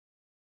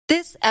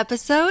This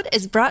episode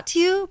is brought to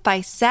you by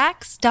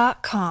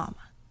Sax.com.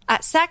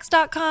 At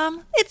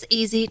Sax.com, it's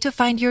easy to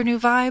find your new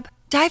vibe.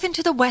 Dive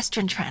into the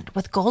Western trend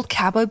with gold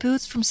cowboy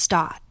boots from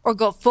Stott, or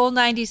go full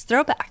 90s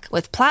throwback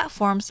with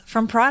platforms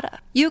from Prada.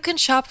 You can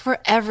shop for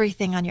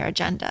everything on your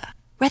agenda,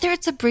 whether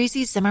it's a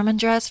breezy Zimmermann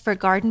dress for a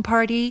garden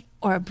party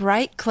or a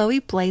bright Chloe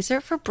blazer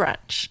for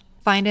brunch.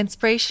 Find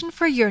inspiration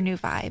for your new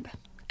vibe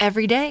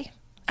every day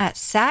at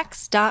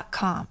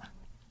Sax.com.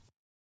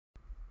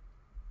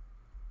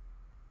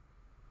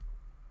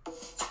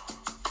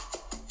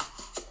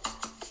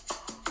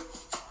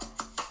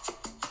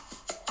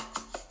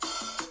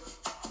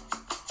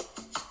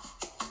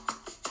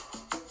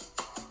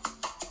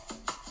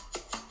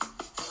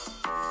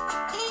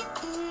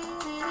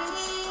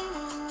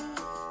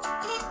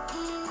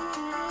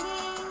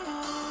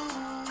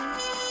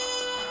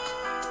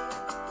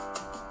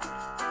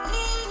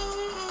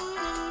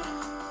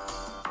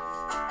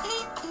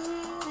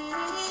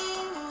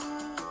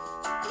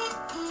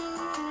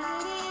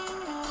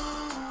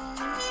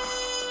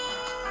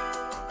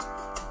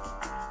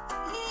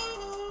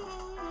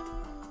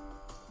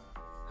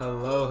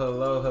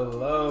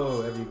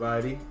 Hello,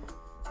 everybody.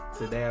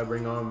 Today I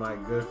bring on my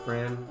good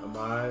friend,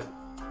 Ahmad.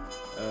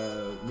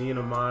 Me and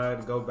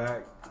Ahmad go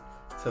back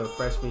to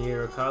freshman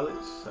year of college.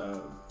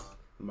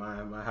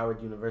 My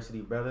Howard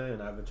University brother,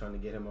 and I've been trying to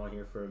get him on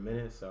here for a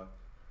minute, so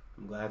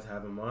I'm glad to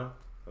have him on.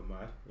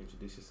 Ahmad,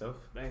 introduce yourself.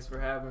 Thanks for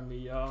having me,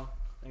 y'all.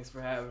 Thanks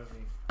for having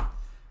me.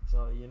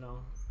 So,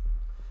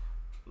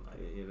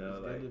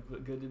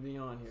 good to be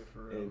on here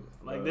for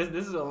real.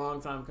 This is a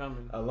long time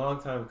coming. A long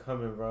time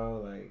coming,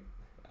 bro.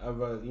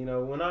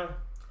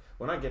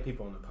 When I get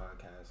people on the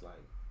podcast,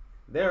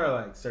 there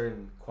are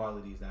certain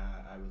qualities that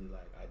I really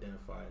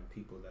identify in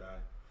people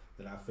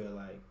that I feel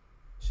like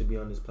should be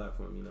on this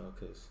platform,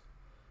 because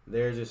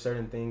there's just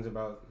certain things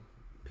about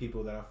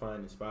people that I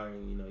find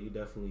inspiring. You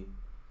definitely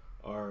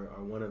are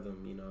one of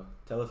them.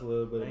 Tell us a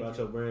little bit about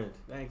your brand.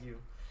 Thank you.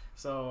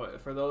 So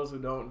for those who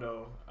don't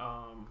know,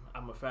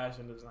 I'm a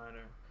fashion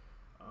designer.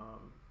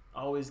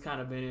 Always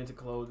kind of been into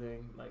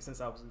clothing,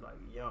 since I was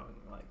young.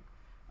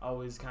 I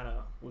always kind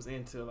of was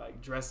into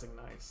dressing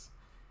nice,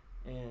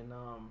 and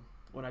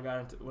when I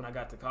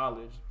got to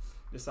college,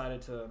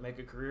 decided to make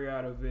a career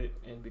out of it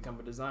and become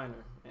a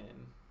designer,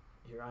 and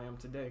here I am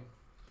today.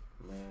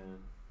 Man,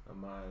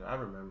 Ahmad, I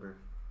remember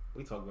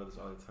we talk about this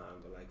all the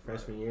time, but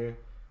freshman year,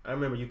 I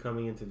remember you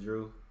coming into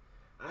Drew.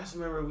 I just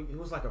remember it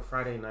was a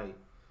Friday night,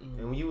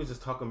 and when you was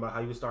just talking about how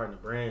you was starting a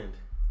brand,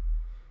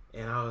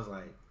 and I was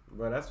like,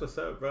 bro, that's what's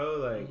up,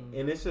 bro.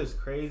 And it's just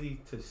crazy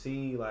to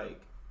see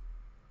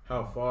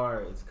how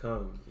far it's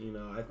come.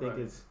 I think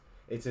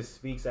it just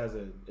speaks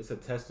it's a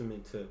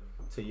testament to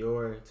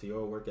your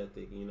work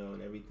ethic,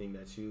 and everything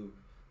that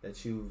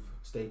you've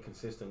stayed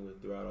consistent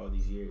with throughout all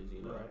these years,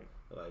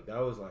 that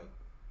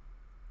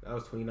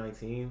was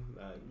 2019,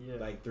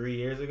 3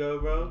 years ago,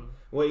 bro. Mm-hmm.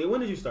 Wait,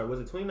 when did you start? Was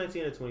it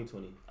 2019 or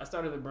 2020? I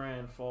started the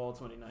brand fall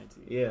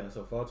 2019. Yeah,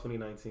 so fall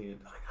 2019.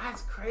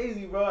 That's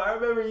crazy, bro. I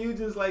remember you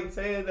just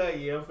saying that,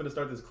 I'm finna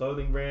start this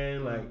clothing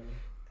brand,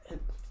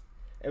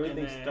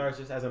 everything starts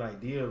just as an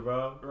idea,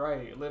 bro.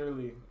 Right,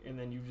 literally. And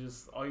then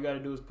all you got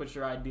to do is put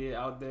your idea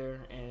out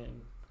there,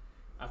 and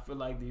I feel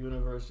like the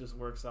universe just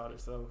works out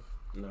itself.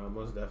 No,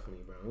 most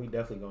definitely, bro. We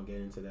definitely going to get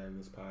into that in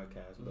this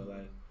podcast. Mm-hmm.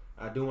 But,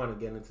 I do want to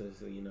get into,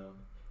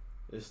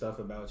 this stuff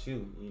about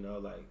you,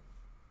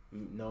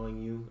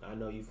 knowing you. I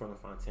know you from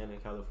Fontana,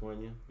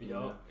 California.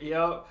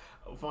 Yo,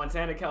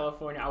 Fontana,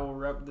 California. I will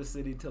rep the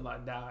city till I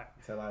die.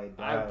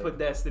 I put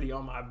that city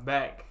on my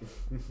back.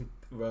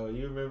 Bro,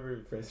 you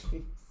remember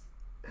freshman?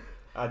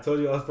 I told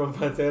you I was from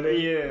Fontana.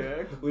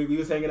 Yeah. We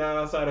was hanging out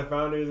outside of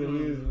Founders,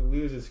 and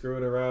we was just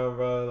screwing around,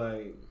 bro.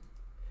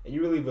 And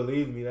you really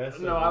believed me.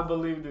 I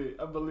believed it.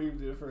 I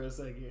believed it for a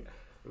second.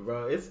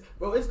 Bro,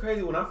 it's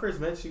crazy. When I first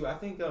met you, I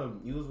think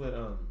you was with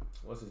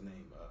what's his name?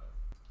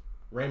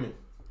 Raymond.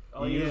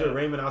 Oh, you was with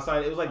Raymond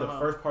outside. It was the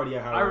first party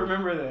at Howard. I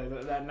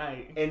remember that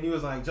night. And he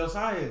was like,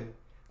 Josiah.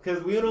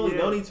 Because we had only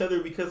known each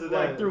other because of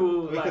that,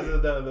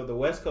 of the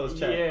West Coast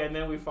chat. Yeah, and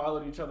then we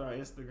followed each other on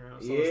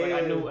Instagram. So it's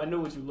I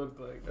knew what you looked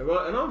like.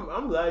 Bro, and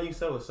I'm glad you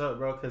said what's up,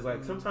 bro.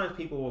 Because sometimes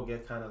people will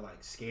get kind of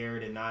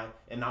scared and not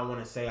want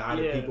to say hi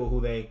to people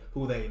who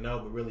they know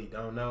but really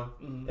don't know.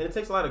 Mm-hmm. And it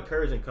takes a lot of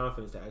courage and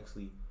confidence to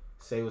actually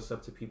say what's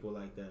up to people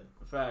like that.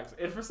 Facts.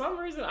 And for some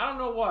reason, I don't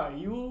know why,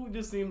 you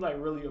just seemed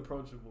really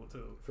approachable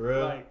too. For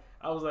real?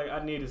 I was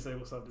I need to say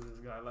what's up to this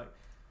guy.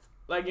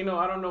 I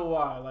don't know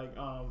why.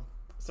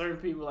 Certain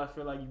people I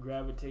feel you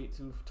gravitate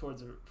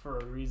towards for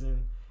a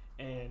reason,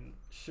 and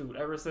shoot,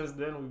 ever since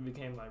then we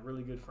became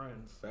really good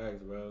friends.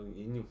 Facts, bro.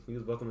 We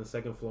was both on the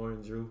second floor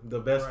in Drew, the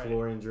best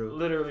floor in Drew.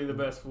 Literally the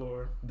best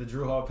floor. The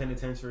Drew Hall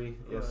Penitentiary,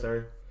 yes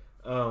sir.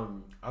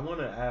 I want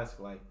to ask,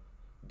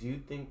 do you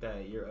think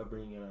that your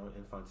upbringing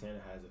in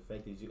Fontana has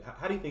affected you?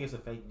 How do you think it's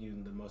affected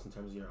you the most in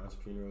terms of your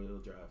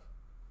entrepreneurial drive?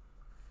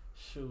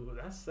 Shoot,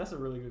 that's a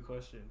really good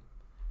question.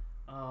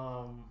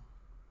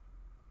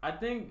 I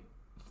think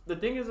the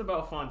thing is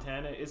about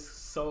Fontana,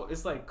 it's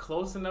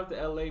close enough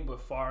to LA, but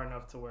far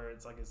enough to where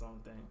it's its own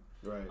thing.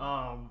 Right.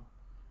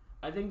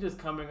 I think just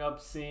coming up,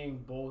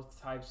 seeing both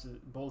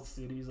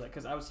cities, like,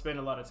 cause I would spend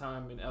a lot of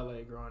time in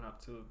LA growing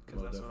up too,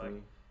 cause that's where,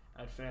 like,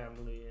 I had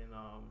family and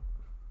I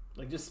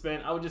would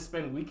just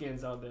spend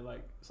weekends out there.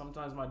 Like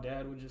sometimes my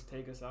dad would just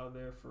take us out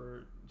there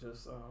for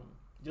just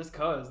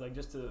cause, like,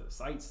 just to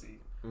sightsee,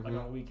 like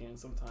on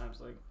weekends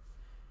sometimes, like,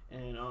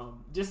 and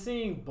just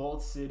seeing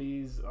both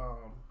cities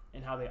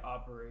and how they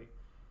operate,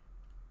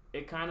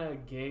 it kind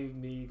of gave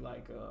me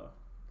like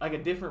a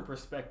different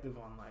perspective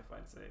on life,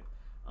 I'd say.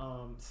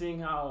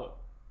 Seeing how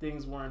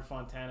things were in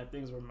Fontana,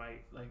 things were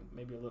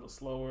maybe a little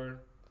slower,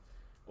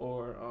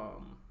 or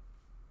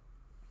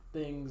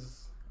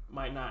things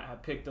might not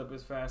have picked up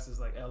as fast as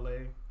like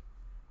LA.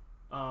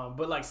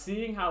 But like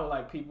seeing how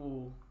like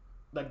people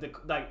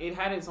it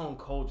had its own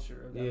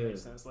culture, if that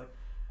makes sense. Like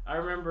I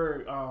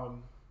remember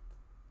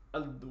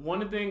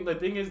the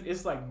thing is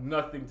it's like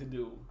nothing to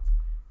do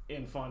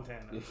in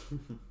Fontana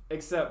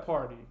except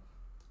party.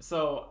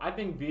 So I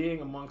think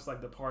being amongst like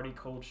the party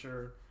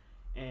culture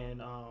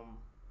and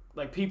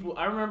like people,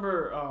 I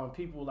remember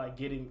people like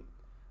getting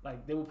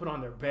like they would put on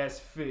their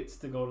best fits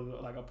to go to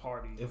like a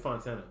party in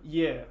Fontana.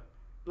 Yeah,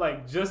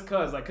 like just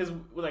cause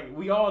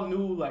we all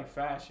knew like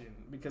fashion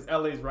because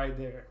LA's right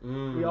there.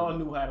 We all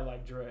knew how to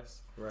like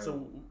dress. Right.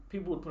 So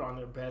people would put on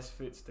their best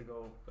fits to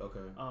go. Okay.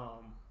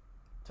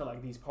 To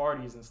like these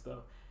parties and stuff,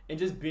 and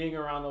just being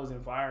around those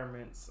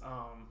environments.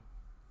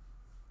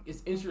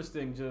 It's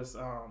interesting. Just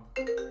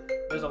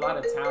there's a lot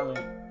of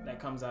talent that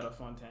comes out of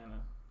Fontana.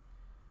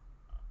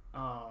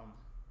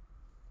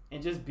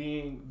 And just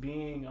being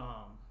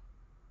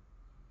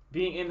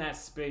in that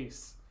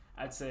space,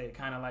 I'd say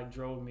kind of like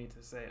drove me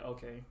to say,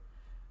 okay,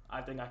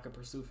 I think I could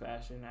pursue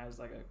fashion as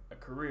like a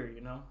career,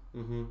 you know?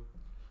 Mm-hmm.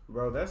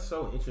 Bro, that's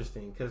so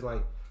interesting because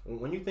like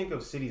when you think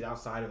of cities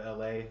outside of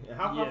LA,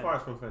 how far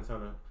is from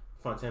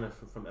Fontana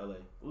from LA?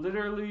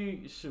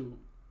 Literally, shoot,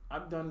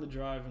 I've done the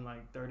drive in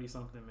like 30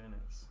 something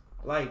minutes.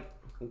 Like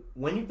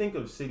when you think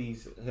of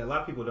cities, a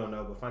lot of people don't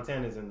know, but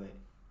Fontana is in the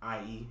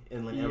IE,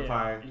 Inland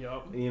Empire.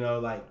 Yep. You know,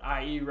 like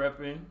IE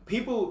repping.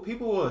 People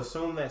will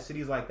assume that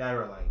cities like that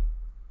are like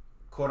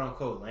quote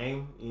unquote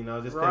lame. You know,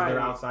 just because they're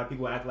outside,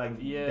 people act like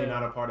they're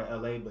not a part of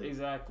LA. But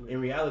exactly, in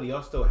reality,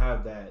 y'all still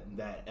have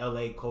that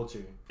LA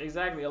culture.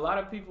 Exactly. A lot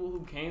of people who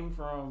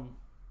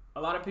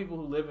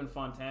live in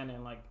Fontana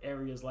and like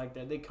areas like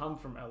that, they come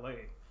from LA.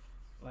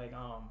 Like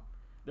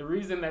the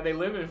reason that they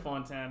live in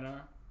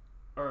Fontana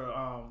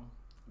or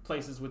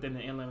places within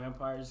the Inland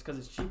Empire is because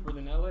it's cheaper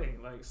than LA.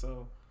 Like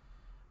so.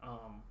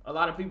 A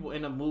lot of people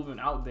end up moving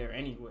out there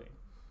anyway.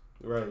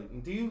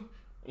 Right. Do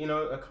you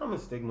know, a common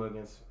stigma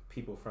against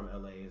people from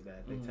LA is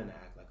that they tend to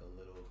act like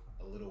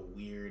a little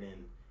weird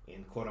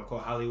and quote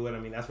unquote Hollywood. I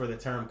mean, that's where the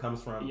term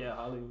comes from. Yeah,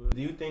 Hollywood.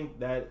 Do you think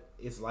that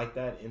it's like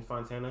that in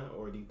Fontana,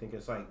 or do you think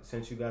it's like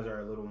since you guys are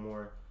a little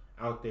more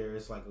out there,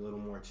 it's like a little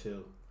more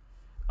chill?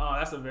 Oh,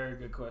 that's a very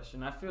good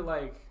question. I feel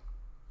like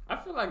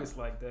it's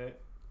like that,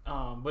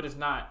 but it's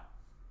not.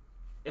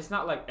 It's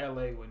not like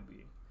LA would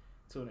be,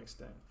 to an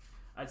extent.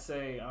 I'd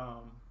say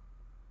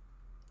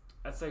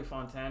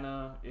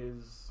Fontana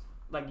is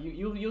like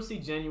you'll see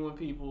genuine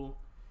people,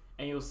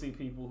 and you'll see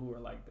people who are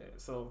like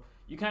that. So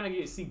you kind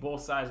of see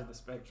both sides of the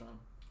spectrum.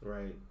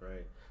 Right.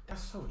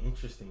 That's so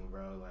interesting,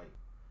 bro. Like,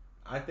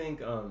 I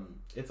think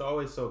it's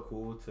always so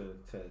cool to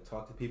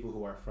talk to people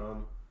who are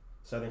from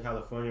Southern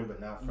California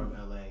but not from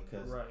LA,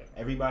 because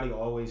everybody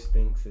always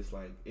thinks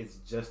it's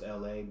just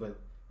LA, but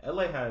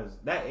LA has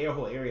that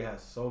whole area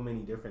has so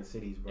many different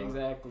cities, bro.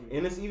 Exactly.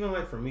 And it's even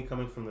like for me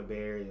coming from the Bay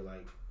Area,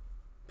 like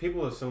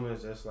people assume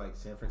it's just like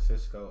San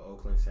Francisco,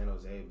 Oakland, San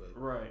Jose, but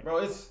bro,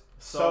 it's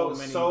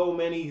so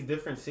many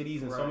different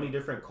cities and so many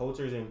different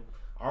cultures, and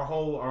our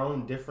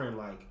own different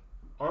like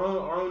our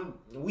own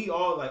we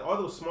all like all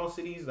those small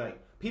cities, like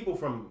people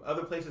from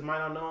other places might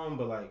not know them,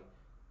 but like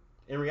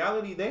in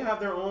reality they have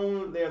their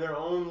own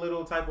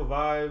little type of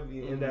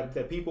vibe, and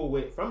that people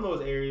from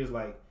those areas,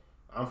 like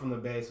I'm from the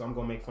Bay, so I'm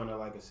gonna make fun of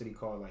like a city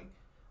called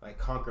like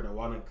Concord or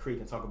Walnut Creek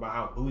and talk about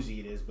how bougie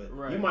it is, but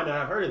you might not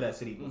have heard of that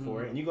city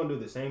before, and you're gonna do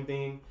the same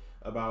thing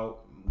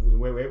about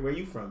where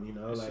you from, you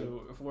know? Like,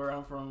 so if where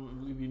I'm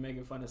from, we be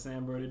making fun of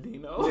San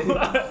Bernardino.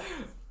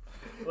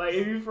 Like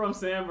if you're from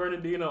San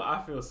Bernardino,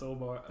 I feel so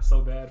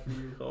bad for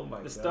you. Oh my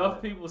god! The stuff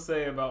people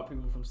say about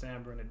people from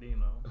San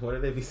Bernardino. What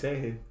do they be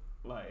saying?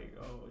 Like,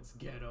 oh, it's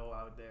ghetto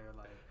out there.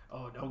 Like,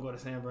 oh, don't go to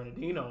San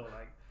Bernardino.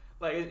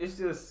 Like it's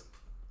just.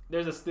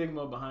 There's a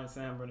stigma behind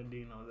San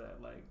Bernardino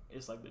that like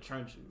it's like the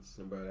trenches.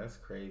 Bro, that's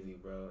crazy,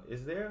 bro.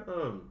 Is there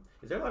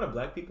a lot of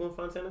black people in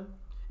Fontana?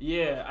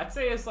 Yeah, I'd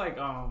say it's like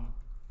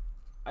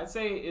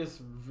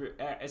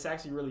it's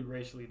actually really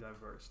racially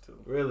diverse too.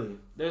 Really?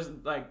 There's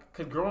like,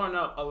 cause growing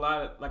up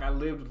I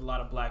lived with a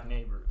lot of black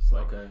neighbors.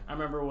 Like, I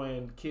remember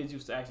when kids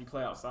used to actually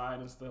play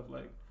outside and stuff,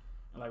 like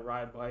and like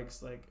ride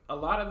bikes. Like a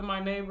lot of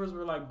my neighbors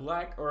were like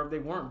black, or if they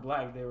weren't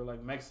black, they were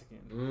like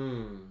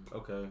Mexican.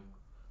 Okay.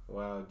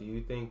 Wow. Do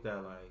you think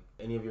that like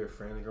any of your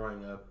friends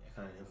growing up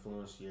kind of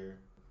influenced your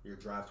your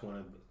drive to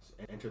want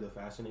to enter the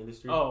fashion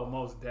industry? Oh,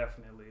 most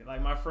definitely.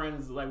 Like my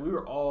friends, like we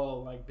were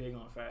all like big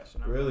on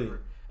fashion. I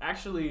remember.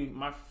 Actually,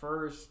 my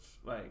first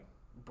like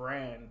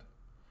brand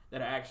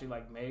that I actually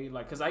like made,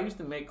 like, cause I used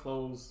to make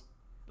clothes,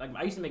 like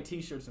I used to make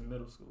T-shirts in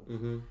middle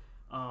school.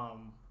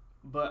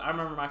 But I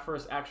remember my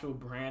first actual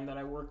brand that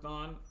I worked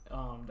on,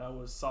 that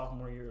was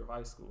sophomore year of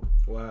high school.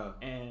 Wow.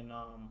 And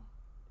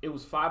it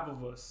was 5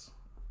 of us.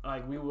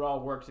 Like we would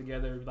all work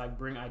together, like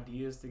bring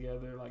ideas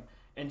together, like,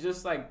 and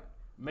just like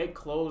make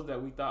clothes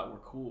that we thought were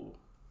cool.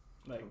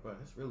 Like, bro,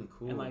 that's really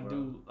cool. And like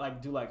bro.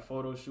 do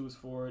photo shoots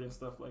for it and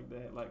stuff like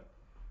that. Like,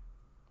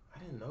 I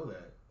didn't know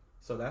that.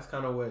 So that's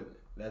kind of what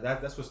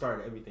that's what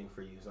started everything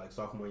for you. It's like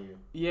sophomore year.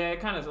 Yeah, it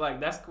kind of like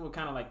that's what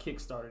kind of like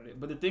kickstarted it.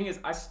 But the thing is,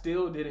 I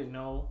still didn't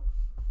know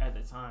at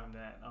the time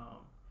that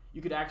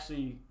you could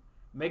actually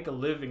make a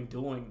living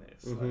doing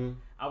this. Like,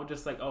 I would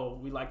just like, oh,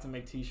 we like to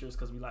make T-shirts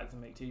because we like to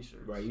make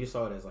T-shirts. Right, you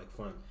saw it as like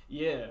fun.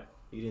 Yeah.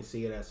 You didn't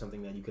see it as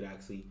something that you could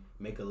actually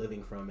make a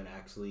living from and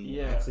actually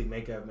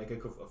make a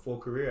full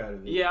career out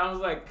of it. Yeah, I was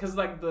like, cause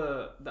like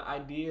the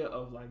idea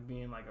of like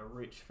being like a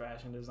rich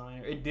fashion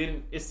designer,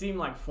 it seemed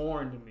like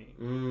foreign to me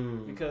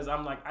because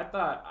I'm like, I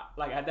thought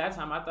like at that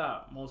time I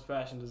thought most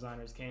fashion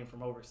designers came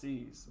from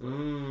overseas. But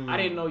I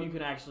didn't know you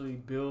could actually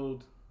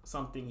build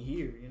something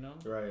here, you know?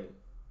 Right,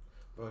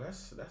 bro.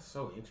 That's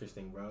so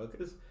interesting, bro.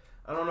 Cause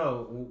I don't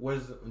know.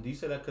 Do you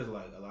say that because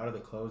like a lot of the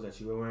clothes that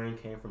you were wearing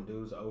came from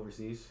dudes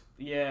overseas?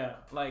 Yeah,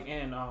 like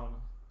and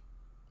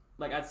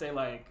like I'd say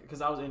like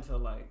because I was into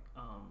like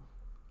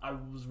I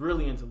was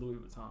really into Louis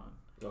Vuitton.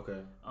 Okay.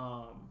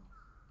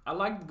 I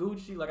liked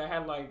Gucci. Like I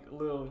had like a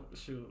little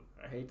shoot.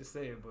 I hate to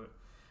say it, but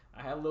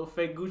I had a little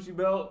fake Gucci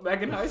belt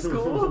back in high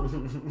school.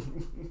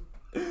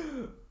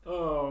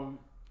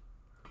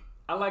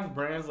 I like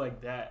brands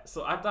like that,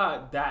 so I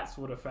thought that's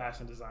what a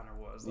fashion designer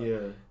was. Like,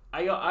 yeah.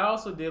 I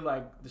also did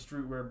like the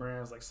streetwear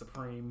brands like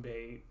Supreme,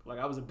 Bape. Like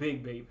I was a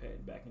big Bape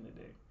head back in the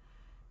day,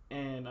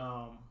 and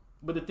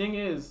but the thing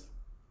is,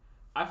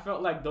 I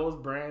felt like those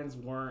brands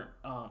weren't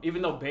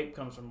even though Bape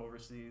comes from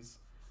overseas.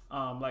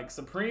 Like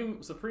Supreme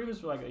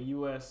is like a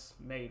U.S.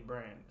 made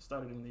brand. It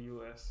started in the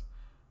U.S.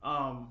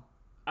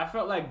 I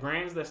felt like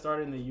brands that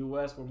started in the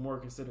U.S. were more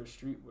considered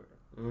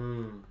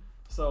streetwear.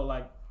 So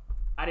like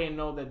I didn't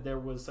know that there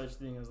was such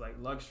thing as like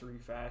luxury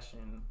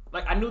fashion.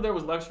 Like I knew there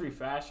was luxury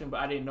fashion,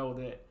 but I didn't know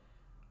that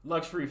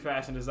luxury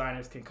fashion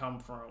designers can come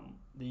from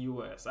the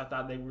U.S. I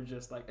thought they were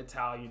just like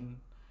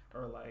Italian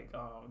or like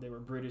they were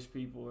British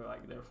people or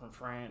like they're from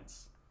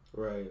France.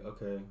 Right.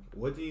 Okay.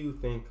 What do you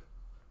think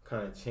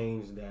kind of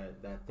changed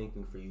that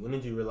thinking for you? When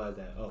did you realize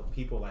that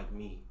people like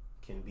me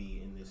can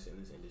be in this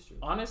industry?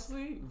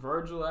 Honestly,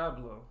 Virgil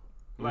Abloh.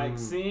 Like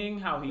seeing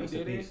how he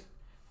did it,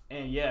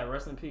 and yeah,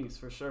 rest in peace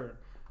for sure.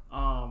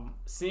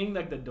 Seeing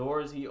like the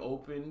doors he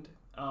opened,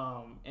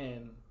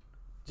 and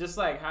just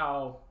like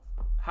how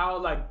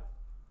like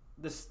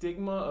the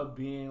stigma of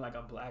being like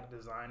a black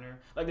designer,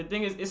 like the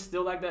thing is it's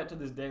still like that to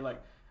this day.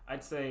 Like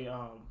I'd say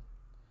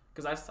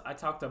because I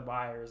talk to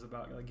buyers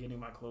about like getting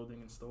my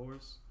clothing in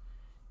stores,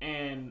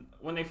 and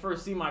when they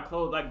first see my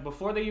clothes, like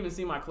before they even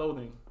see my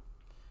clothing,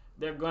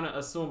 they're gonna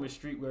assume it's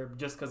streetwear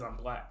just because I'm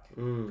black.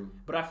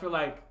 But I feel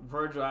like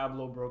Virgil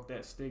Abloh broke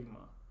that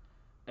stigma,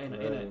 and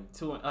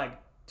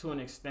to an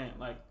extent,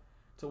 like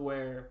to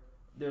where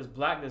there's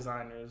black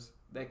designers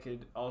that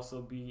could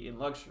also be in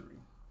luxury,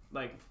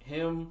 like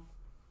him.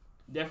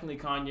 Definitely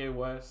Kanye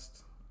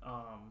West,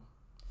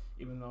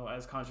 even though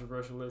as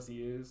controversial as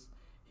he is,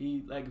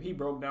 he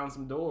broke down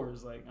some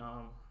doors, like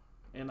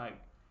and like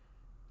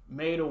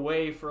made a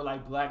way for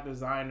like black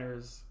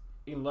designers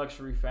in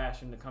luxury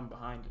fashion to come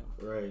behind him.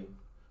 Right,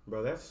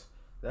 bro. That's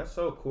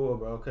so cool,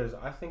 bro. Because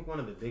I think one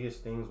of the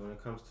biggest things when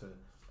it comes to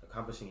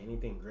accomplishing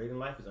anything great in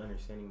life is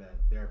understanding that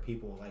there are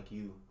people like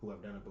you who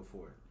have done it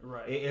before.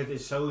 Right.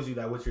 It shows you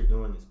that what you're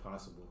doing is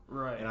possible.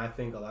 Right. And I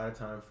think a lot of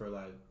time for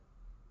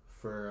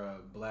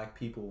black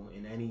people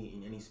in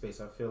any space,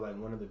 I feel like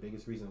one of the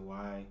biggest reasons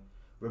why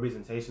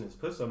representation is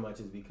put so much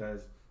is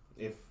because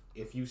if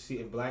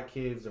black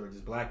kids or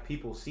just black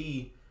people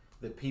see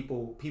the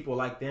people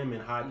like them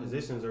in high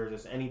positions or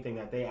just anything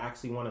that they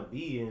actually want to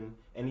be in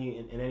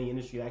any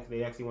industry that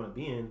they actually want to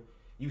be in,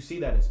 you see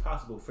that it's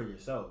possible for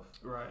yourself.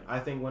 Right. I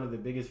think one of the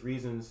biggest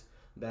reasons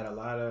that a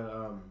lot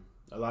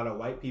of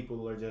white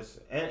people are just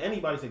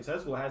anybody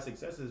successful has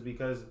successes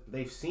because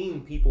they've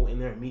seen people in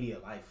their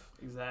immediate life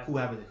who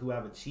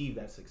have achieved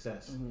that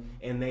success,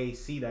 and they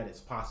see that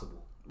it's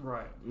possible.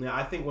 Right. Now,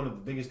 I think one of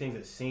the biggest things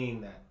is seeing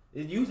that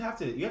you have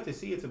to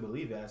see it to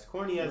believe it. As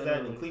corny as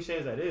that and cliche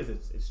as that is,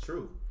 it's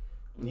true.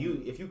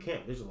 If you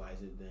can't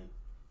visualize it, then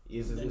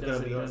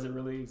does it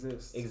really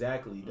exist?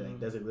 Exactly. Like,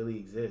 does it really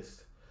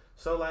exist?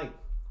 So like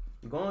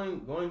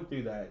going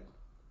through that,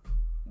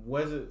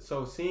 was it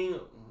so seeing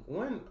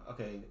when?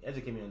 Okay,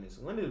 educate me on this.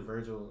 When did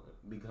Virgil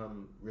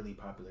become really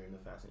popular in the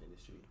fashion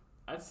industry?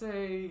 I'd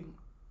say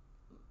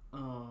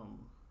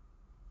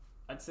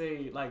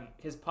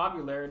like his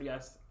popularity, I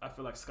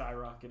feel like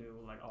skyrocketed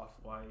with like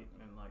Off-White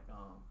and like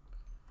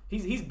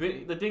he's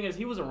been, the thing is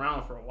he was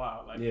around for a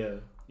while. Like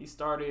he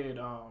started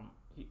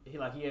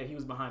he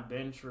was behind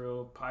Ben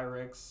Trill,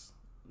 Pyrex.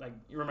 Like,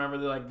 you remember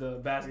the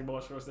basketball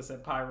shorts that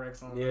said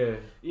Pyrex on them?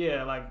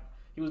 Yeah, like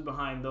he was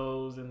behind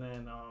those, and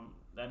then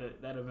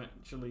that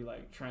eventually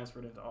like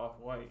transferred into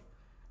Off-White.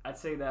 I'd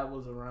say that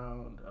was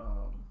around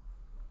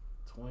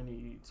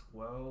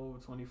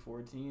 2012,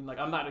 2014. Like,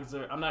 I'm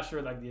not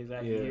sure like the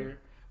exact year,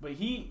 but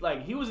he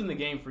was in the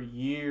game for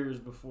years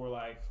before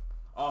like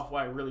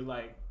Off-White really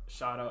like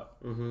shot up.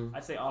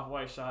 I'd say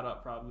Off-White shot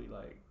up probably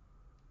like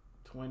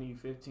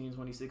 2015,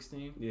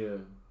 2016. Yeah.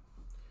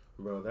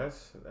 Bro,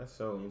 that's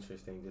so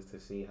interesting just to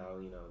see how,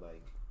 you know,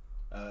 like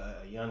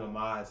a young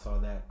Ahmad saw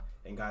that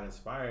and got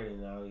inspired,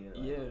 and now, you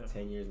know, like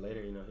 10 years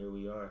later, you know, here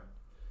we are.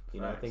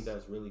 You know, I think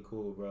that's really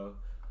cool, bro.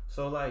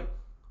 So like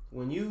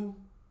when you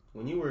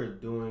were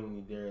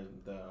doing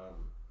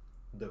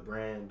the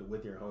brand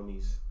with your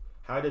homies,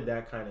 how did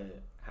that kind of,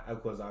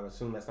 because I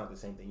assume that's not the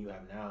same thing you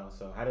have now,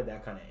 so how did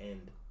that kind of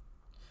end?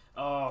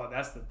 Oh,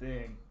 that's the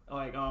thing.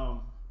 Like,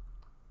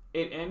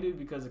 it ended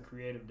because of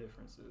creative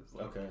differences.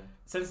 Like, okay.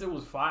 Since it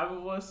was 5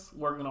 of us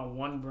working on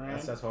one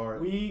brand, that's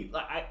hard.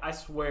 I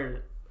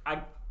swear,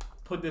 I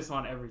put this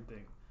on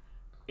everything.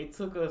 It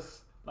took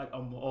us like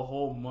a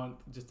whole month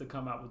just to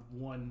come out with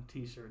one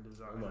T-shirt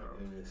design. Oh my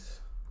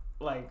goodness!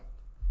 Like,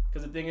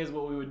 because the thing is,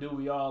 what we would do,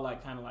 we all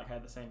like kind of like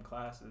had the same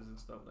classes and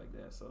stuff like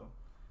that. So,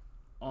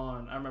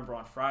 I remember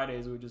on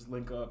Fridays we would just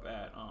link up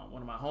at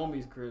one of my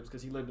homies' cribs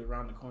because he lived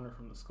around the corner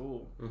from the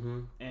school,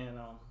 and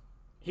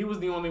he was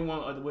the only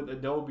one with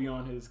Adobe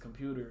on his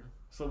computer,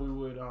 so we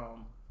would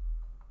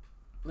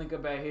link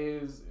up at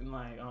his and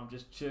like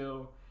just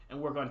chill and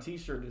work on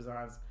T-shirt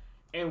designs.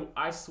 And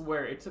I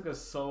swear, it took us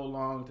so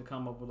long to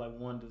come up with like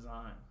one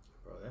design.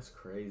 Bro, that's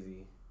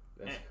crazy.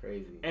 That's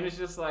crazy. And it's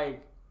just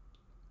like,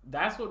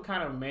 that's what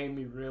kind of made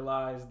me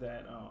realize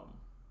that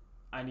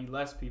I need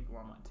less people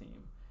on my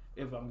team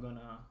if I'm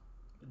gonna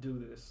do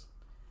this,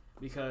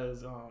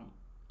 because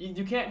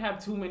you can't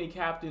have too many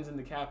captains in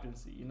the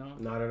captaincy, you know?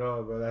 Not at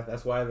all, bro.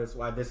 That's why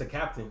there's a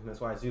captain.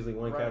 That's why it's usually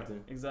one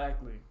captain.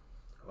 Exactly.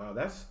 Wow,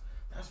 that's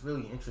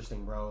really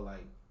interesting, bro.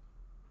 Like,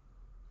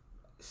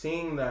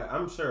 seeing that,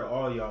 I'm sure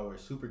all y'all were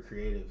super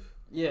creative.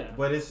 Yeah.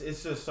 But it's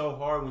just so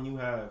hard when you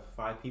have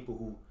 5 people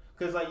who,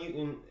 because like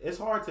it's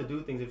hard to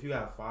do things if you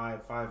have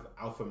five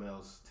alpha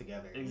males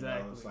together.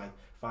 Exactly. You know? It's like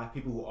 5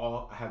 people who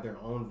all have their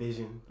own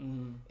vision.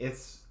 Mm-hmm.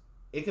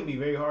 It can be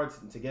very hard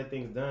to get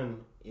things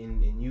done,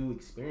 and you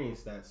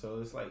experience that. So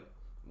it's like,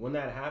 when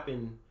that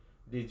happened,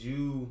 did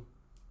you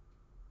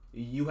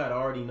had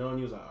already known,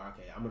 you was like,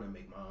 okay, I'm gonna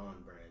make my own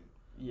brand?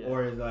 Yeah.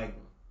 Or is like,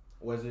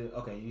 was it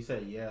okay? You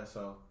said yeah,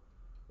 so.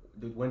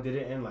 When did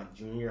it end? Like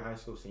junior year, high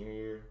school, senior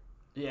year?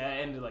 Yeah,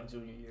 it ended like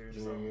junior year.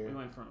 We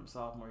went from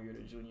sophomore year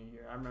to junior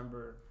year. I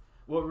remember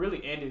what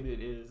really ended it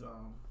is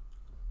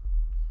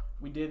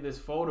we did this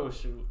photo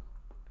shoot,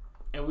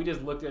 and we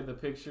just looked at the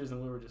pictures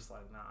and we were just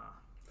like, nah.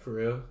 For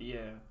real?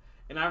 Yeah.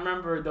 And I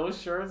remember those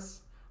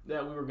shirts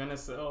that we were gonna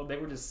sell, they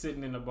were just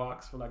sitting in the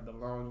box for like the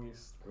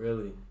longest.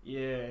 Really?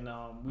 Yeah, and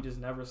we just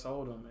never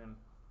sold them, and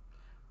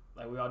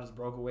like we all just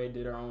broke away,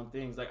 did our own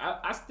things. Like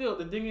I still,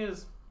 the thing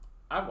is,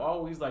 I've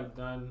always like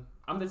done,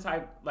 I'm the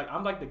type, like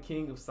I'm like the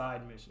king of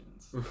side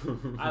missions.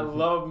 I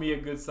love me a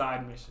good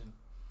side mission.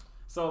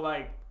 So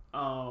like,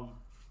 I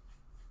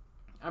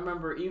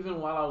remember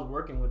even while I was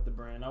working with the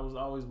brand, I was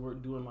always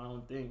doing my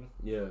own thing.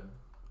 Yeah.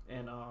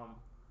 And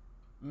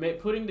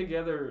putting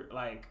together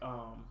like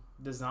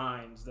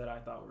designs that I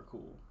thought were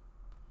cool,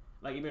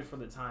 like even for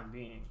the time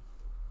being.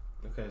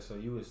 Okay, so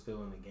you were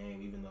still in the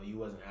game even though you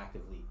wasn't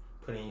actively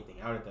putting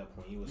anything out at that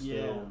point. You was still...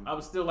 Yeah, I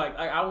was still like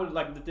I would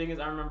like, the thing is,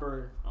 I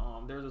remember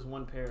there was this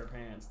one pair of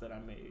pants that I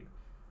made.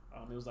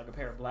 It was like a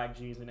pair of black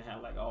jeans, and it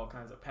had like all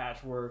kinds of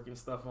patchwork and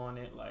stuff on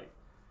it, like,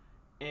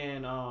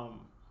 and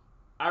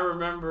I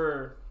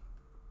remember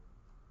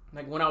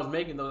like when I was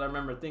making those, I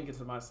remember thinking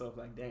to myself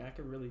like, dang, I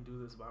could really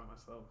do this by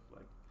myself,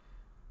 like,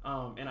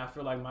 and I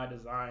feel like my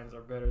designs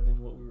are better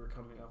than what we were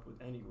coming up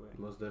with anyway.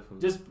 Most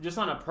definitely. Just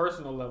on a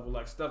personal level,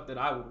 like stuff that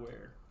I would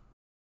wear.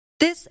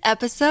 This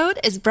episode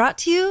is brought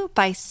to you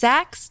by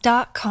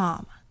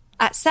Sax.com.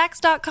 At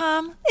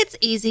Sax.com, it's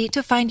easy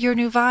to find your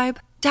new vibe.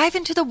 Dive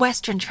into the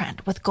Western trend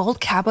with gold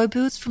cowboy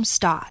boots from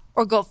Stott,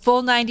 or go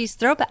full 90s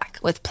throwback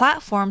with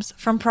platforms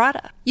from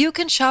Prada. You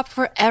can shop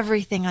for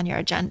everything on your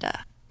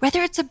agenda,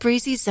 whether it's a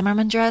breezy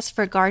Zimmermann dress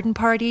for a garden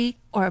party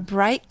or a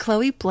bright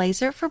Chloe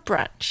blazer for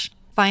brunch.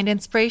 Find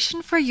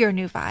inspiration for your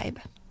new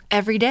vibe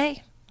every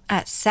day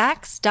at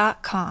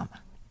Sax.com.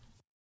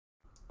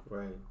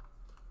 Right.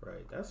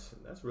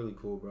 That's really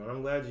cool, bro. And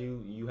I'm glad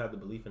you had the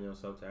belief in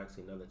yourself to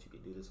actually know that you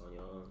could do this on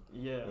your own.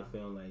 Yeah. And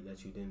feeling like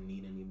that you didn't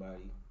need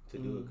anybody to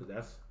do it, because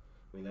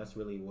that's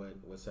really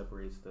what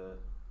separates the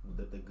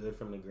good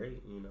from the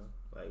great. You know,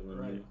 like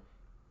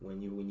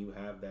when you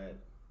have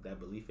that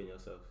belief in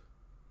yourself,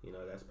 you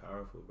know, that's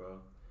powerful, bro.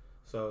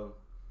 So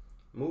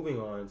moving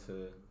on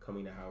to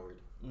coming to Howard,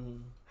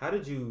 how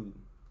did you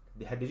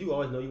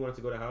always know you wanted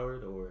to go to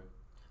Howard, or?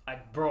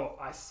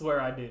 I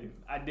swear I didn't.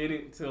 I did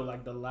it till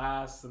like the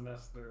last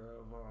semester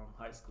of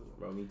high school.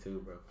 Bro, me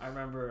too, bro. I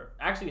remember,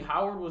 actually,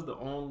 Howard was the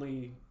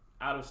only,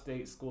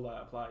 out-of-state school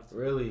I applied to.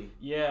 Really?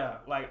 Yeah,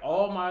 like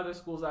all my other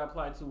schools I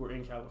applied to were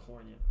in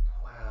California.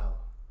 Wow.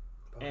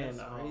 Bro, And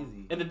that's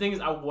crazy. and the thing is,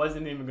 I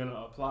wasn't even gonna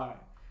apply.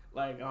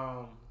 Like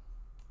I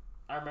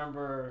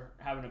remember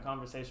having a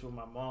conversation with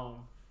my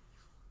mom,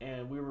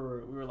 and we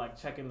were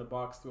like checking the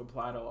box to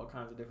apply to all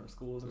kinds of different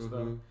schools and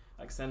stuff.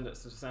 Like send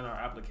our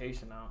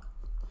application out.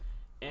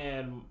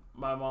 And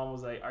my mom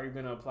was like, "Are you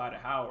gonna apply to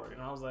Howard?"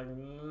 And I was like,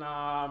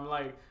 "Nah." I'm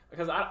like,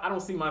 because I don't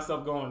see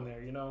myself going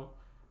there, you know,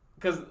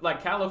 because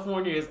like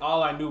California is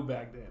all I knew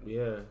back then.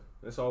 Yeah,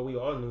 that's all we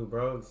all knew,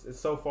 bro. It's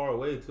so far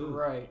away too.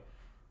 Right.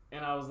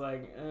 And I was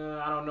like,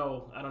 I don't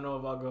know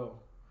if I'll go.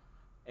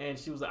 And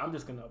she was like, "I'm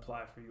just gonna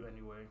apply for you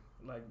anyway.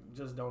 Like,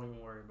 just don't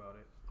even worry about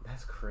it."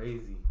 That's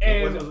crazy.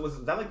 And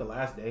was that like the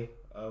last day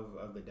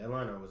of the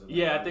deadline, or was it?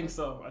 Yeah, I think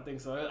so. I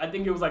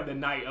think it was like the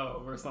night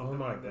of or something. Oh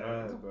my like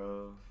god, that.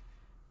 bro.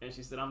 And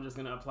she said, "I'm just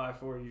gonna apply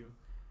for you,"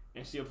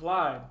 and she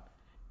applied.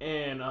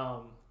 And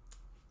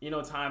you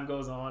know, time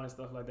goes on and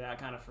stuff like that. I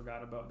kind of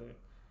forgot about it,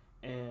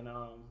 and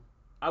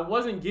I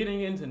wasn't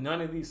getting into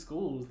none of these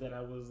schools that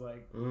I was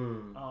like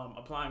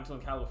applying to in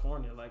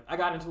California. Like I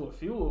got into a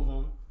few of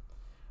them,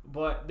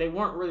 but they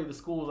weren't really the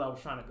schools I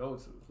was trying to go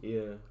to.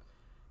 Yeah.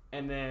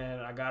 And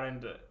then I got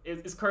into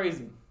it's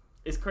crazy.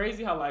 It's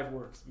crazy how life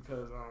works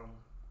because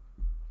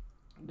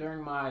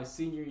during my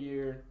senior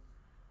year,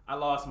 I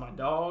lost my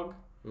dog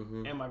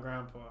and my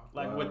grandpa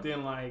like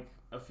within like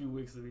a few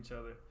weeks of each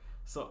other.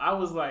 So I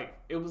was like,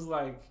 it was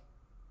like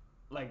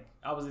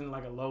I was in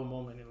like a low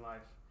moment in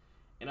life.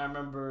 And I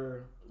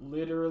remember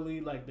literally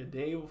like the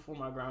day before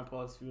my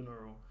grandpa's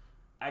funeral,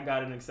 I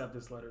got an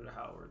acceptance letter to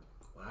Howard.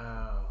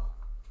 Wow,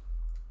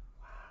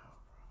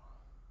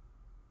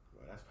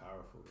 bro. That's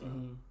powerful, bro.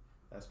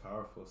 That's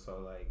powerful. So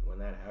like when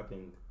that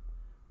happened,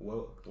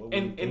 what were you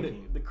thinking?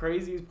 And the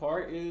craziest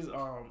part is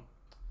I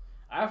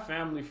have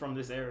family from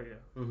this area,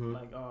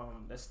 like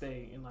that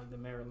stay in like the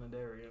Maryland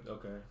area.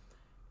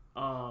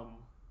 Okay.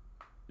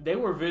 They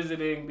were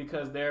visiting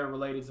because they're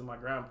related to my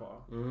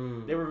grandpa.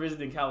 They were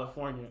visiting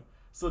California,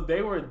 so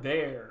they were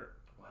there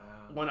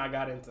when I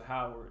got into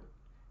Howard.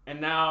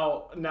 And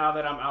now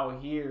that I'm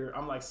out here,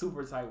 I'm like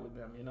super tight with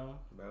them, you know.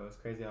 Bro, it's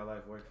crazy how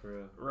life works for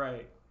real.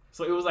 Right.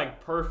 So it was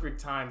like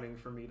perfect timing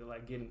for me to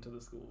like get into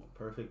the school.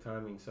 Perfect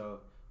timing. So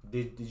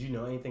did you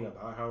know anything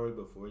about Howard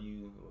before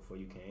you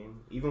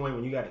came? Even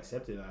when you got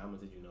accepted, like, how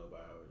much did you know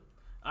about Howard?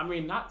 I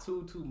mean, not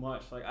too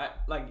much.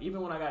 Like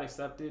even when I got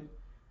accepted,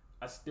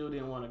 I still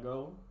didn't want to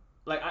go.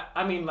 Like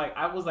I mean, like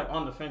I was like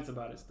on the fence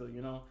about it still,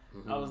 you know.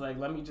 I was like,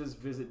 let me just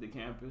visit the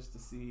campus to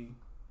see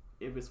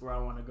if it's where I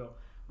want to go.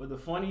 But the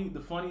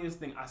funniest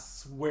thing, I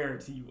swear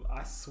to you,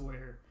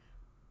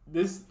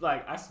 this,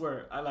 like, I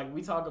swear,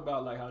 we talk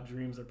about like how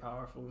dreams are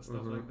powerful and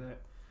stuff like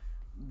that.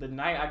 The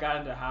night I got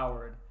into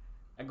Howard,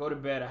 I go to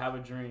bed, I have a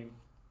dream,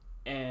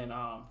 and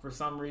for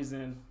some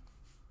reason,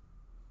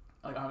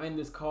 like I'm in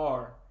this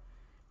car,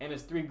 and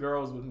there's 3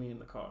 girls with me in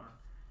the car,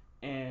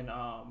 and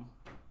I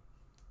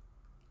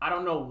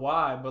don't know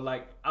why, but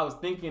like I was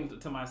thinking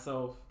to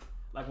myself,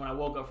 like when I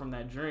woke up from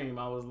that dream,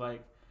 I was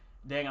like,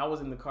 dang, I was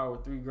in the car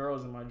with 3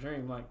 girls in my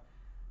dream. Like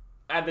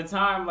at the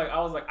time, like I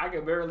was like, I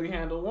could barely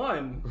handle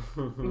one.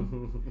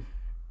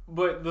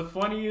 But the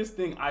funniest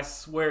thing, I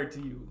swear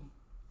to you,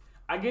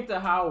 I get to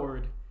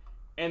Howard,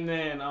 and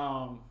then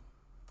I'm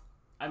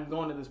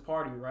going to this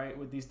party, right,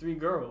 with these 3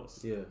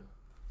 girls. Yeah.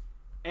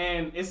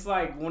 And it's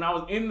like when I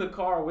was in the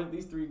car with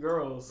these 3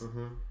 girls,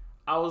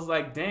 I was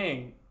like,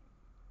 dang,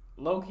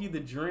 low-key the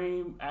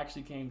dream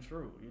actually came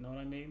true. You know what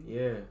I mean?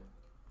 Yeah.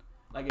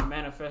 Like it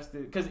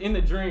manifested, because in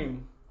the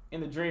dream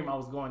I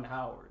was going to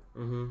Howard.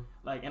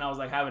 Like, and I was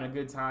like having a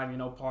good time, you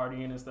know,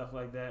 partying and stuff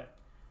like that.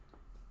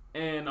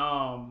 And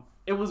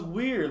it was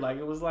weird. Like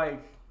it was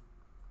like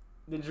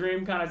the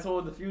dream kind of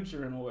told the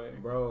future in a way,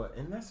 bro.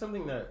 And that's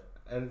something that,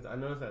 and I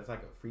noticed that's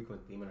like a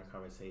frequent theme in our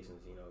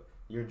conversations. You know,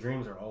 your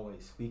dreams are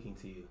always speaking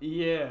to you.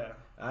 Yeah.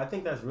 I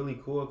think that's really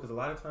cool because a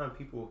lot of times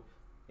people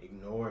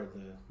ignore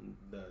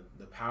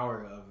the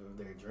power of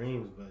their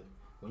dreams, but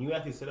when you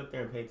actually sit up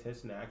there and pay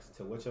attention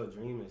to what your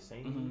dream is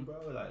saying to you,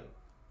 bro, like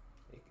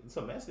it's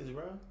a message,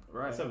 bro.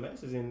 Right. It's a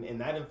message,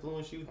 and that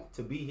influenced you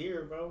to be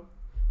here, bro.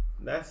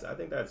 I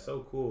think that's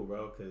so cool,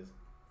 bro. Because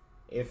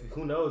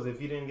who knows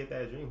if you didn't get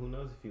that dream, who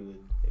knows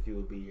if you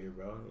would be here,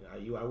 bro.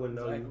 I wouldn't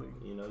know you.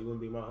 You know, you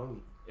wouldn't be my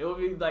homie. It would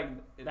be like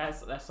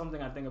that's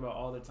something I think about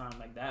all the time.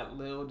 Like that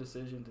little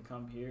decision to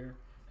come here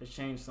has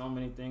changed so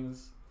many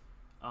things,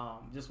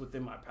 just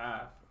within my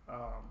path.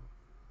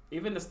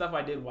 Even the stuff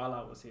I did while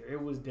I was here,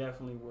 it was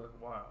definitely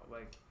worthwhile.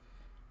 Like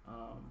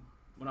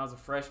when I was a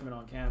freshman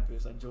on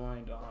campus, I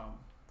joined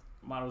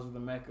Models of the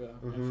Mecca.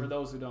 And for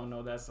those who don't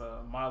know, that's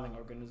a modeling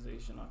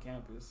organization on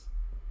campus.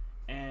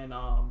 And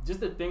just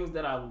the things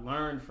that I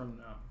learned from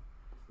them,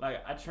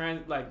 like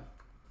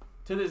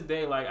to this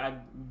day, like I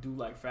do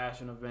like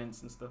fashion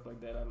events and stuff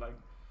like that.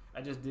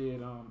 I just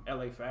did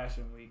LA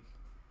Fashion Week,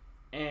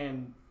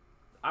 and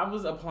I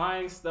was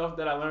applying stuff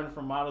that I learned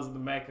from Models of the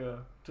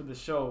Mecca to the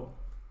show,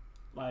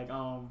 like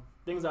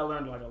things I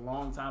learned like a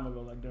long time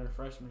ago, like during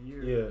freshman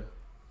year. Yeah,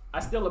 I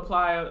still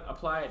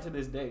apply it to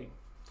this day.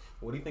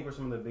 What do you think were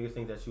some of the biggest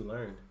things that you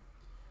learned?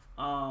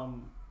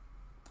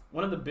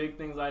 One of the big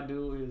things I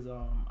do is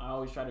I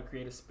always try to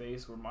create a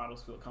space where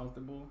models feel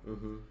comfortable,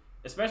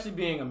 especially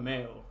being a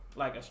male,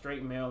 like a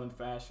straight male in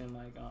fashion.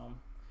 Like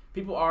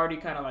people already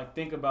kind of like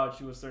think about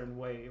you a certain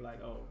way,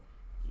 like, oh,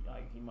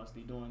 like he must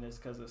be doing this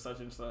because of such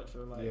and such,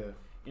 or like,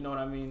 you know what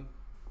I mean?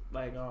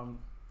 Like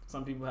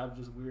some people have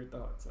just weird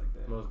thoughts like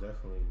that. Most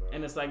definitely, bro.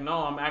 And it's like,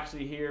 no, I'm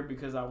actually here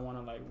because I want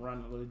to like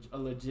run a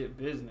legit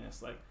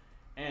business, like.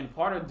 And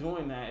part of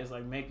doing that is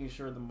like making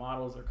sure the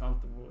models are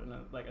comfortable and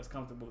like as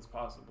comfortable as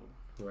possible.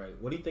 Right.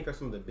 What do you think are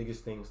some of the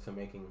biggest things to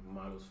making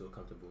models feel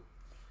comfortable?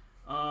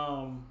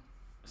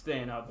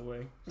 Staying out the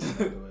way.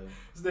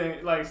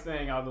 Staying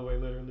staying out the way,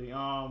 literally.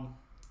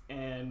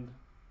 And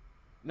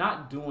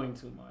not doing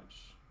too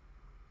much.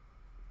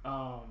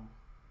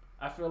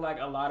 I feel like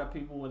a lot of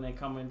people when they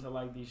come into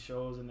like these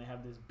shows and they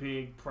have this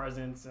big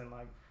presence and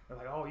like they're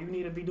like, oh, you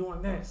need to be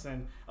doing this,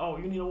 and oh,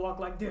 you need to walk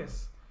like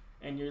this.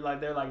 And you're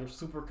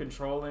super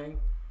controlling.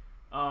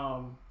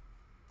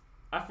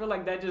 I feel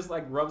like that just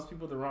like rubs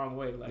people the wrong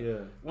way. Like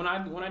when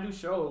I do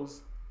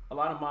shows, a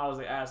lot of models,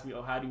 they ask me,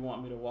 oh, how do you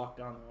want me to walk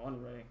down the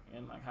runway,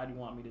 and like how do you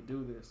want me to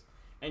do this?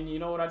 And you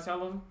know what I tell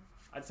them?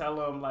 I tell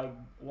them like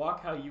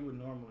walk how you would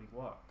normally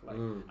walk. Like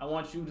I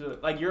want you to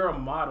like you're a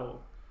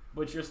model,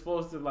 but you're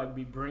supposed to like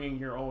be bringing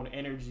your own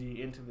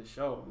energy into the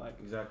show.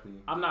 Like exactly.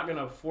 I'm not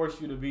gonna force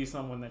you to be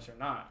someone that you're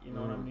not. You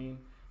know what I mean?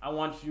 I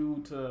want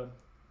you to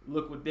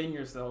look within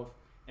yourself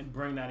and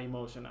bring that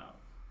emotion out.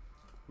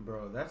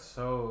 Bro,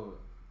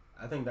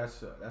 I think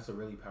that's a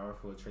really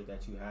powerful trait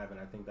that you have, and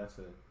I think that's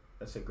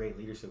a great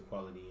leadership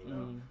quality, you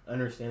know,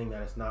 understanding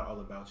that it's not all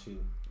about you.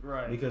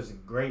 Right. Because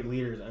great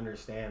leaders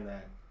understand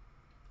that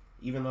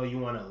even though you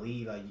want to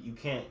lead, like you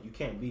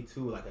can't be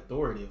too like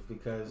authoritative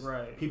because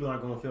people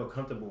aren't going to feel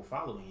comfortable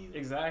following you.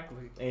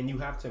 Exactly. And you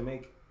have to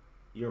make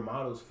your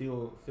models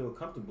feel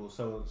comfortable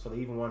so they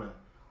even want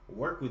to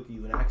work with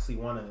you and actually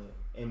want to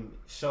and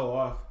show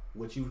off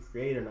what you've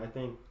created. And I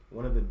think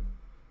one of the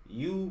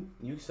you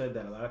said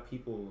that a lot of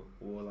people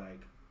will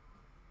like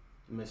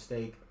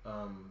mistake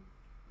a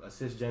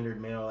cisgendered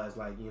male as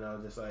like, you know,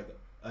 just like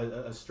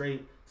a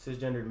straight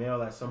cisgendered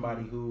male as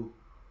somebody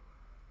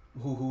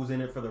who's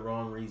in it for the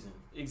wrong reason.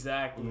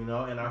 Exactly. You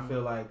know, and I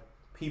feel like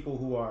people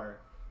who are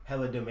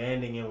hella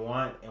demanding and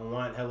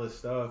want hella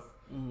stuff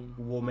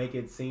will make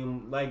it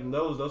seem like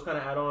those kind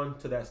of add on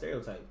to that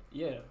stereotype.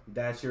 Yeah.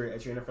 That you're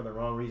in it for the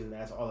wrong reason.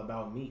 That's all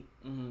about me.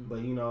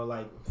 But you know,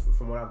 like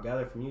from what I've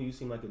gathered from you, you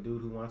seem like a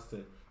dude who wants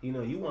to, you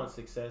know, you want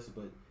success,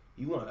 but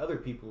you want other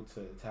people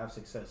to have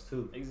success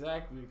too.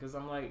 Exactly, because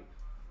I'm like,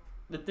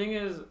 the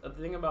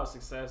thing about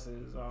success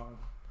is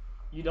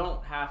you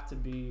don't have to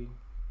be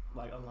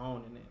like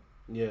alone in it.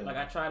 Yeah. Like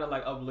I try to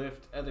like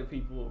uplift other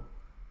people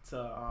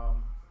to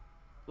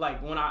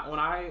like when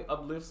I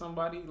uplift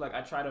somebody, like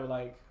I try to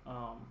like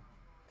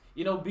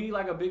you know, be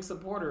like a big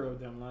supporter of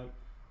them, like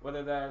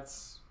whether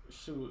that's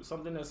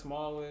something as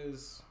small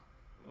as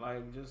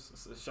like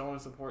just showing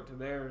support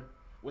to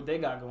what they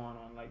got going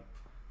on. Like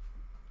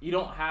you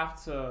don't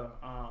have to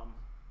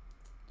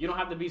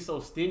be so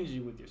stingy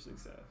with your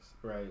success.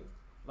 Right.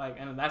 Like,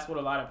 and that's what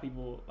a lot of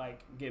people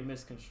like get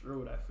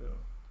misconstrued, I feel.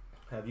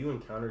 Have you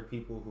encountered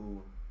people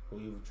who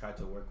you've tried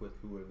to work with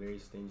who are very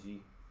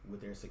stingy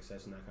with their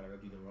success and that kind of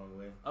rub you the wrong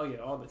way? Oh yeah,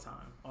 all the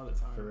time.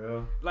 For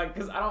real? Like,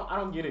 cause I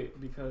don't get it,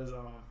 because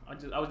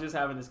I was just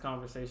having this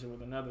conversation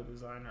with another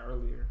designer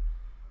earlier.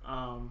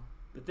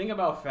 The thing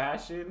about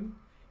fashion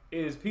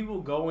is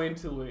people go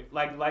into it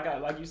like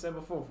you said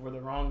before, for the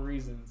wrong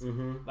reasons.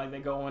 Like they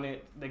go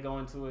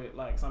into it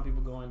like some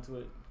people go into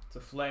it to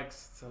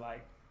flex, to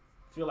like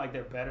feel like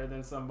they're better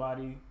than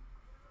somebody.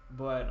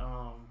 But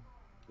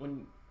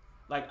when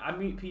like I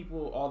meet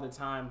people all the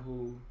time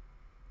who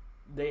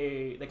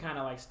they kind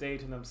of like stay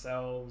to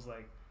themselves,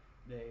 like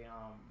they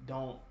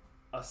don't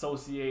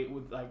associate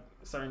with like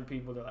certain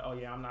people. They're like, oh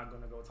yeah, I'm not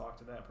gonna go talk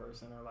to that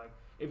person. Or like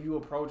if you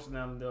approach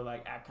them, they'll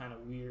like act kind of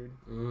weird.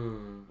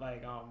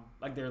 Like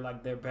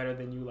they're better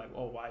than you. Like,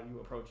 oh, why are you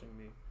approaching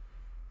me?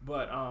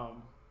 But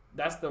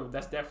that's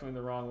definitely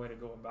the wrong way to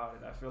go about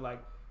it. I feel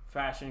like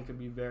fashion could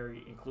be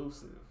very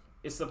inclusive.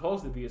 It's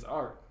supposed to be. It's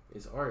art.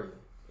 It's art.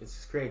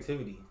 It's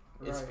creativity.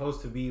 Right. It's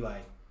supposed to be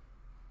like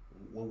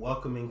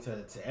welcoming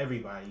to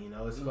everybody. You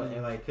know, it's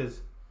and like, because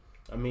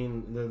I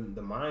mean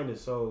the mind is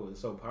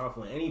so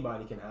powerful, and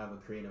anybody can have a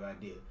creative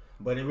idea.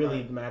 But it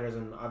really matters,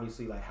 and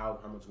obviously like how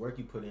much work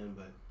you put in.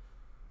 But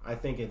I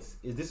think it's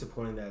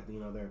disappointing that, you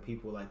know, there are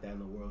people like that in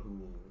the world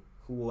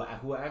who will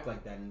act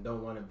like that and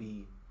don't want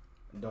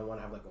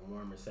to have like a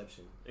warm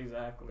reception.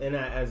 Exactly. And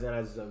as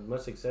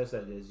much success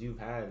as you've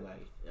had,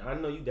 like I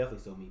know you definitely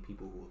still meet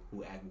people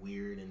who act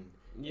weird and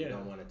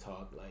don't want to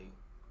talk. Like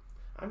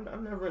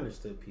I've never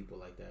understood people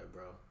like that,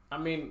 bro. I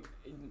mean,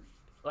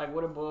 like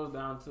what it boils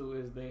down to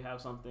is they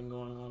have something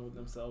going on with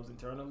themselves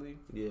internally.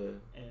 Yeah.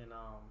 And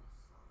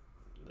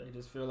they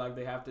just feel like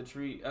they have to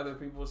treat other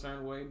people a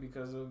certain way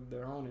because of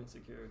their own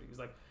insecurities.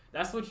 Like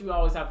that's what you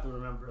always have to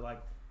remember.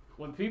 Like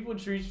when people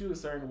treat you a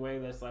certain way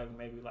that's like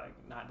maybe like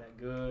not that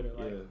good,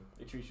 or like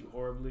they treat you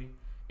horribly,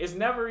 it's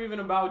never even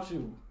about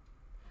you.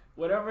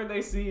 Whatever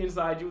they see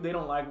inside you, they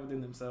don't like within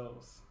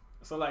themselves.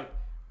 So like,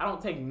 I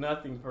don't take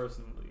nothing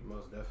personally.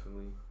 Most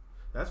definitely.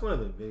 That's one of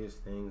the biggest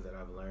things that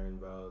I've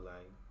learned, bro.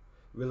 Like,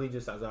 really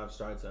just as I've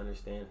started to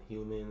understand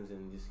humans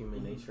and just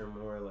human nature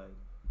more, like,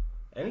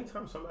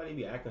 anytime somebody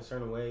be acting a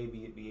certain way,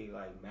 be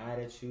like mad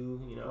at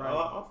you, you know,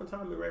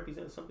 oftentimes it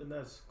represents something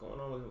that's going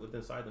on with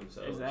inside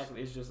themselves.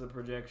 Exactly. It's just a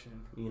projection.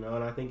 You know,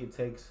 and I think it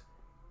takes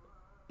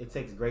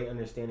great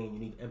understanding. You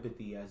need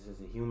empathy as a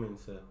human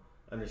to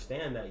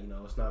understand that, you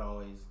know, it's not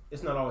always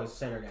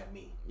centered at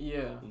me.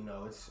 Yeah. You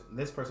know, it's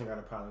this person got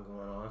a problem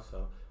going on,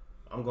 so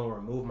I'm gonna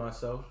remove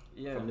myself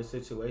from this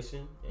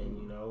situation, and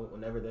you know,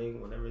 whenever they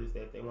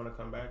if they want to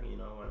come back, you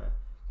know, when I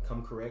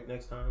come correct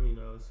next time, you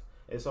know,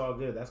 it's all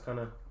good. That's kind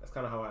of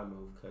how I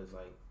move, because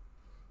like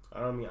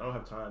I don't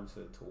have time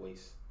to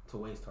waste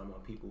time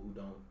on people who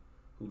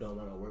don't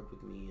want to work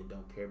with me and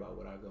don't care about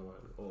what I got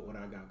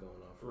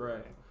going on.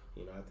 Right.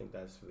 You know, I think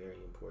that's very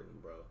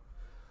important, bro.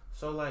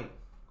 So like,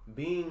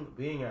 being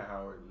at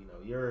Howard, you know,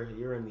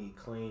 you're in the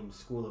acclaimed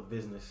School of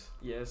Business.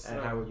 Yes,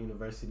 at Howard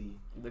University.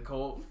 The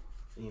cult.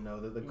 You know,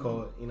 the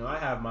cult. You know, I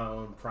have my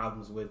own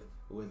problems with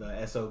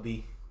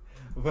SOB,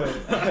 but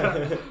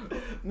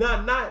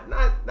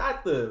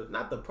not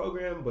the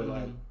program, but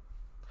like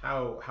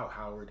how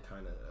Howard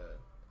kind of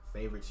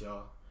favorites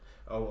y'all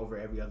over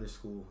every other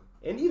school,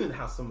 and even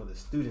how some of the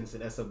students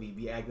in SOB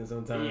be acting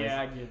sometimes.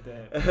 Yeah, I get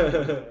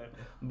that.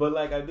 But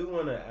like, I do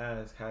want to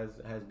ask, has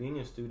being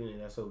a student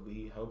in SOB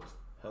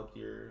helped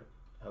your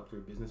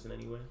business in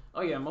any way?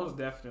 Oh yeah, most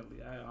definitely.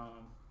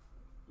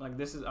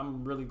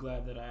 I'm really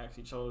glad that I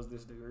actually chose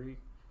this degree,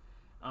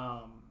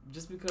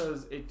 just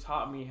because it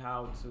taught me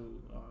how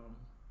to.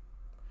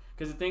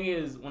 Because the thing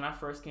is, when I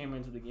first came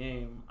into the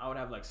game, I would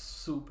have like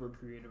super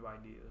creative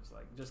ideas,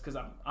 like just because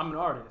I'm an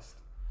artist.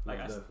 Like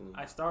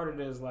I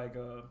started as like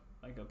a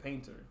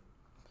painter,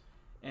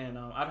 and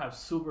I'd have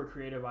super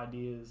creative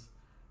ideas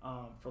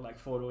for like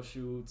photo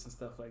shoots and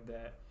stuff like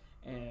that,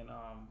 and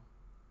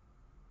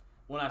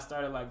when I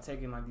started like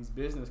taking like these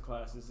business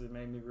classes, it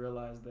made me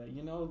realize that,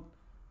 you know,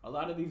 a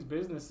lot of these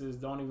businesses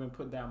don't even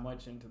put that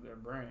much into their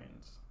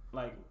brands,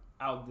 like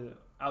out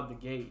the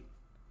gate.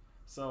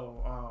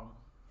 So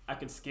I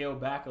could scale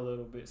back a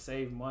little bit,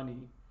 save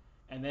money,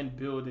 and then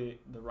build it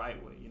the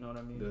right way. You know what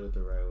I mean? Build it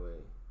the right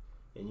way.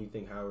 And you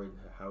think Howard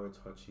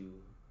taught you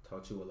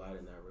a lot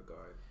in that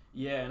regard?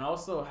 Yeah, and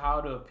also how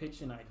to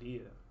pitch an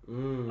idea.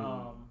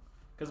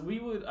 Because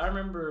I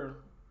remember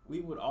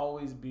we would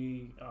always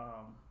be.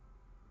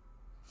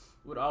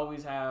 Would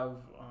always have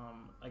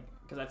like,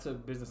 because I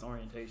took business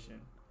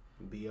orientation.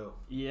 BO.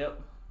 Yep.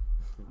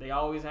 They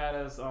always had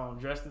us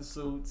dressed in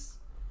suits,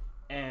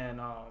 and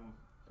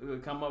we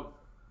would come up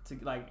to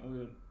like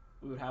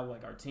we would have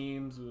like our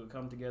teams. We would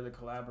come together,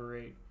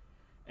 collaborate,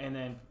 and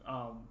then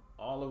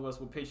all of us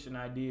would pitch an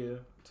idea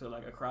to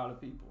like a crowd of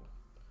people,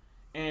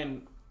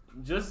 and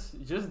just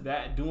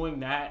that, doing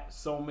that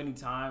so many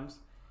times,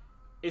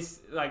 it's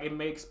like it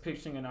makes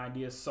pitching an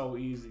idea so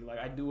easy. Like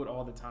I do it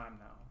all the time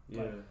now.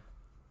 Yeah.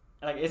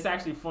 Like it's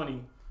actually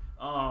funny.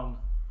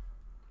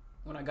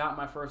 When I got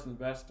my first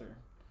investor,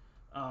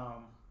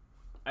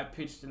 I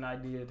pitched an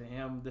idea to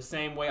him the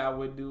same way I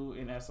would do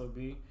in SOB,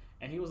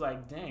 and he was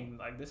like, "Dang,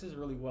 like this is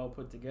really well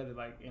put together,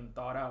 like and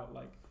thought out,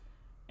 like."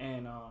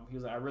 And he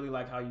was like, "I really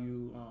like how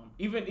you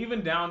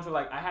even down to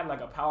like I had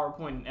like a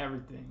PowerPoint and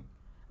everything,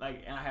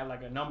 like, and I had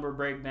like a number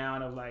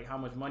breakdown of like how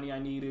much money I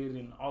needed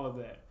and all of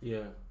that."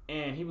 Yeah.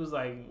 And he was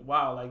like,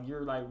 "Wow, like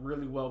you're like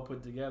really well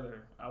put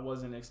together. I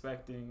wasn't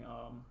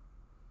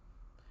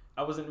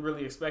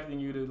really expecting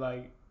you to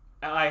like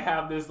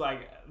have this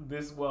like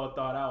this well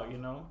thought out, you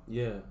know?"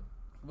 Yeah.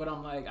 But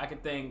I'm like, I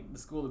could thank the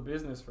School of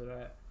Business for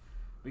that,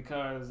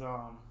 because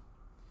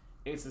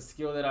it's a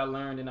skill that I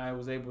learned and I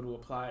was able to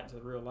apply it to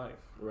real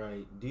life.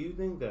 Right. Do you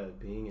think that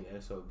being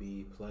an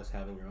SOB plus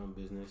having your own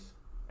business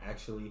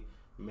actually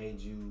made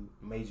you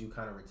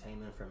kind of retain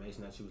the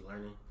information that you was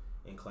learning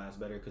in class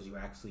better, because you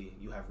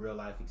have real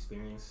life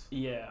experience?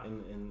 Yeah.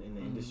 In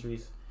the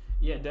industries?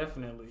 Yeah,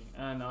 definitely.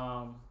 And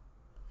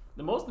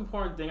the most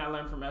important thing I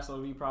learned from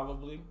SOB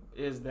probably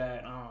is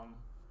that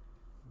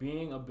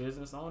being a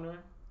business owner,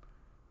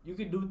 you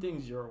can do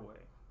things your way.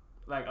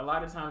 Like a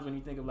lot of times when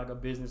you think of like a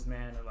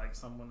businessman or like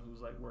someone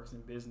who's like works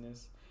in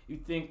business, you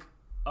think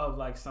of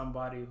like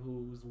somebody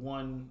who's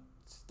one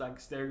like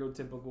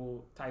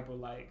stereotypical type of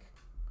like,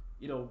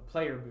 you know,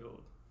 player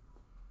build.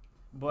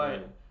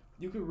 But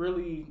you could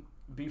really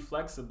be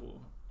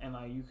flexible, and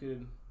like you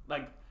could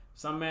like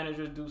some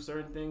managers do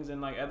certain things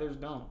and like others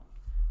don't.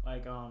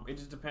 Like it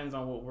just depends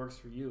on what works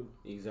for you.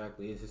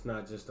 Exactly. It's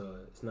not just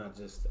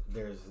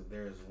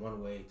there's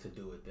one way to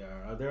do it. There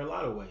are a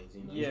lot of ways.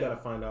 You know, you got to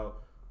find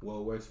out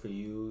what works for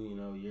you. You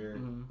know, your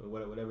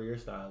whatever your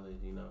style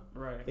is. You know,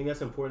 right. I think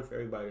that's important for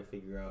everybody to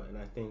figure out, and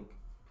I think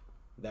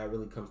that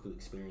really comes through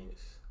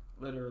experience.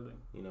 Literally.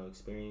 You know,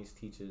 experience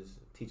teaches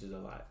a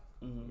lot.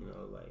 You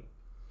know, like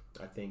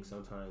I think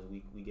sometimes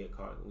we get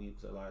caught.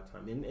 A lot of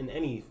time in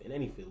any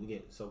field we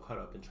get so caught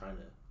up in trying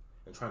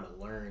to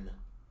learn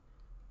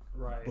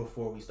right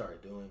before we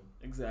start doing.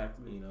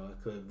 Exactly. You know,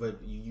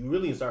 but you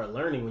really start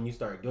learning when you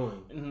start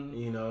doing. Mm-hmm.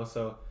 You know,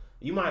 so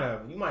you might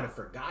have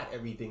forgot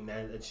everything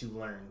that you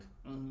learned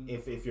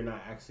if you're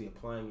not actually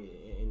applying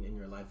it in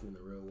your life in the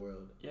real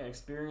world. Yeah,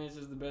 experience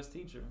is the best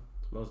teacher.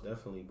 Most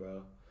definitely,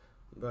 bro.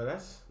 But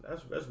that's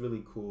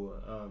really cool.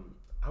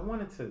 I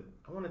wanted to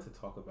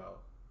talk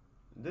about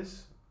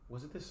this.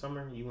 Was it this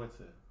summer you went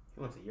to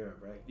Europe,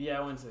 right? Yeah,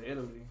 I went to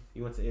Italy.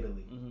 You went to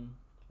Italy. Mm-hmm.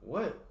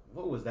 What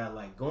was that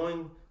like?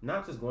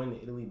 Not just going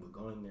to Italy, but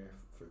going there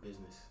for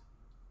business.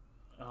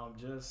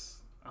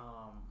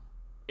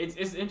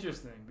 It's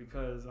interesting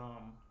because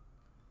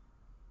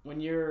when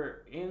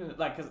you're in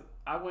like, cause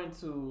I went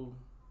to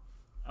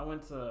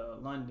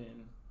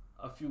London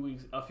a few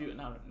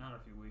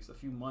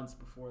months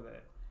before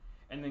that,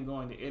 and then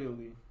going to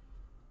Italy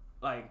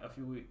like a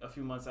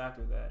few months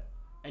after that,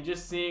 and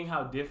just seeing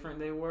how different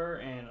they were,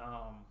 and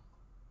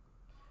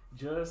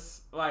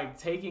just like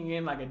taking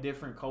in like a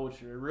different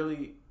culture, it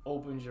really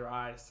opens your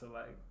eyes to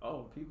like,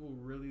 oh, people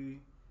really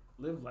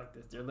live like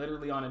this. They're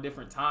literally on a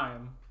different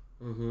time,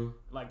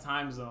 like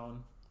time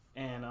zone,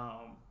 and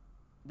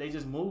they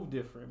just move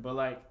different. But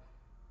like,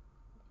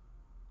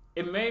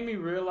 it made me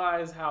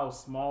realize how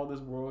small this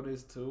world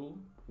is too.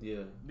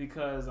 Yeah.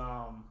 Because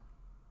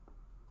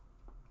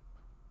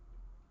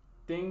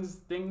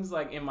things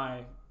like in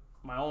my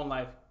own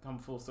life come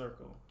full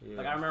circle. Yeah.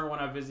 Like I remember when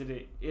I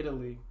visited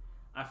Italy,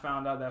 I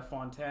found out that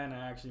Fontana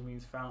actually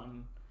means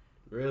fountain.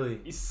 Really?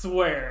 I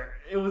swear.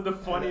 It was the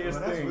funniest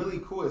thing. That's really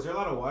cool. Is there a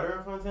lot of water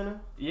in Fontana?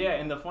 Yeah,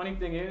 and the funny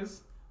thing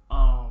is,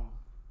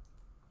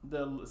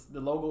 the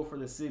logo for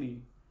the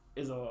city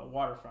is a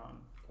water fountain.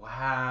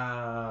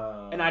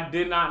 Wow. And I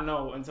did not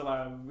know until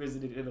I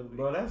visited Italy.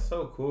 Bro, that's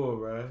so cool,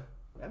 bro.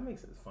 That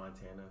makes sense.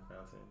 Fontana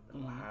fountain.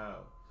 Mm-hmm. Wow.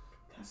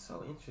 That's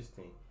so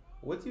interesting.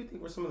 What do you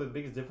think were some of the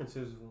biggest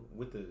differences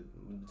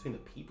between the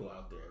people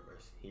out there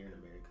versus here in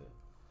America?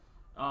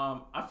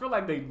 I feel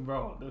like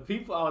the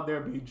people out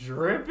there be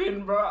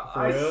dripping, bro.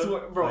 For real? I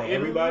swear, bro. Like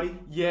everybody?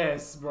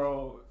 Yes,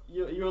 bro.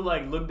 You'll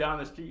like look down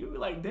the street, you'll be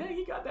like, dang,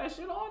 he got that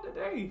shit on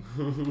today.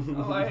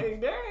 I'm like,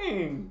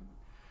 dang.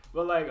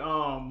 But like,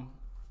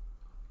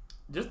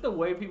 just the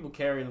way people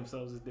carry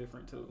themselves is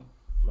different too.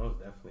 Most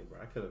definitely,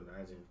 bro. I could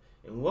imagine.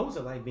 And what was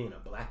it like being a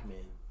black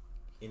man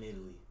in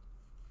Italy?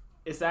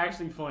 It's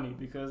actually funny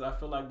because I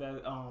feel like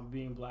that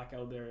being black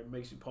out there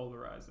makes you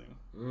polarizing.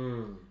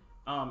 In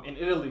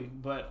Italy,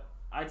 but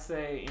I'd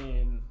say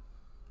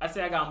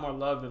I got more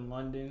love in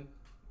London,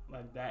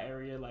 like that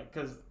area, like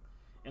because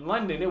in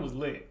London it was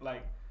lit.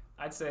 Like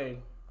I'd say,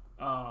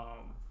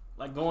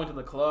 like going to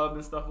the club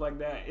and stuff like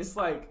that. It's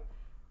like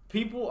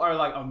people are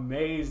like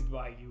amazed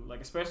by you,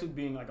 like especially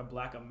being like a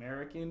black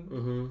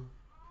American.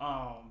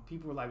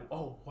 People are like,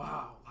 oh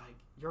wow, like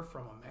you're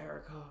from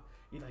America.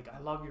 You like, I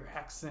love your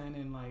accent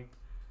and like,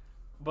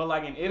 but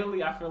like in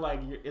Italy, I feel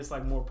like it's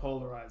like more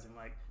polarizing.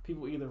 Like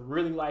people either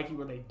really like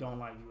you or they don't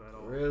like you at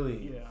all.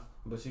 Really? Yeah.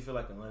 But you feel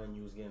like in London,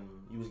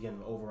 you was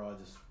getting overall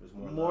just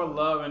more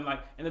love and like,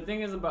 and the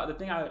thing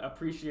I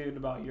appreciated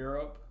about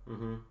Europe,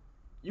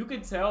 you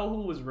could tell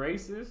who was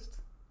racist,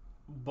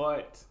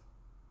 but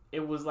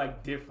it was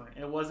like different.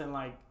 It wasn't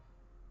like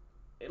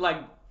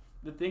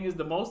the thing is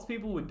the most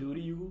people would do to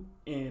you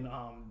in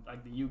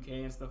like the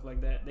UK and stuff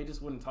like that, they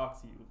just wouldn't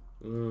talk to you.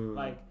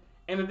 Like,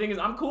 and the thing is,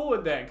 I'm cool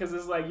with that because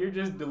it's like you're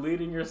just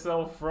deleting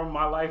yourself from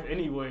my life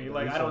anyway.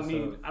 Like I don't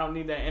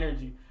need that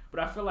energy.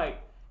 But I feel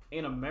like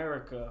in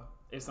America,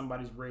 if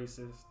somebody's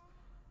racist,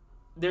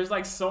 there's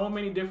like so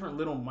many different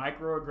little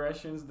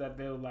microaggressions that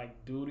they'll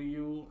like do to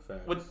you.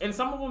 And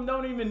some of them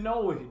don't even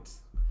know it.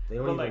 They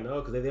don't even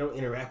know because they don't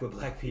interact with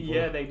black people.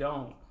 Yeah, they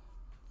don't.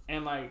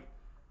 And like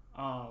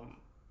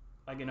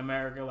in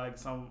America, like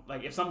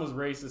if someone's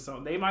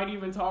racist, they might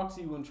even talk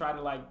to you and try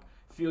to like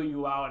feel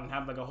you out and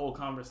have like a whole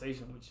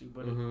conversation with you.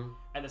 But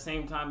at the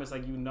same time, it's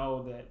like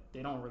that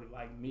they don't really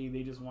like me.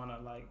 They just want to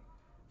like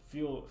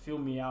feel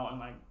me out and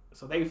like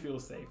so they feel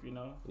safe, you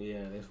know.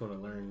 Yeah, they just want to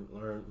learn.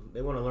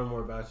 They want to learn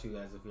more about you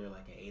as if you're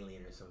like an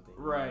alien or something.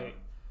 Right. Know?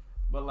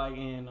 But like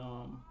in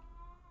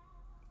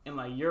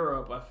like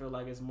Europe, I feel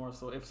like it's more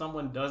so if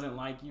someone doesn't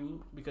like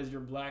you because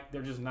you're black,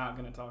 they're just not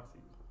gonna talk to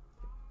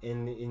you.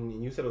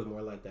 And you said it was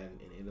more like that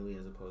in Italy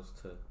as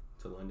opposed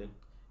to London.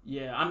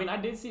 Yeah, I mean, I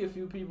did see a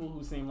few people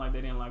who seemed like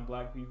they didn't like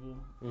black people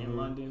in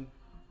London,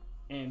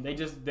 and they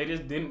just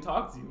didn't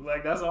talk to you.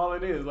 Like that's all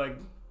it is. Like,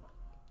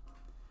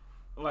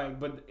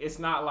 but it's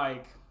not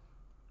like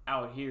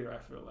out here. I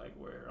feel like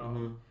where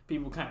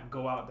people kind of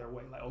go out their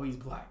way. Like, oh, he's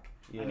black.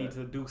 Yeah. I need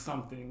to do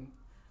something.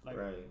 Like,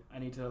 I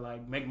need to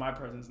like make my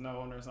presence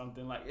known or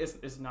something. Like,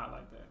 it's not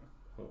like that.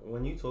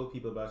 When you told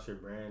people about your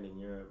brand in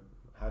Europe,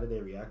 how did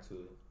they react to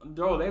it?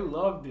 Bro, they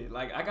loved it.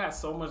 Like, I got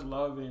so much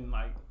love in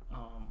like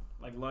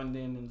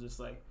London and just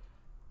like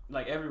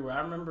everywhere.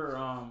 I remember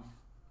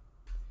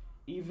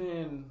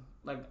even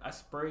like I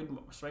spray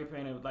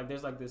painted, like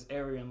there's like this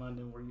area in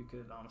London where you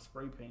could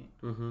spray paint,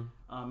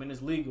 and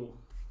it's legal.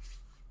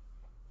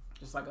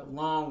 Just like a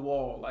long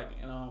wall, like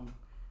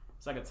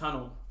it's like a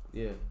tunnel.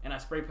 Yeah. And I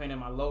spray painted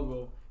my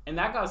logo, and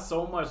that got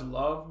so much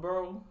love,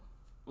 bro.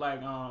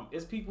 Like,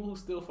 it's people who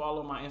still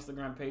follow my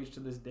Instagram page to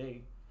this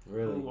day.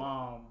 Really? Who,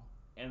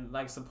 and,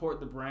 like, support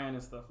the brand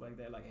and stuff like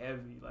that, like,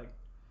 heavy. Like,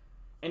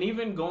 and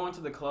even going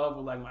to the club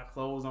with, like, my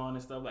clothes on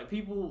and stuff, like,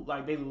 people,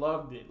 like, they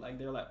loved it. Like,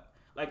 they're like,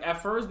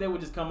 at first they would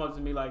just come up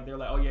to me, like, they're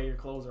like, oh, yeah, your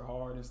clothes are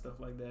hard and stuff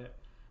like that.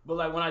 But,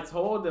 like, when I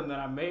told them that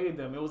I made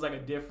them, it was, like, a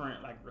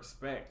different, like,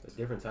 respect. A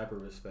different type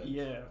of respect.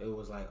 Yeah. It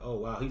was like, oh,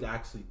 wow, he's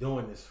actually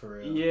doing this for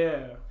real.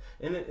 Yeah.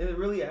 And it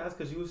really adds,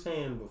 because you were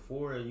saying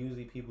before,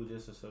 usually people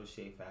just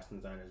associate fashion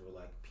designers with,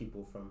 like,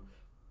 people from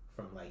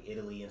like,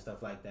 Italy and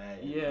stuff like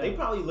that. And yeah. they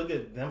probably look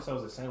at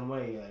themselves the same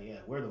way. Like, yeah,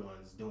 we're the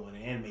ones doing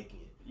it and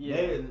making it.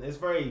 Yeah.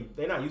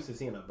 They're not used to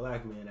seeing a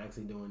black man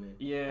actually doing it.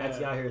 Yeah.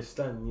 Actually out here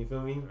stunting, you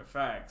feel me?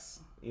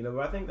 Facts. You know,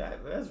 but I think that's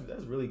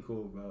really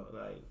cool, bro.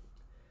 Like,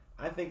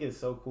 I think it's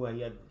so cool how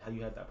you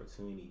had the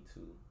opportunity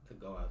to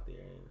go out there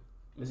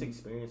and just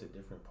experience a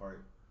different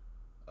part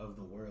of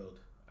the world.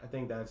 I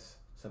think that's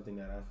something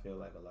that I feel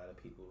like a lot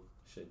of people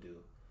should do.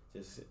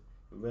 Just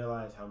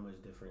realize how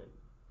much different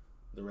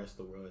the rest of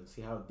the world and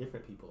see how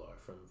different people are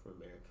from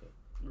America.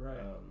 Right.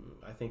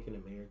 I think in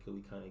America we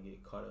kind of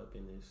get caught up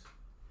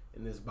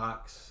in this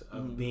box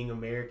of being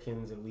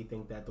Americans, and we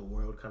think that the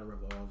world kind of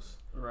revolves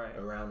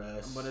around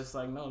us. But it's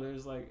like, no,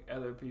 there's like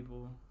other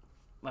people,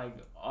 like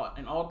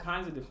in all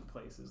kinds of different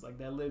places, like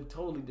that live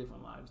totally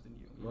different lives than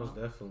you. Most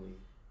definitely.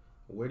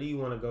 Where do you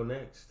want to go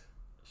next?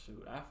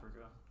 Shoot, Africa.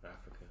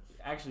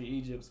 Actually,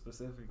 Egypt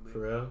specifically. For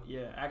real?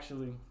 Yeah,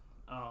 actually.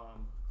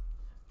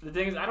 The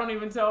thing is, I don't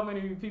even tell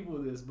many people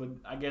this, but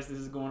I guess this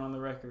is going on the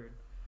record.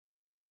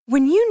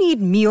 When you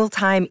need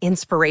mealtime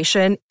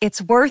inspiration,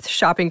 it's worth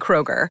shopping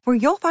Kroger, where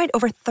you'll find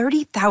over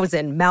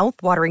 30,000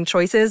 mouth-watering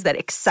choices that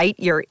excite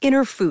your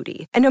inner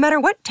foodie. And no matter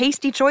what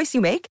tasty choice you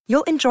make,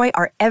 you'll enjoy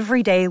our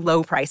everyday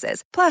low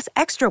prices, plus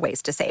extra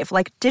ways to save,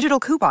 like digital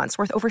coupons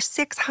worth over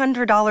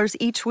 $600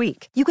 each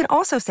week. You can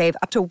also save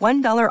up to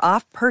 $1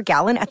 off per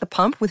gallon at the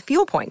pump with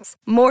fuel points.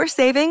 More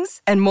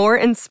savings and more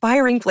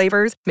inspiring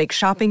flavors make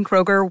shopping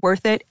Kroger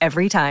worth it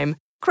every time.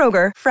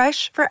 Kroger,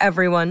 fresh for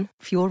everyone.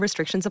 Fuel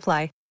restrictions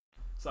apply.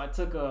 So I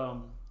took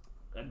a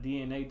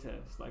DNA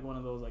test, like one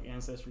of those like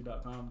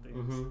Ancestry.com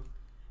things,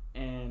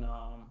 and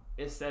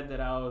it said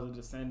that I was a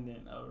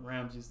descendant of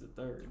Ramses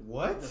III.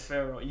 What? The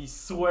pharaoh. You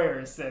swear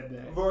it said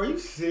that. Bro, are you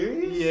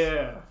serious?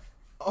 Yeah.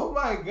 Oh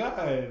my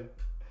god.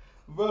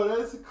 Bro,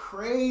 that's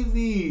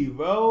crazy,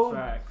 bro.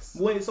 Facts.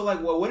 Wait, so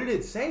like, what did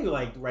it say?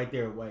 Like right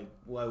there, like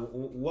what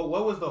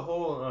was the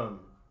whole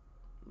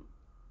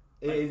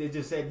It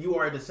just said you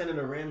are a descendant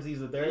of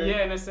Ramses III. Yeah,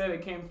 and it said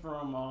it came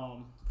from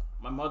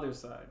my mother's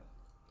side.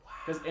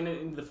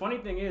 And the funny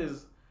thing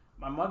is,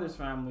 my mother's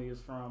family is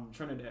from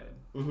Trinidad.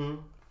 Mm-hmm.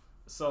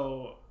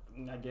 So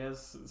I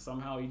guess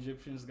somehow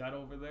Egyptians got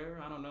over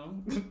there. I don't know.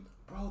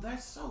 Bro,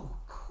 that's so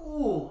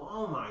cool.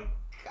 Oh my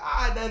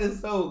god, that is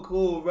so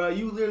cool, bro.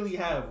 You literally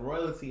have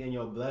royalty in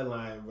your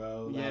bloodline,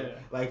 bro. Like, yeah.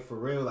 Like for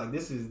real. Like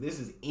this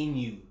is in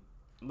you.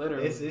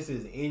 Literally. This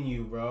is in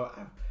you, bro.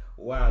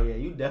 Wow, yeah,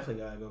 you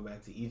definitely gotta go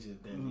back to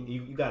Egypt. Then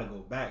you gotta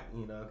go back,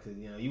 you know, because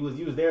you know you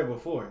was there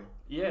before.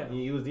 Yeah,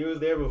 you was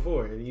there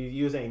before.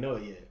 You just ain't know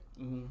it yet.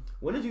 Mm-hmm.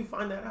 When did you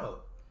find that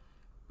out?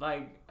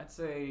 Like I'd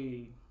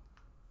say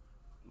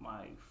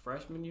my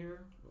freshman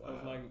year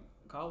of like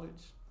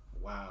college.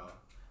 Wow,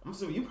 I'm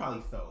assuming you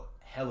probably felt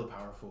hella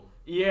powerful.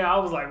 Yeah, I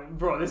was like,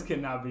 bro, this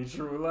cannot be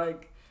true.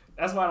 Like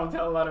that's why I don't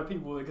tell a lot of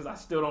people because I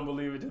still don't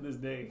believe it to this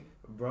day.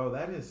 Bro,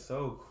 that is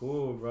so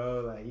cool,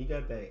 bro. Like you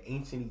got that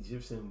ancient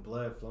Egyptian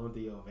blood flowing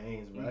through your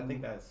veins, bro. I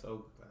think that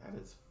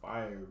is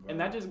fire, bro. And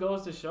that just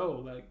goes to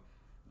show, like,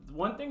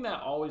 one thing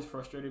that always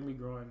frustrated me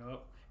growing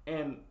up,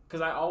 and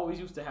because I always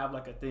used to have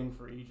like a thing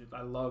for Egypt,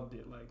 I loved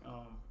it.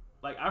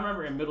 Like I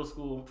remember in middle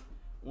school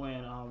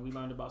when we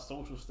learned about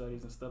social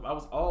studies and stuff. I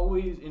was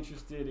always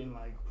interested in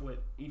like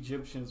what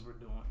Egyptians were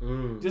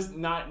doing, just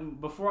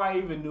not before I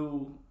even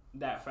knew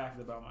that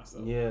fact about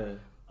myself. Yeah,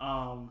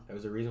 there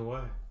was a reason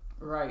why.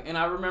 Right, and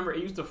I remember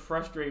it used to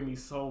frustrate me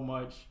so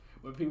much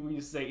when people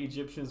used to say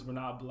Egyptians were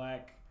not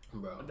black.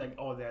 Bro. Like,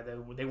 oh,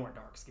 they weren't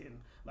dark skinned.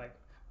 Like,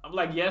 I'm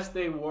like, yes,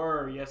 they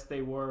were. Yes,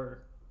 they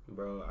were.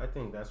 Bro, I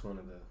think that's one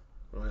of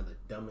the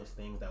dumbest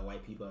things that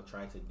white people have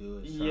tried to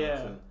do is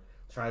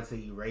try to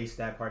erase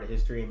that part of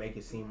history and make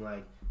it seem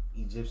like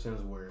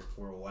Egyptians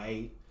were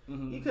white.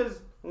 Mm-hmm.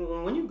 Because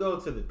when you go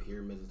to the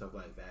pyramids and stuff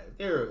like that,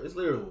 it's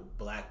literal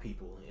black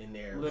people in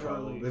there.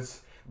 Literally. Bro.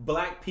 It's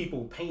black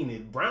people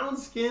painted,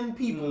 brown-skinned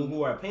people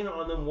who are painted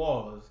on them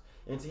walls,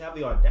 and to have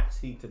the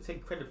audacity to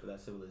take credit for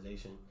that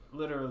civilization.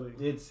 Literally.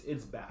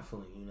 It's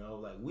baffling, you know?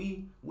 Like,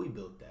 we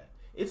built that.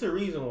 It's a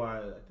reason why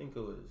I think it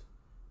was,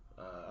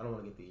 I don't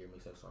want to get the year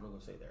mixed up, so I'm going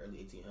to say the early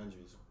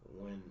 1800s.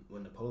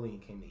 When Napoleon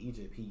came to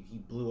Egypt,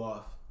 he blew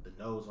off the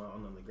nose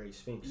on the Great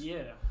Sphinx.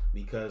 Yeah.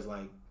 Because,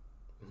 like,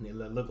 it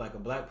looked like a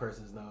black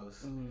person's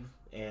nose. Mm-hmm.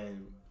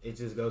 And it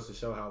just goes to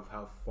show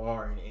how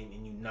far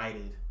and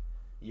united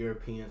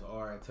Europeans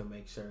are to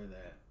make sure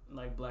that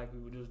like black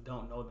people just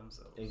don't know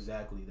themselves.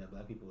 Exactly, that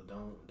black people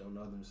don't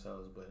know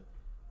themselves, but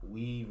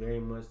we very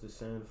much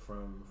descend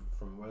from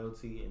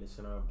royalty and it's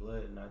in our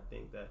blood. And I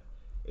think that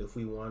if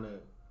we want to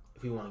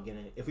if we want to get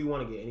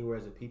anywhere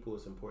as a people,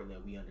 it's important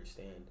that we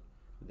understand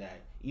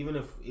that even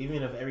if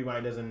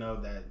everybody doesn't know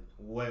that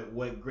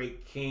what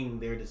great king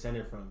they're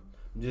descended from,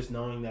 just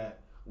knowing that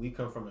we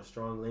come from a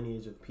strong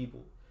lineage of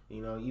people.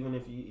 You know, even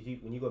if you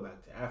when you go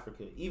back to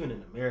Africa, even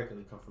in America,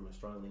 we come from a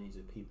strong lineage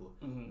of people.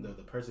 Mm-hmm.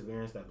 The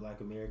perseverance that Black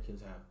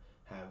Americans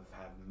have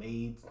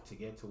made to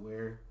get to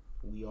where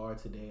we are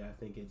today, I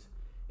think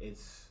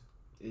it's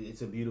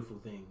a beautiful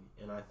thing,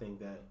 and I think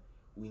that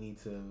we need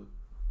to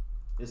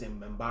just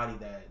embody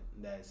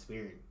that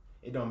spirit.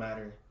 It don't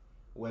matter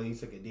whether you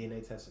took a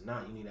DNA test or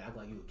not. You need to act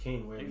like you a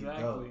king wherever you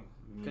go.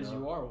 Because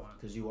you are one.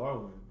 Because you are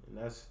one, and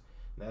that's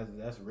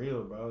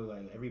real, bro.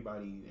 Like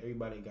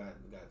everybody got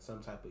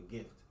some type of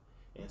gift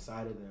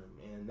inside of them,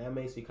 and that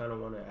makes me kind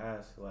of want to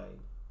ask, like,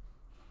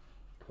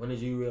 when did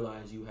you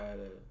realize you had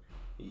a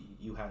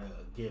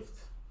gift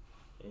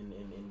in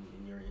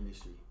your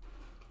industry?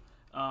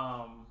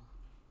 Kind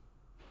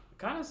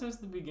of since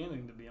the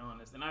beginning, to be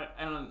honest. And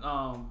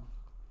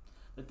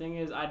the thing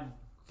is, I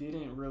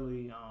didn't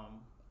really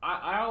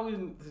I always,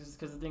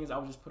 because the thing is, I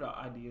would just put out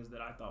ideas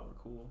that I thought were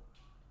cool.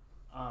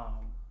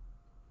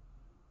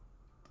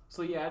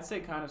 So yeah, I'd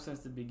say kind of since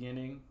the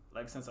beginning,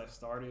 like since I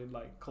started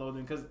like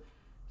clothing, because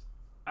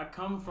I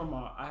come from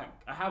I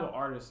have an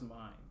artist's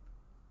mind.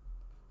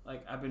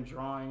 Like I've been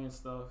drawing and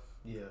stuff.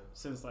 Yeah.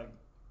 Since like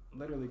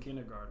literally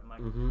kindergarten.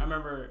 Like I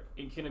remember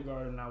in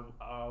kindergarten, I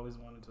always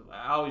wanted to.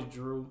 I always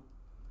drew,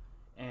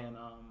 and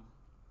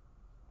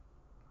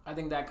I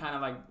think that kind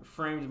of like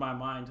framed my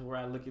mind to where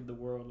I look at the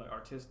world like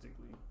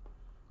artistically.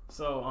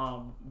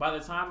 So by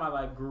the time I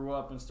like grew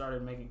up and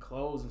started making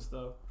clothes and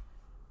stuff,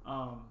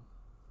 I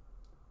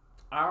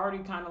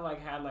already kind of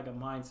like had like a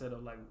mindset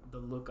of like the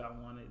look I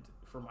wanted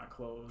for my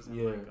clothes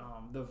and like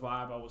the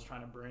vibe I was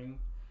trying to bring,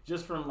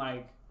 just from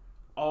like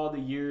all the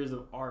years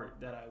of art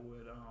that I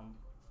would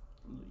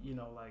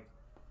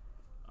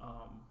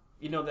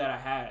that I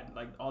had,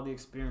 like all the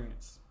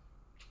experience.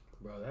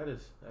 Bro, that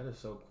is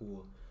so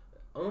cool.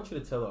 I want you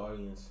to tell the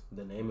audience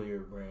the name of your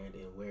brand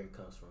and where it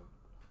comes from.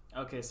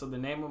 Okay, so the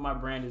name of my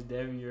brand is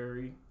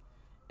Deviary,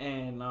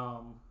 and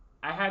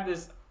I had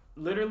this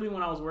literally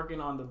when I was working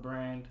on the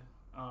brand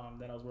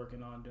that I was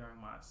working on during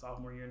my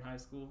sophomore year in high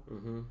school.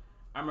 Mm-hmm.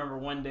 I remember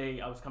one day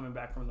I was coming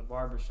back from the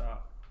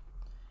barbershop,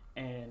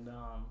 and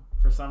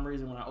for some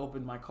reason when I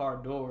opened my car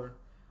door,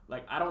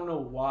 like I don't know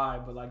why,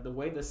 but like the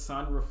way the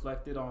sun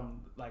reflected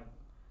on like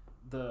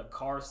the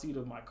car seat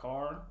of my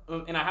car,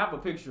 and I have a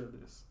picture of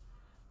this.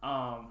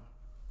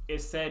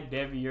 It said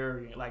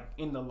Deviary like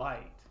in the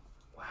light.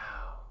 Wow.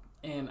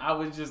 And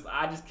I just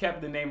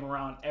kept the name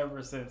around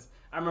ever since.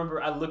 I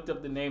remember I looked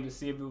up the name to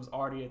see if it was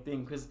already a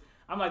thing, because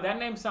I'm like, that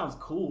name sounds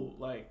cool.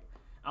 Like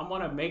I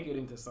want to make it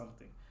into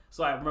something.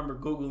 So I remember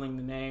Googling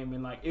the name,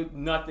 and like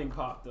nothing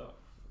popped up.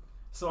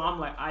 So I'm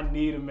like, I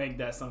need to make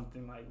that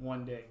something like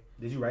one day.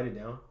 Did you write it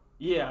down?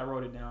 Yeah, I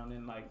wrote it down,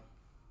 and like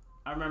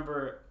I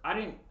remember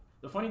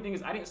the funny thing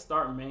is I didn't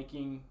start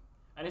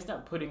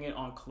putting it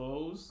on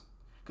clothes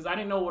because I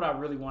didn't know what I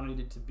really wanted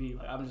it to be.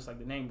 Like I'm just like,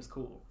 the name is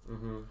cool.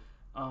 Mm-hmm.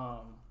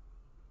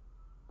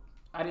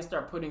 I didn't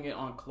start putting it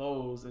on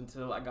clothes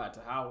until I got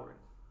to Howard.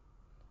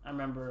 I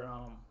remember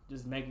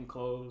just making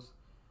clothes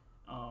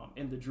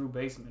in the Drew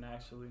basement,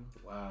 actually.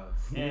 Wow.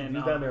 And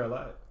you've done there a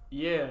lot.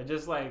 Yeah,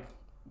 just like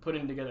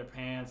putting together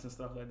pants and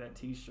stuff like that,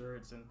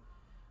 t-shirts, and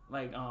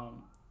like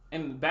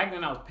and back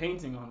then I was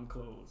painting on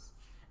clothes,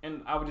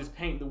 and I would just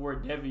paint the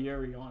word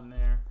Deviary on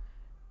there,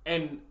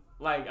 and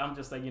like I'm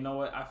just like, you know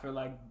what, I feel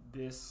like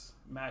this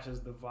matches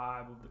the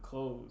vibe of the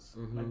clothes.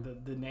 Mm-hmm.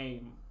 Like the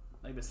name,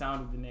 like the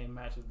sound of the name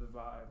matches the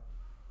vibe.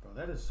 Bro,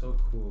 that is so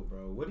cool,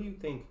 bro. What do you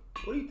think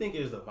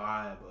is the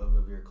vibe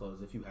of your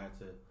clothes if you had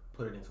to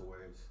put it into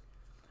words?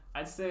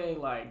 I'd say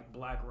like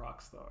black rock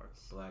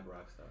stars. Black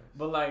rock stars.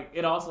 But like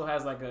it also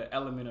has like an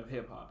element of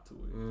hip hop to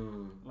it.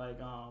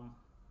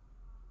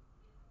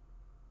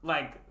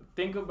 Like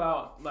think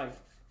about let's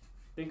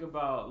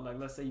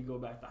say you go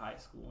back to high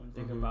school and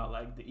think about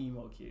like the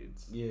emo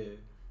kids. Yeah.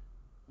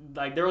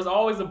 Like there was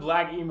always a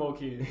black emo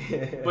kid,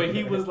 but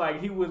he would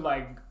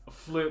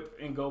flip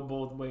and go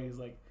both ways.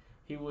 Like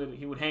he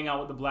would hang out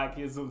with the black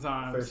kids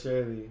sometimes. For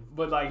sure.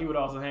 But like he would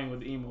also hang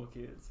with the emo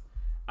kids.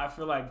 I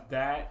feel like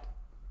that,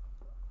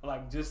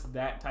 like just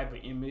that type of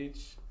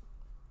image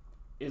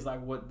is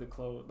like what the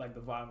clothes, like the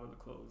vibe of the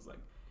clothes. Like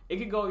it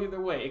could go either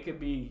way. It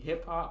could be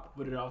hip hop,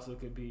 but it also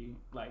could be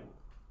like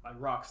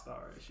rock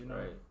stars, you know?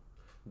 Right.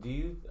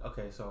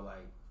 So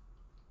like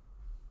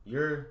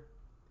you're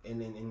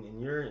in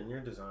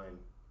your design,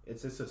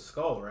 it's a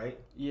skull, right?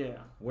 Yeah.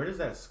 Where does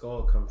that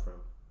skull come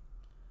from?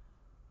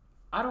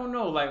 I don't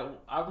know. Like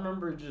I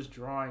remember just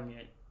drawing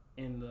it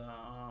in the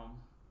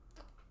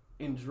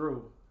in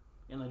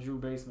the Drew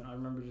basement. I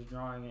remember just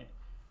drawing it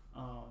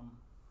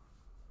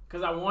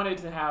because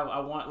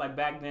like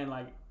back then,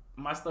 like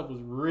my stuff was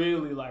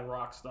really like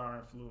rock star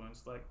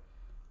influenced. Like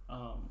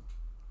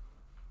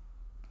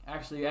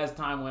actually as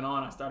time went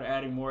on, I started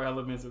adding more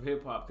elements of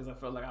hip hop because I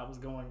felt like I was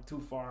going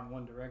too far in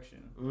one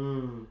direction.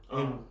 And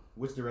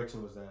which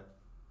direction was that?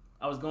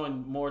 I was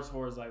going more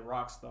towards like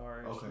rock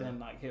stars than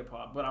like hip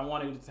hop, but I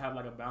wanted it to have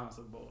like a balance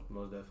of both.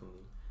 Most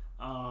definitely.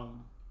 I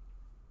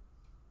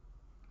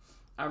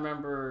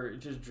remember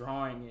just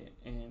drawing it,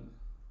 and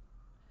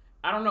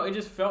I don't know, it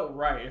just felt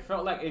right. It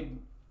felt like it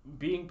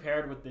being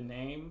paired with the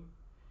name.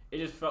 It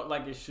just felt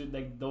like it should,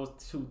 like those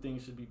two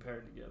things should be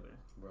paired together.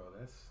 Bro,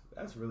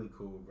 that's really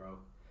cool, bro.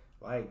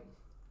 Like,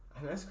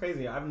 that's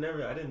crazy. I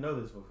didn't know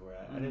this before.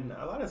 I didn't.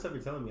 A lot of stuff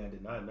you're telling me, I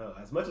did not know.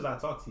 As much as I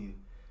talk to you,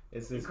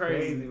 it's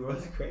crazy, bro.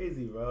 It's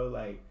crazy, bro.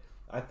 Like,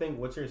 I think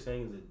what you're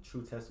saying is a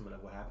true testament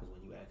of what happens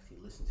when you actually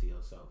listen to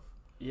yourself.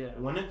 Yeah.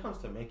 When it comes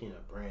to making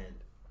a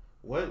brand,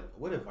 what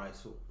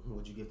advice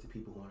would you give to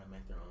people who want to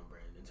make their own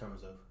brand in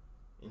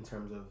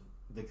terms of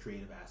the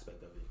creative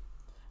aspect of it?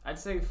 I'd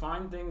say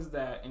find things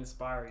that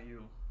inspire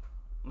you.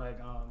 Like,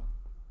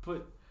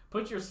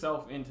 put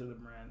yourself into the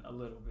brand a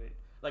little bit.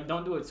 Like,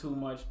 don't do it too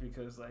much,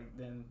 because like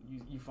then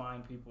you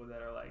find people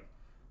that are like,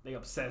 they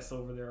obsess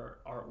over their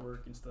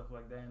artwork and stuff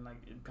like that, and like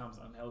it becomes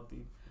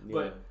unhealthy. Yeah.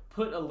 But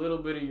put a little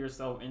bit of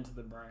yourself into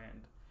the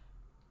brand,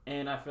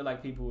 and I feel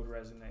like people would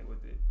resonate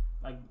with it.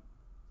 Like,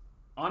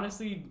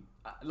 honestly,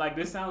 like,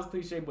 this sounds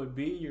cliche, but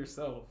be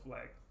yourself.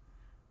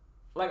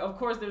 Like of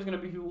course there's gonna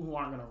be people who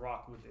aren't gonna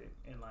rock with it,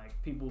 and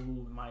like people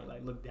who might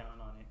like look down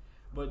on it,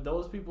 but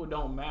those people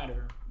don't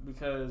matter,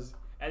 because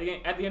at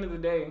the end of the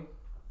day,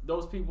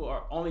 those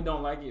people only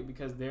don't like it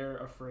because they're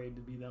afraid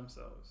to be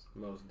themselves.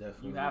 Most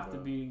definitely. You have to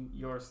be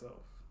yourself,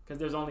 because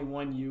there's only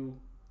one you,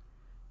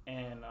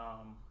 and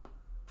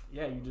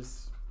you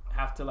just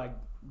have to like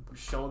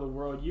show the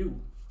world you.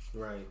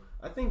 Right.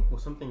 I think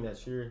something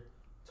that you're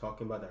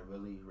talking about that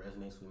really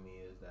resonates with me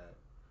is that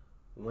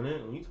when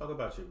you talk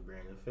about your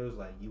brand, it feels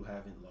like you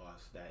haven't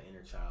lost that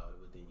inner child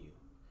within you,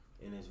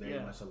 and it's very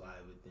much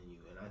alive within you.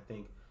 And I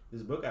think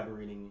this book I've been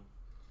reading,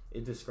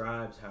 it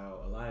describes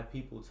how a lot of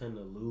people tend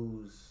to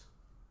lose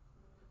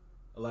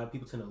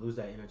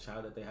that inner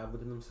child that they have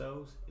within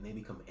themselves, and they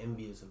become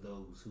envious of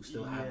those who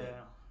still have it.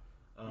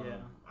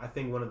 I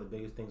think one of the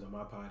biggest things on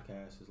my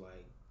podcast is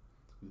like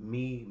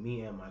me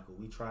and Michael,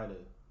 we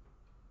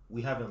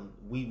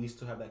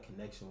still have that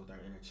connection with our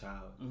inner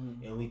child,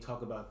 and we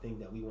talk about things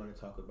that we want to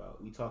talk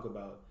about. We talk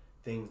about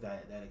things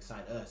that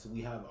excite us.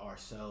 We have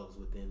ourselves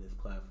within this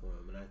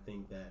platform, and I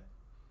think that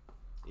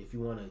if you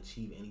want to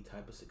achieve any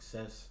type of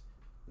success,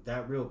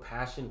 that real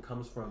passion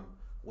comes from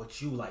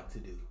what you like to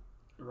do,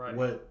 right?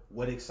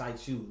 What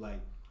excites you.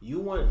 Like, you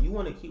want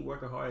to keep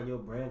working hard on your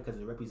brand because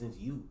it represents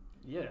you.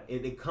 Yeah,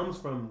 it comes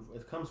from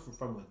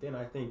within.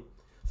 I think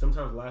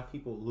sometimes a lot of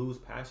people lose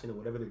passion in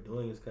whatever they're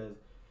doing is because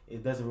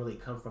it doesn't really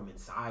come from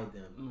inside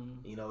them.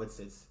 You know, it's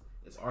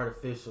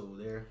artificial.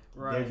 They're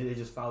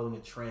just following a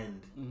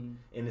trend,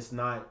 and it's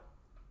not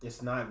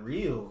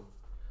real.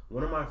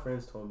 One of my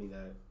friends told me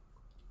that.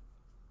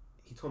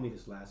 He told me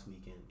this last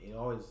weekend. I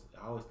always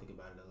think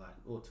about it a lot.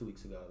 Well, 2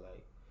 weeks ago,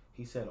 like,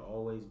 he said,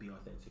 always be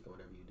authentic in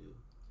whatever you do.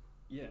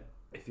 Yeah.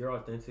 If you're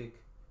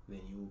authentic, then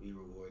you will be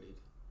rewarded,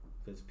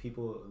 because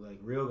people like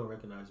real gonna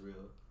recognize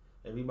real.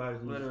 Everybody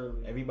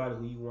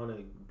who you want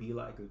to be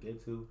like or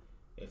get to,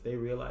 if they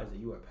realize that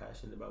you are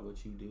passionate about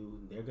what you do,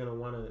 they're gonna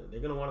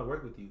wanna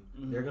work with you.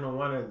 They're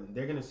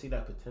gonna see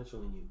that potential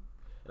in you.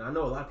 And I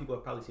know a lot of people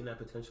have probably seen that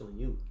potential in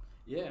you.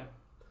 Yeah.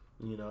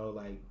 You know,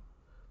 like,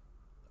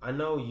 I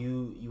know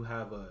you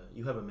have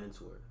a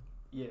mentor.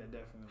 Yeah,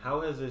 definitely. How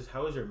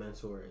has your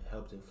mentor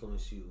helped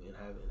influence you and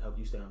helped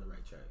you stay on the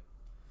right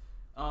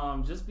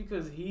track? Just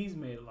because he's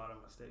made a lot of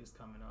mistakes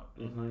coming up,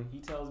 and like, he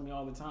tells me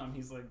all the time.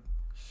 He's like,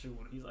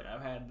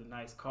 I've had the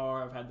nice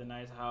car, I've had the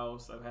nice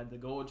house, I've had the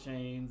gold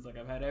chains, like,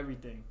 I've had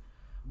everything,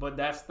 but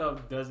that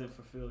stuff doesn't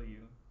fulfill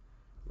you.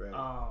 Right.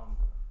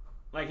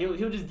 Like,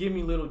 he'll just give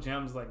me little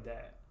gems like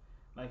that.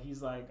 Like,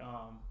 he's like,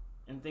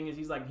 and the thing is,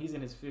 he's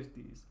in his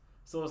 50s.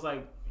 So it's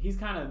like he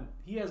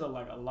has a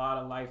lot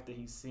of life that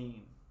he's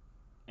seen,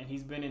 and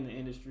he's been in the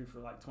industry for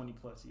like 20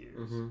 plus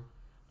years.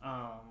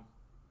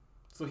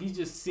 So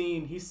he's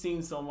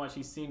seen so much.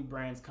 He's seen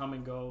brands come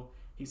and go.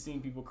 He's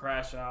seen people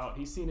crash out.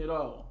 He's seen it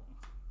all.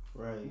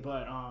 Right.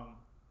 But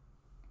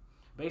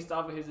based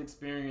off of his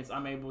experience,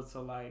 I'm able to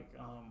like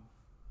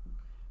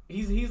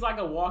he's like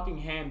a walking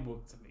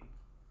handbook to me.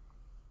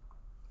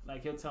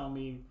 Like, he'll tell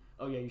me,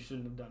 oh yeah, you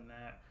shouldn't have done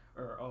that.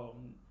 Or, oh,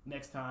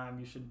 next time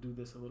you should do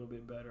this a little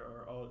bit better.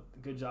 Or, oh,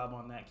 good job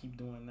on that. Keep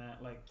doing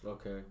that. Like,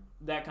 okay,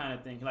 that kind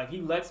of thing. Like,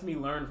 he lets me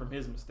learn from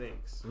his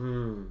mistakes.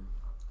 And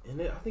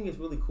I think it's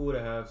really cool to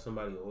have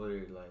somebody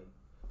older, like,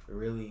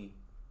 really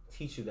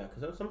teach you that.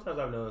 Because sometimes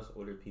I've noticed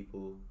older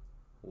people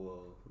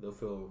they'll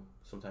feel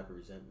some type of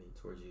resentment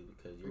towards you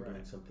because you're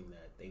doing something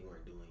that they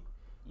weren't doing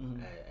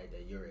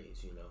at your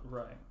age, you know?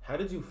 Right. How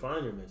did you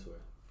find your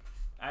mentor?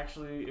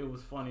 Actually, it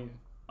was funny.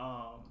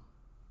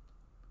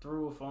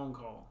 Through a phone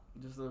call.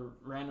 Just a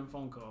random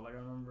phone call. Like, I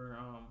remember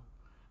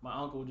my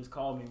uncle just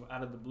called me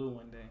out of the blue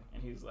one day,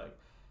 and he was like,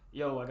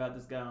 yo, I got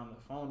this guy on the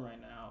phone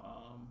right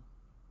now.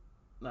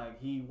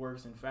 Like, he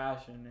works in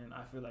fashion, and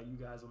I feel like you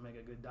guys will make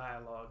a good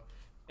dialogue.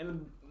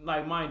 And,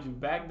 like, mind you,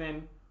 back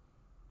then,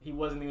 he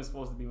wasn't even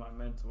supposed to be my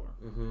mentor.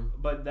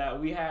 But that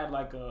we had,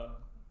 like,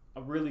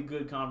 a really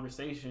good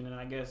conversation, and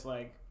I guess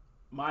like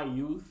my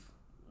youth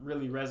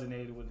really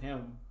resonated with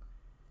him,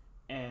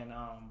 and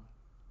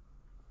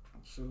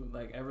shoot,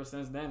 like ever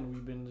since then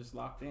we've been just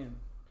locked in.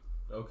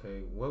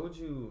 Okay, what would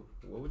your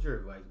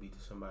advice be to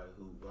somebody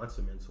who wants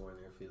a mentor in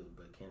their field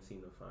but can't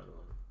seem to find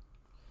one?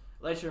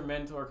 Let your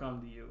mentor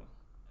come to you.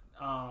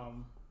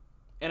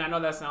 And I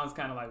know that sounds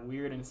kind of like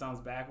weird and sounds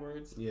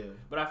backwards. Yeah.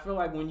 But I feel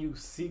like when you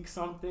seek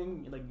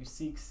something, like you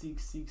seek,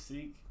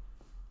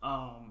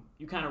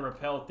 you kind of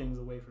repel things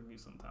away from you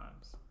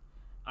sometimes.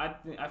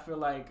 I feel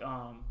like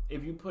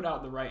if you put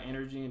out the right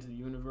energy into the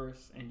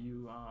universe and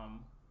you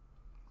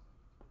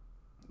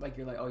like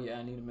you're like, oh yeah,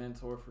 I need a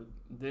mentor for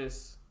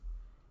this,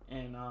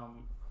 and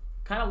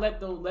kind of let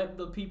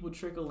the people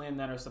trickle in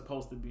that are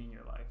supposed to be in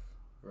your life.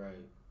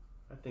 Right.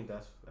 I think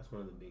that's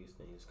one of the biggest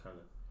things, kind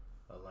of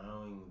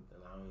allowing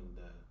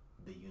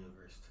the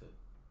universe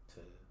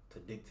to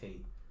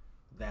dictate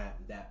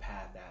that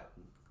path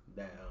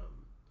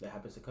that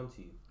happens to come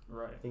to you.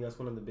 Right. I think that's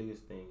one of the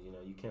biggest things. You know,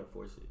 you can't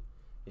force it.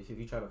 If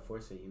you try to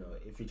force it, you know,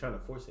 if you're trying to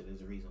force it,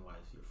 there's a reason why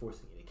you're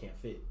forcing it. It can't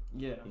fit.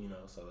 Yeah. You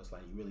know, so it's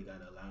like you really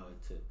gotta allow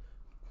it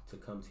to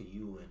come to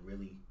you and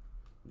really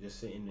just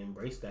sit and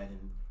embrace that.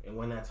 And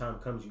when that time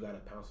comes, you gotta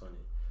pounce on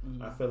it.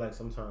 Mm-hmm. I feel like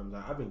sometimes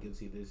I've been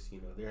guilty of this.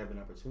 You know, there have been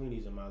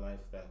opportunities in my life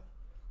that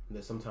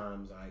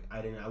sometimes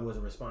I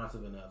wasn't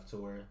responsive enough to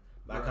where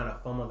I kind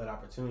of fumbled that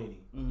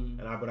opportunity.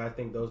 Mm-hmm. But I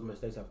think those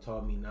mistakes have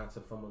taught me not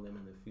to fumble them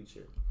in the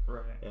future.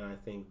 Right. And I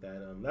think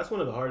that that's one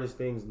of the hardest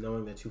things,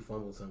 knowing that you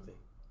fumbled something.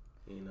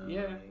 You know.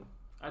 Yeah. Like,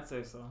 I'd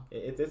say so.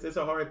 It's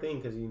a hard thing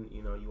because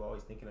you know you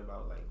always thinking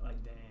about like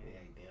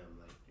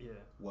damn,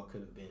 what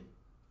could have been.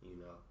 You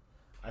know,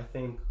 I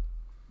think.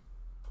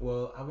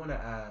 Well, I want to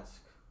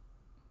ask,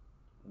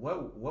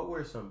 what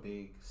were some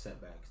big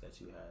setbacks that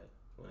you had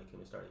when it came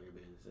to starting your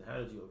business, and how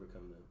did you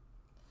overcome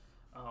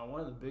them?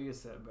 One of the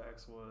biggest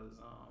setbacks was,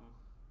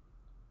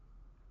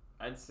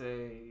 I'd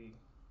say,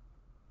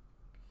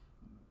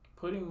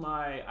 putting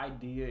my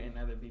idea in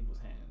other people's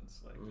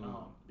hands. Like,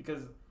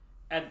 because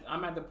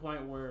I'm at the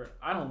point where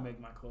I don't make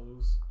my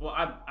clothes. Well,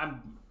 I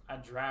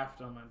draft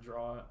them, I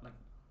draw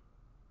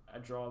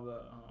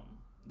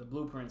the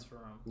blueprints for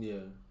them.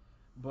 Yeah.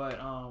 But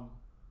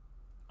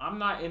I'm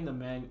not in the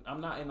main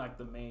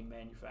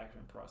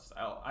manufacturing process.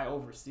 I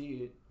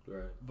oversee it.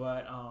 Right.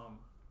 But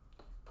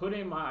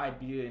putting my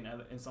idea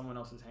in someone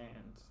else's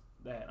hands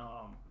that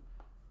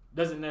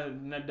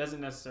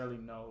doesn't necessarily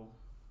know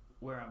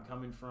where I'm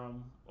coming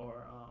from,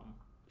 or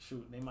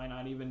they might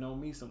not even know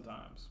me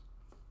sometimes.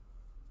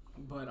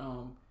 But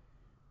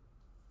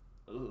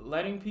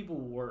letting people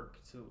work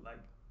too, like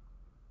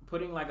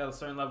putting like a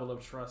certain level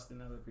of trust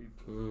in other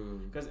people.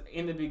 Because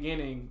in the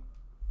beginning,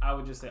 I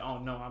would just say, "Oh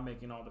no, I'm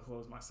making all the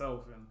clothes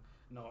myself," and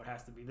no, it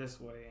has to be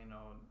this way, you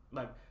know,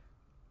 like.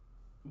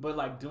 But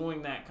like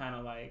doing that kind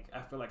of like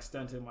I feel like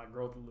stunted my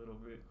growth a little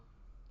bit.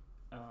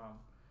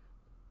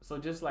 So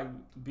just like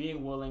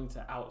being willing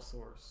to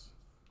outsource.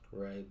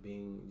 Right,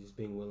 being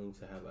willing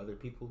to have other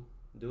people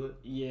do it.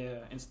 Yeah,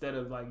 instead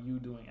of like you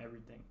doing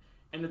everything.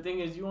 And the thing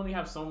is, you only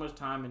have so much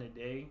time in a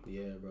day.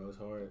 Yeah, bro, it's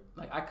hard.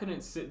 Like I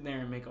couldn't sit there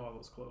and make all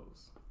those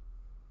clothes.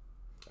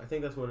 I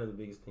think that's one of the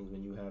biggest things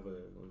when you have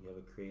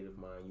a creative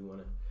mind.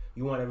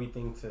 You want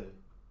everything to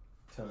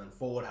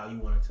unfold how you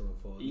want it to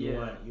unfold. You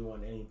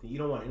want anything. You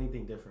don't want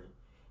anything different.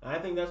 And I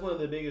think that's one of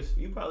the biggest.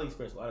 You probably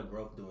experienced a lot of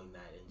growth doing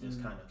that and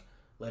just kind of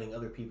letting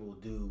other people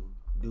do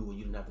what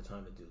you didn't have the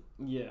time to do.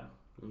 Yeah.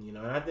 You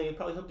know, and I think it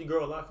probably helped you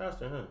grow a lot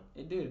faster, huh?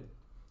 It did.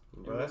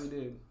 Bro, it really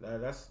did.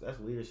 That's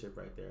leadership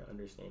right there.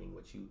 Understanding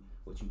what you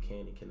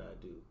can and cannot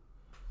do.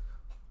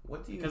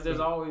 What do you? Because there's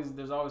always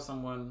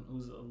someone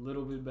who's a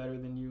little bit better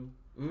than you,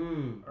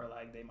 or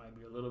like they might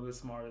be a little bit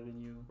smarter than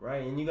you.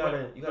 Right, and you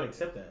gotta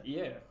accept that.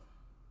 Yeah.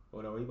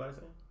 What are you about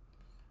to say?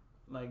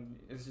 Like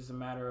it's just a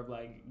matter of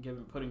like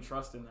putting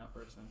trust in that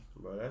person.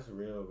 Bro, that's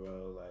real,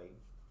 bro. Like,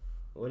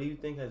 what do you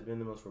think has been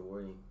the most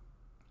rewarding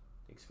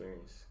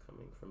experience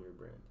coming from your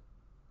brand?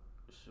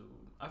 Shoot,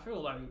 I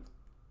feel like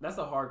that's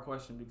a hard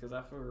question because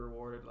I feel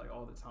rewarded like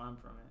all the time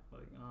from it.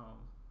 Like,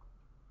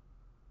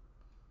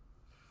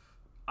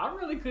 I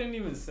really couldn't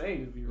even say,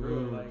 to be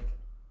real. Like,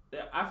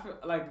 I feel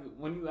like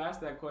when you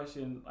ask that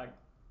question, like,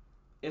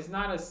 it's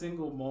not a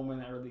single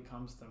moment that really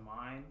comes to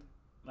mind.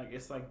 Like,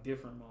 it's like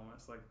different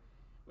moments. Like,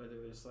 whether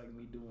it's like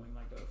me doing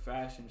like a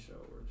fashion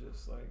show or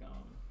just like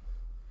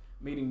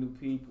meeting new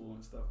people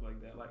and stuff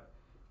like that. Like,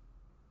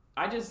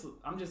 I'm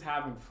just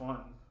having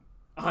fun.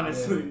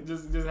 Honestly,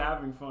 just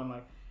having fun.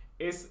 Like,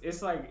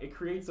 it's like it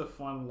creates a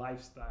fun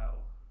lifestyle.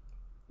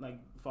 Like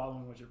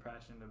following what you're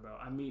passionate about.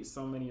 I meet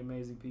so many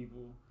amazing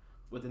people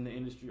within the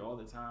industry all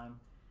the time.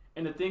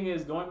 And the thing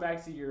is, going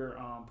back to your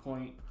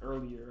point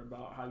earlier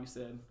about how you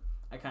said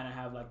I kind of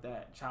have like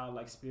that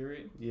childlike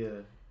spirit.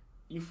 Yeah.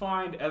 You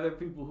find other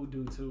people who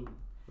do too.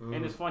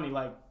 And it's funny,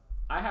 like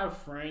I have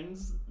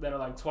friends that are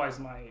like twice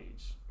my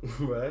age.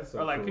 Right. So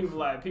or like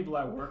cool. people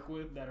I work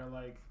with that are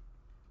like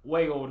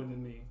way older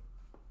than me.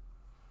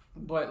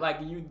 But like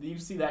you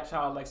see that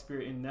childlike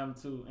spirit in them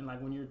too. And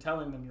like when you're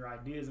telling them your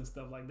ideas and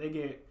stuff, like they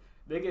get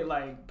they get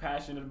like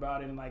passionate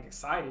about it and like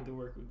excited to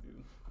work with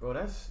you. Bro,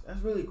 that's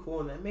really cool,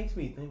 and that makes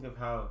me think of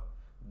how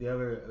the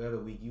other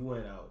week you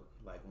went out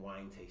like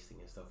wine tasting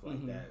and stuff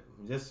like that,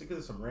 just because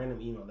of some random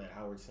email that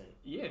Howard sent.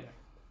 Yeah.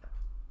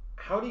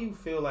 How do you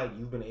feel like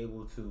you've been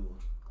able to,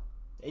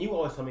 and you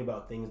always tell me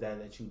about things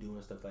that you do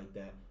and stuff like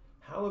that.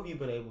 How have you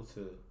been able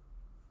to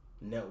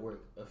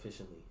network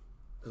efficiently?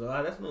 Because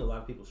that's something a lot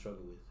of people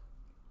struggle with.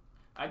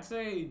 I'd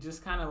say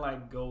just kind of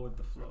like go with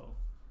the flow.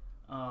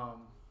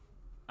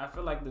 I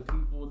feel like the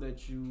people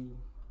that you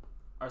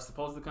are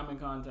supposed to come in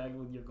contact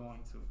with, you're going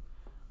to,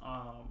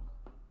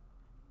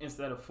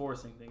 instead of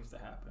forcing things to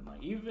happen.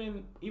 Like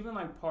even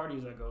like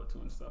parties I go to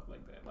and stuff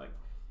like that. Like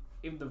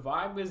if the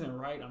vibe isn't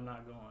right, I'm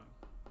not going.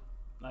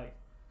 Like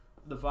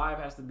the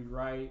vibe has to be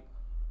right,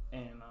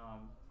 and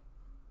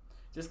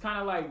just kind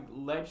of like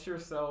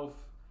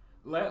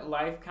let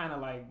life kind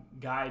of like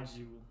guide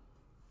you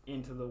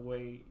into the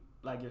way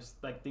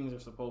like things are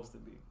supposed to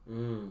be.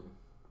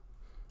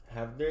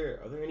 Are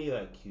there any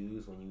like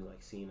cues when you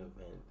like see an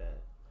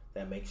event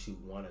that makes you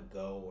want to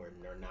go or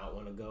not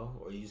want to go,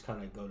 or you just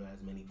kind of go to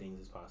as many things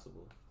as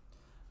possible?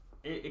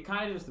 It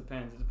kind of just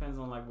depends. It depends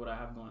on like what I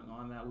have going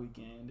on that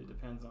weekend. It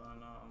depends on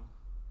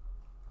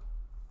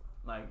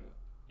like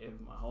if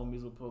my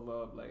homies will pull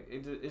up. Like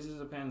it just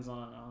depends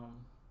on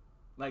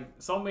like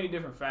so many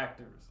different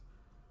factors.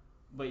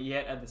 But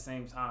yet at the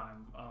same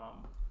time,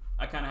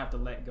 I kind of have to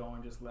let go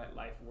and just let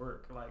life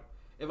work. Like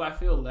if I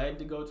feel led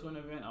to go to an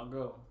event, I'll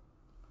go.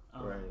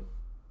 Right.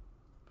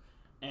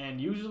 And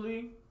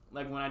usually,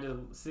 like when I just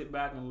sit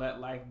back and let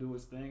life do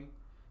its thing,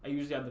 I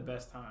usually have the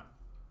best time.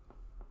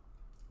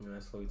 You know,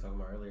 that's what we were talking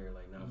about earlier,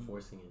 like not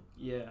forcing it.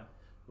 Yeah.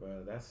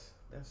 Bro, that's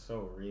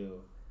so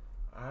real.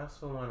 I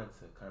also wanted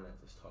to kind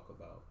of just talk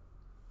about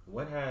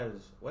what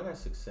has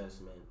success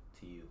meant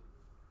to you?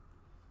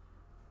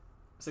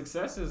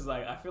 Success is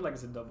like, I feel like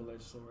it's a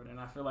double-edged sword, and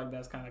I feel like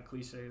that's kind of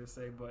cliche to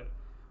say, but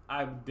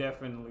I've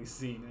definitely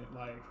seen it.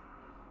 Like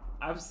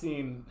I've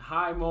seen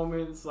high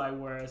moments like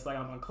where it's like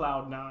I'm on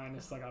cloud 9.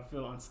 It's like I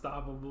feel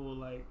unstoppable.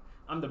 Like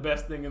I'm the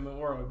best thing in the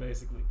world,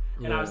 basically.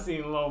 And Yeah. I've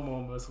seen low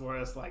moments where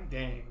it's like,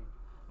 dang,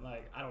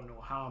 like I don't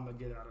know how I'm gonna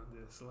get out of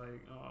this.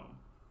 Like,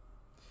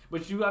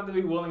 but you have to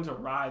be willing to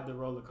ride the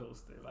roller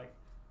coaster. Like,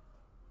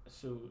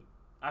 shoot,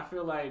 I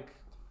feel like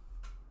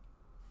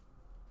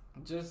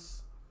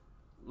just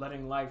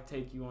letting life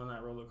take you on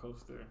that roller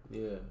coaster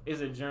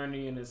is a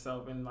journey in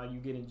itself, and like you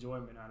get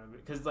enjoyment out of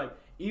it. Because like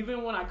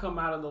even when I come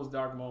out of those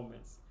dark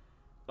moments,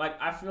 like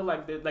I feel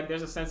like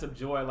there's a sense of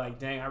joy. Like,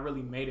 dang, I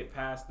really made it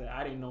past that.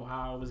 I didn't know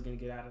how I was gonna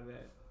get out of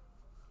that.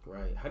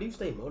 Right. How do you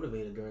stay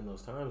motivated during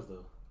those times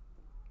though?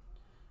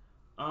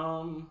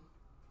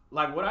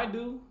 Like what I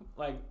do,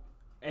 like,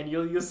 and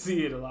you'll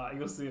see it a lot.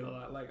 You'll see it a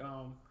lot. Like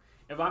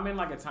if I'm in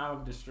like a time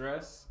of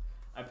distress,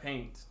 I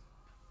paint.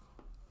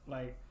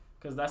 Like.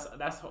 Cause that's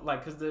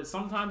like, cause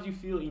sometimes you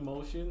feel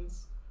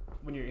emotions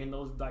when you're in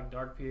those like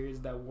dark periods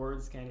that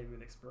words can't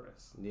even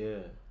express.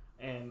 Yeah.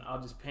 And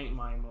I'll just paint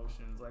my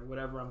emotions, like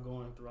whatever I'm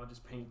going through, I'll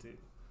just paint it.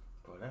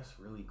 Bro, that's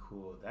really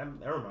cool. That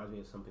reminds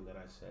me of something that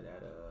I said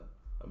at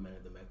a Man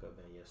of the Mecca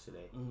event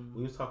yesterday. Mm-hmm.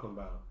 We was talking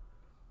about,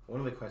 one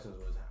of the questions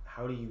was,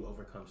 how do you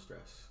overcome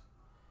stress?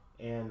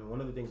 And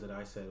one of the things that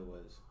I said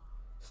was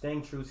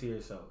staying true to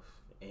yourself.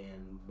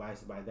 And by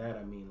that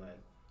I mean like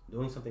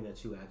doing something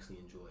that you actually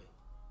enjoy.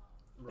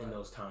 Right. In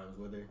those times,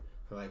 whether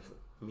for like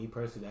for me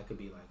personally, that could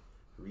be like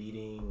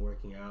reading,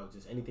 working out,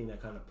 just anything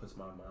that kind of puts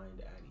my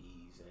mind at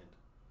ease.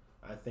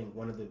 And I think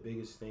one of the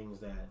biggest things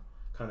that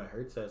kind of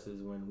hurts us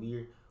is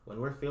when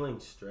we're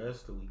feeling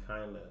stressed, we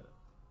kind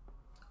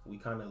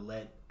of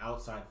let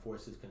outside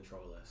forces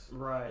control us,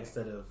 right?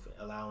 Instead of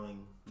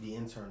allowing the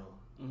internal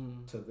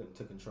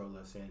to control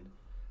us. And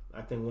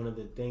I think one of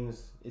the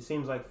things it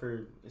seems like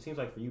for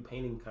you,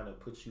 painting kind of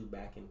puts you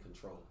back in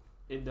control.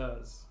 It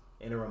does,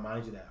 and it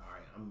reminds you that all right,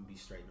 I'm gonna be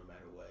straight no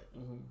matter what.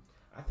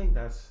 I think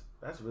that's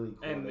really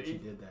cool and that you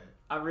did that.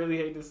 I really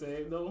hate to say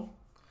it though,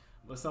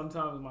 but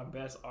sometimes my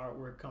best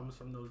artwork comes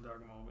from those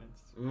dark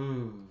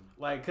moments.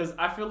 Like, cause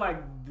I feel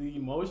like the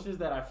emotions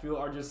that I feel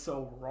are just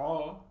so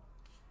raw,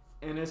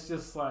 and it's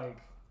just like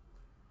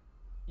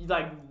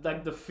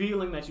the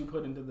feeling that you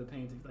put into the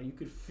painting, like you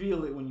could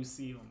feel it when you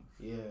see them.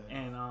 Yeah.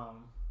 And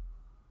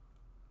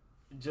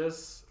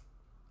just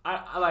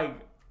I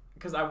like,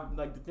 cause I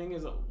like the thing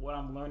is what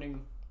I'm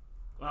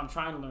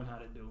trying to learn how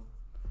to do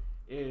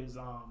is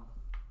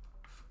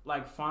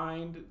like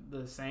find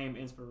the same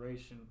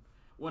inspiration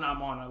when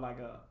I'm on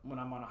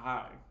a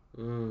high.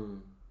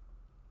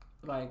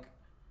 Like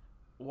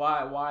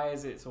why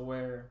is it to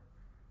where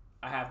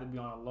I have to be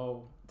on a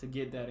low to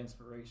get that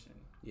inspiration?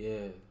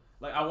 Yeah.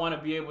 Like I want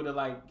to be able to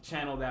like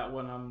channel that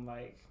when I'm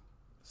like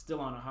still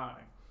on a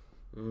high.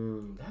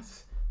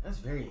 That's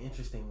very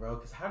interesting, bro.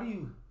 Cause how do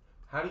you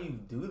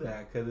do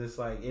that? Because it's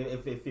like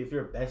if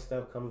your best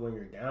stuff comes when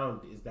you're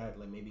down, is that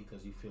like maybe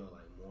because you feel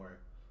like more?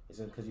 Is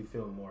it because you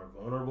feel more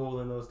vulnerable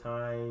in those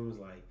times?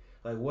 Like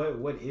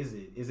what is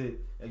it? Is it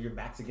like your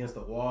back's against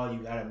the wall? You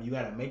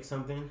gotta make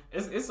something.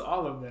 It's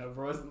all of that,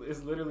 bro.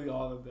 It's literally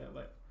all of that.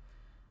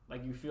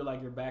 Like you feel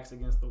like your back's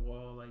against the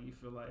wall. Like you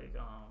feel like,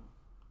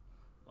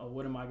 oh,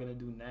 what am I gonna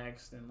do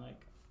next? And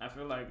like I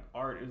feel like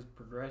art is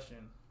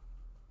progression.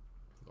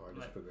 Art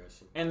is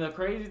progression. And the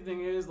crazy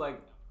thing is, like,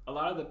 a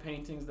lot of the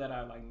paintings that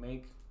I like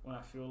make when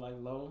I feel like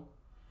low,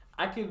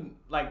 I can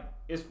like.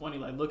 It's funny,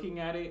 like looking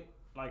at it,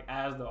 like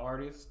as the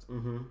artist,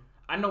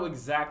 I know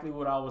exactly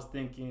what I was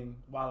thinking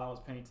while I was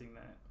painting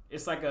that.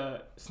 It's like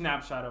a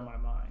snapshot of my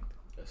mind.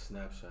 A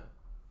snapshot,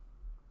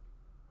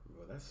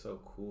 bro. That's so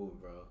cool,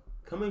 bro.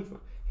 Coming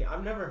from, I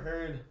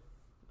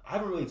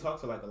haven't really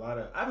talked to like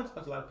I haven't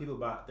talked to a lot of people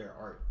about their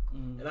art,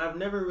 and I've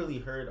never really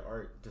heard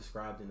art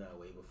described in that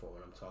way before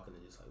when I'm talking to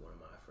just like one of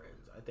my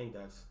friends. I think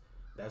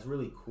that's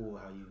really cool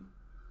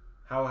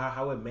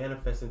how it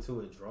manifests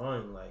into a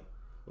drawing. Like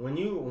when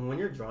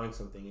you're drawing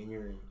something and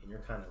you're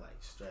kind of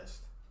like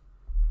stressed,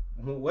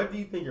 what do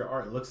you think your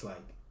art looks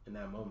like in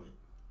that moment?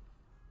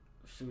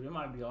 Shoot, it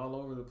might be all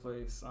over the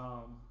place.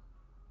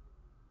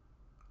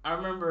 I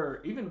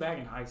remember even back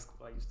in high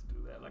school, I used to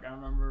do that. Like I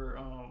remember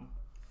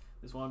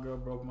this one girl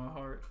broke my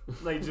heart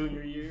like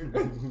junior year.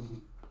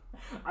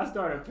 I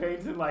started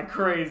painting like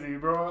crazy,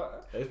 bro.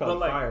 They probably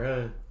like, fire,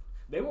 huh?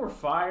 They were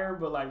fire,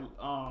 but like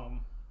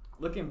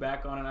looking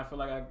back on it, I feel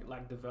like I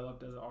like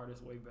developed as an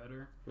artist way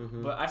better.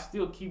 But I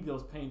still keep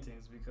those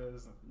paintings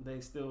because they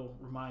still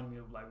remind me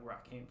of like where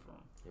I came from.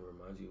 It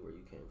reminds you where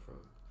you came from.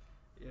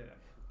 Yeah,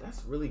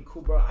 that's really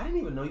cool, bro. I didn't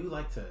even know you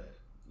like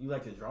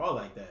to draw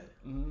like that.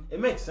 It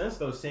makes sense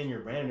though, saying your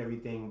brand and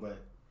everything, but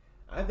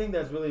I think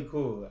that's really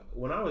cool.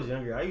 When I was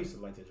younger, I used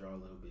to like to draw a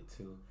little bit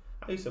too.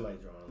 I used to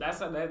like drawing.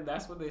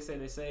 That's what they say.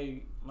 They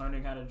say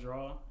learning how to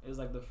draw is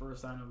like the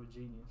first sign of a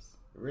genius.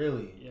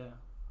 Really? Yeah.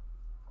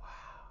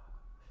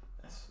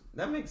 Wow.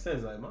 That makes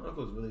sense. Like my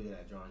uncle's really good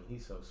at drawing.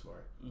 He's so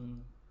smart.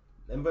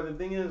 But the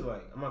thing is,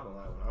 like, I'm not gonna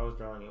lie. When I was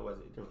drawing, it didn't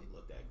really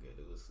look that good.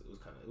 It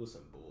was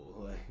some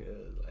bull. Like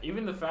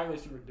even the fact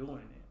that you were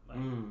doing it, like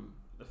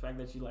the fact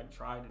that you like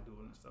tried to do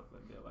it and stuff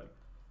like that, like.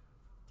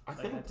 I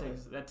think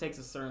that takes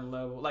a certain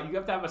level. Like you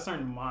have to have a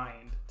certain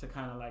mind to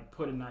kind of like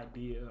put an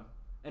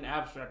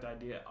abstract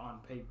idea on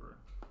paper.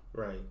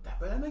 Right.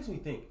 But that makes me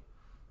think.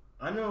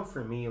 I know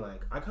for me,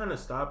 like I kind of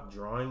stopped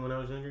drawing when I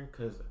was younger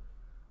because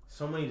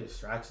so many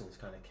distractions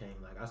kind of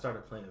came. Like I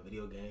started playing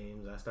video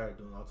games. I started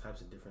doing all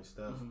types of different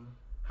stuff.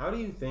 How do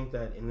you think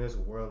that in this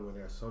world where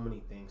there are so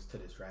many things to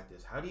distract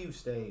us, how do you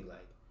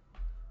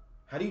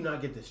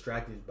not get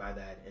distracted by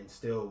that and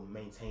still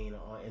maintain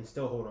and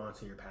still hold on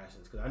to your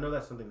passions? Because I know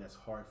that's something that's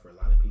hard for a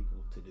lot of people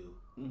to do.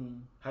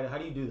 How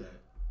do you do that?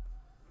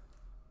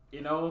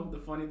 You know, the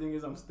funny thing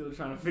is I'm still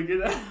trying to figure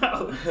that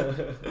out.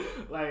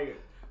 Like,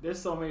 there's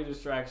so many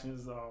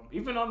distractions.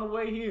 Even on the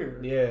way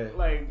here. Yeah.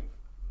 Like,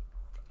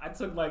 I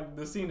took like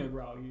the scenic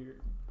route here.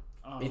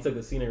 You took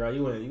the scenic route.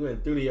 You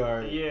went through the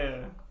yard.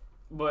 Yeah.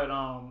 But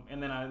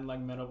and then I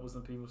like met up with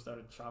some people,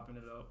 started chopping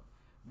it up.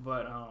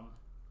 But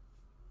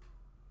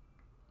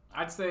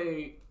I'd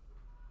say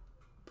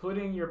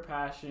putting your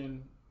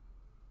passion,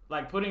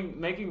 like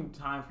making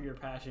time for your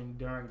passion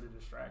during the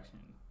distraction.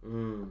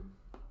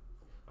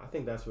 I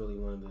think that's really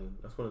one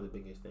of the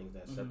biggest things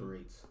that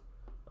separates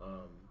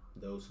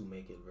those who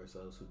make it versus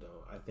those who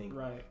don't. I think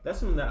that's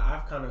something that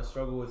I've kind of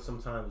struggled with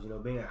sometimes. You know,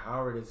 being at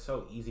Howard, it's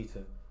so easy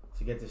to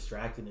get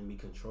distracted and be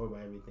controlled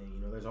by everything.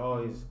 You know, there's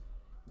always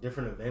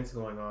different events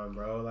going on,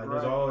 bro. Like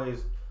there's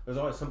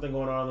always something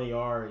going on in the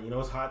yard. You know,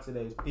 it's hot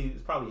today.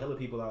 It's probably hella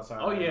people outside.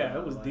 Oh yeah,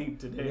 it was deep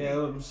today. Yeah,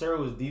 I'm sure it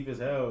was deep as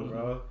hell,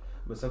 bro.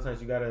 But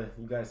sometimes you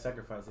gotta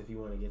sacrifice if you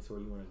want to get to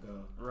where you want to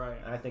go. Right.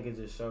 And I think it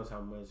just shows how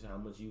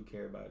much you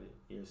care about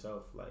it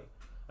yourself. Like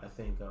I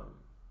think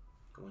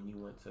when you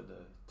went to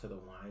the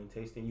wine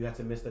tasting, you had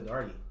to miss the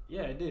darty.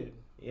 Yeah, it did.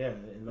 Yeah,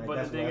 and like but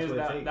that's, the thing that's is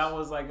what it takes. that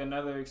was like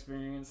another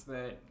experience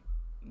that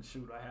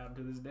I have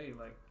to this day.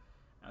 Like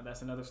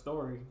that's another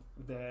story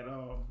that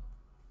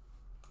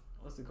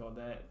what's it called?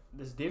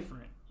 That's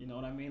different. You know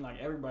what I mean? Like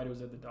everybody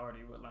was at the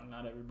darty, but like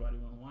not everybody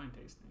went wine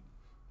tasting.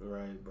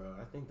 Right, bro.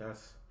 I think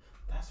that's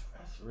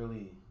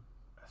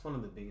one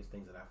of the biggest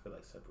things that I feel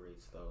like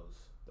separates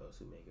those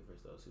who make it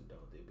versus those who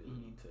don't. The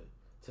ability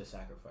to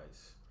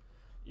sacrifice.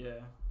 Yeah.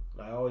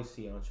 I always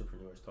see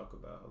entrepreneurs talk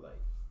about like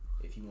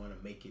if you want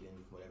to make it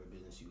in whatever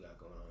business you got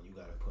going on, you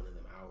got to put in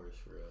them hours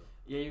for real.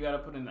 Yeah, you got to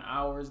put in the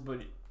hours, but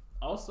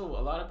also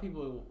a lot of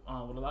people,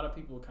 what a lot of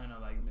people kind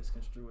of like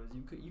misconstrue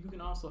is you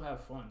can also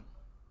have fun,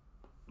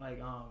 like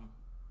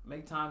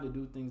make time to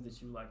do things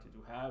that you like to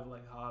do, have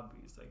like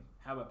hobbies, like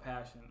have a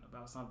passion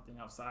about something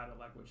outside of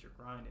like what you're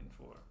grinding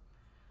for,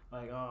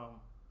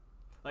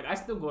 like I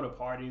still go to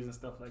parties and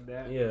stuff like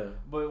that. Yeah.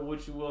 But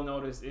what you will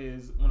notice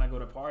is when I go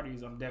to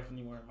parties, I'm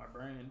definitely wearing my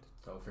brand.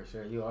 Oh, for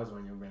sure. You always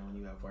wearing your brand when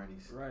you have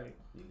parties. Right.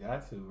 You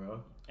got to,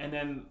 bro. And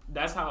then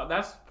that's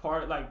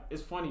part, like,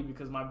 it's funny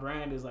because my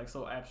brand is like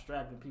so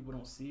abstract and people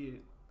don't see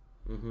it.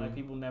 Like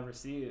people never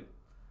see it.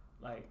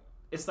 Like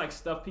it's like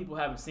stuff people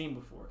haven't seen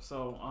before.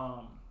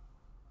 So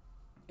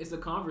it's a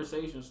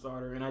conversation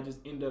starter and I just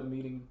end up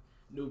meeting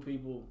new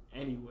people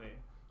anyway.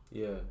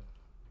 Yeah.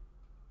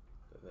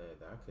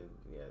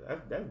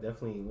 That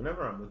definitely.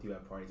 Whenever I'm with you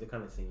at parties, it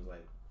kind of seems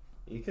like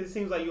Because it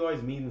seems like you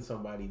always meeting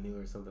somebody new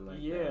or something like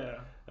that. Yeah.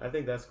 I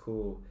think that's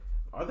cool.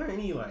 Are there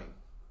any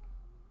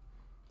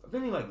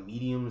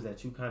mediums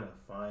that you kind of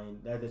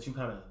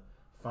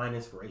find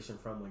inspiration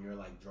from when you're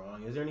like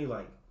drawing? Is there any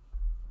like,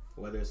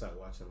 whether it's like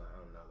watching like, I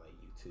don't know, like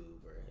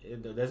YouTube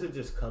or does it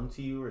just come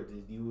to you, or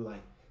did you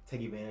like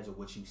take advantage of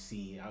what you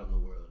see out in the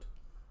world?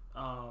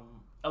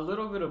 A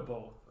little bit of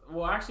both.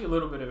 Well, actually, a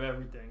little bit of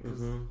everything,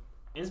 because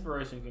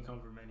inspiration can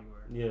come from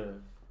anywhere. Yeah.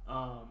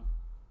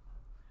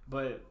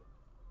 But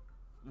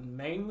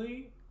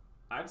mainly,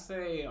 I'd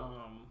say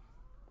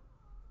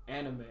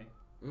anime.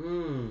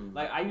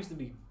 Like, I used to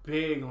be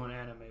big on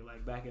anime,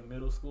 like back in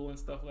middle school and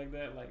stuff like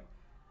that. Like,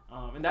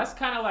 and that's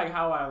kind of like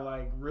how I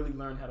like really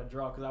learned how to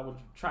draw, because I would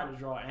try to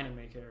draw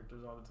anime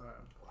characters all the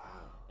time.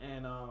 Wow.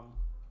 And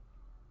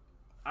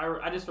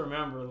I just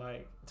remember,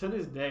 like, to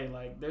this day,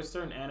 like, there's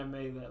certain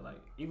anime that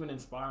like even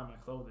inspire my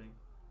clothing.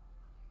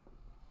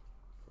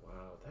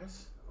 Wow,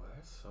 that's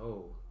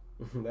so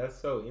that's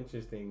so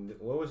interesting.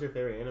 What was your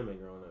favorite anime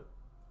growing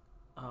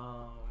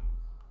up?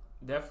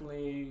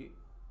 Definitely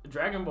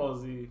Dragon Ball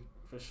Z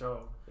for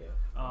sure. Yeah.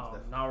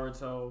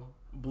 Naruto,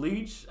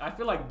 Bleach. I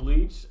feel like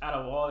Bleach, out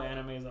of all the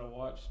animes I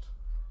watched,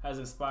 has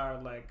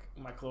inspired like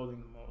my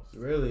clothing the most.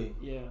 Really?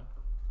 Yeah.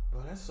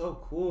 Bro, that's so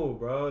cool,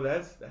 bro.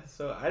 That's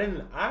so. I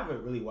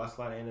haven't really watched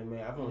a lot of anime.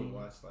 I've only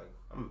watched like,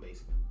 I'm a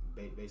basic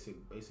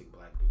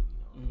black dude,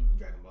 you know,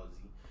 Dragon Ball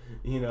Z.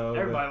 You know,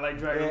 everybody like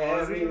Dragon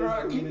Ball Z, bro.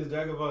 I mean, it's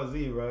Dragon Ball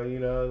Z, bro. You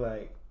know,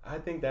 like, I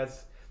think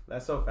that's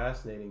so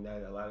fascinating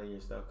that a lot of your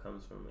stuff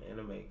comes from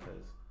anime,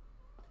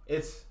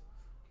 because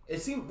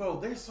it seems, bro,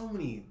 there's so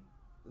many,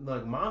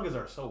 like, mangas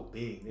are so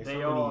big. There's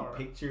so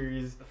many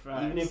pictures.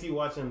 Even if you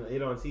watching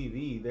it on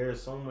TV, there's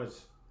so much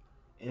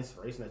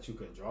inspiration that you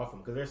could draw from,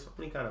 because there's so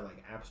many kind of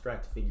like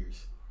abstract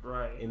figures,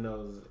 right, in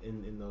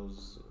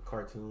those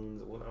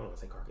cartoons. Well, I don't want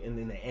to say cartoon,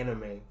 in the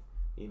anime,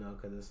 you know,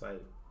 because it's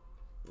like,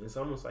 it's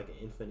almost like an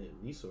infinite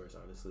resource,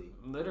 honestly.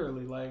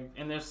 Literally, like,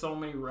 and there's so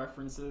many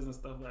references and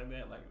stuff like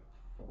that, like,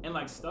 and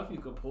like stuff you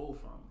could pull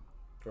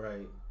from.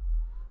 Right.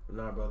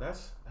 Nah, bro,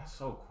 that's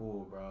so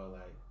cool, bro.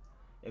 Like,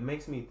 it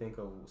makes me think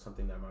of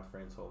something that my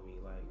friend told me.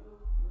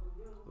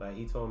 Like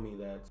he told me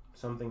that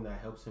something that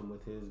helps him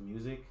with his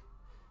music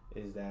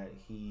is that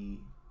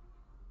he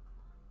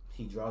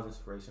draws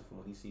inspiration from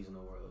what he sees in the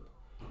world.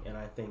 And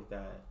I think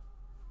that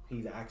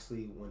he's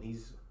actually, when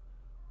he's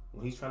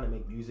trying to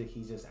make music,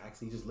 he's just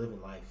living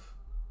life.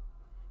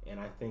 And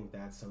I think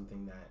that's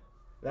something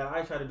that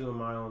I try to do in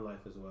my own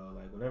life as well.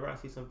 Like, whenever I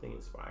see something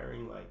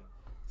inspiring, like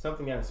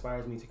something that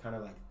inspires me to kind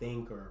of like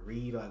think or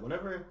read, like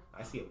whenever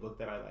I see a book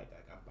that I like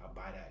I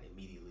buy that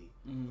immediately,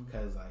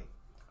 because like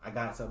I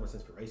got so much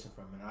inspiration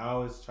from it. And I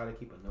always try to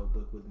keep a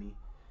notebook with me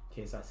in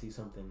case I see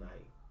something,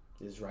 like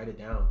just write it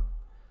down,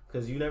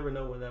 because you never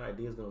know when that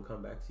idea is gonna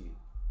come back to you.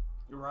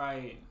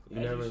 Right. You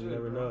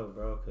never know,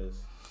 bro,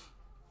 because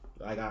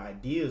like,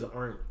 ideas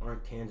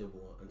aren't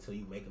tangible until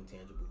you make them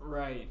tangible.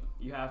 Right.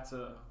 You have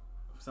to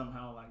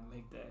somehow like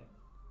make that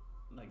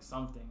like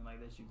something like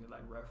that you could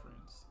like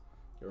reference.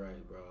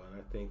 Right, bro.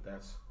 And I think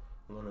that's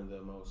one of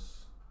the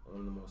most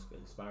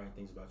inspiring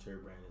things about your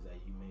brand, is that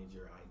you made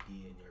your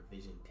idea and your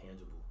vision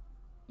tangible.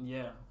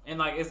 Yeah. And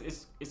like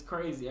it's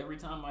crazy. Every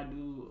time I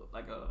do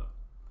like a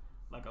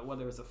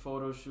whether it's a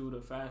photo shoot,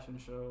 a fashion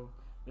show,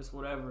 just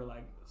whatever,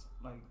 like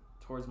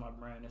towards my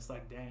brand, it's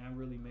like, dang, I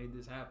really made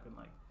this happen.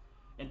 Like,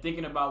 and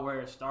thinking about where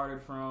it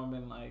started from,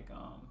 and like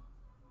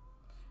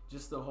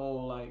just the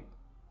whole like,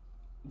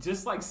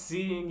 just like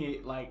seeing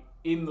it like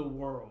in the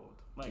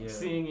world, like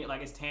seeing it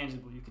like it's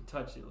tangible, you can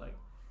touch it. Like,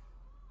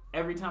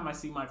 every time I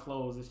see my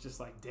clothes, it's just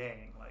like,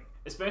 dang, like,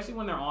 especially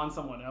when they're on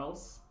someone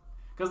else,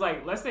 because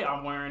like, let's say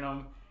I'm wearing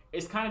them,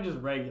 it's kind of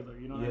just regular,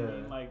 you know what I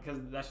mean? Like, because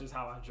that's just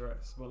how I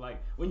dress. But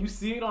like, when you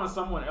see it on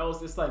someone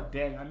else, it's like,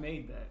 dang, I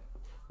made that.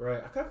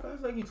 Right. I kind of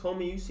feel like you told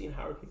me you seen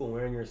how people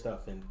wearing your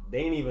stuff and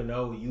they didn't even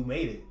know you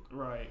made it.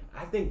 Right.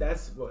 I think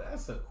that's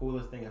the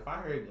coolest thing. If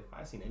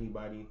I seen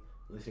anybody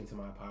listening to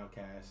my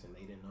podcast and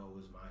they didn't know it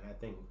was mine, I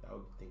think that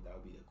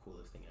would be the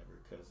coolest thing ever,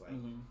 because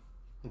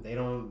like, they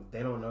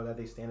don't know that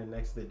they standing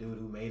next to the dude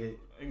who made it.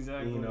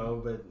 Exactly. You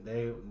know, but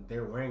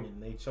they're wearing it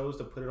and they chose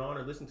to put it on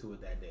or listen to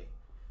it that day.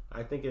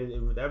 I think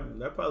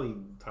that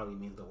probably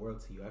means the world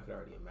to you. I could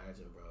already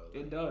imagine, bro.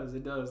 Like,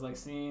 it does. Like,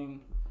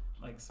 seeing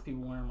like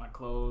people wearing my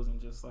clothes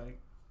and just like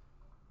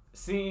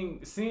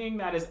seeing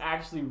that it's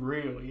actually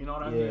real. You know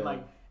what I mean?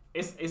 Like,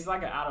 it's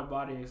like an out of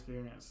body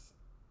experience,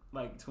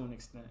 like, to an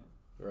extent.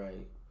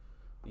 Right.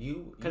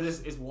 Because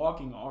it's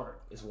walking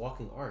art. It's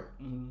walking art.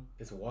 Mm-hmm.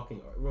 It's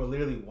walking art. Bro,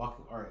 literally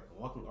walking art.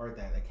 Walking art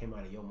that came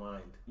out of your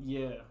mind.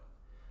 Yeah.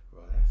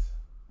 Bro,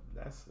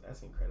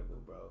 that's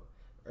incredible, bro.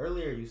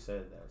 Earlier you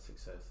said that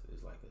success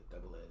is like a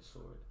double-edged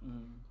sword.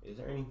 Is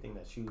there anything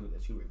that you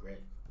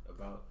regret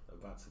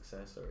about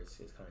success, or it's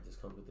kind of just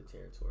comes with the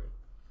territory?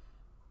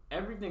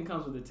 Everything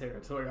comes with the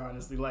territory,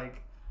 honestly.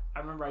 Like,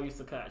 I remember I used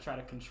to kind of try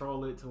to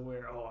control it to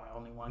where, I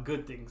only want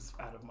good things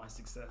out of my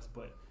success,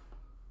 but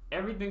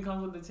everything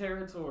comes with the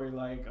territory.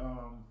 Like,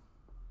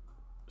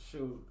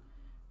 shoot,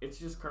 it's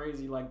just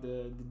crazy, like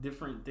the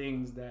different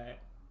things that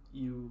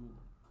you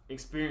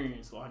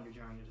experience on your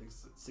journey to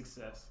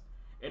success.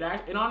 It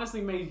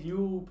honestly makes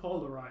you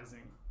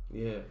polarizing.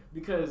 Yeah.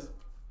 Because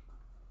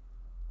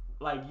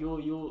like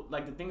you'll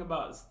like the thing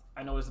about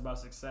I know it's about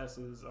success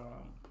is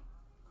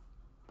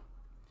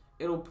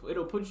it'll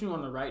put you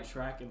on the right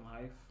track in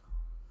life.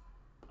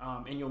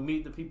 And you'll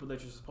meet the people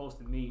that you're supposed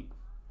to meet.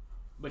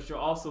 But you'll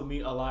also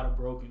meet a lot of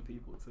broken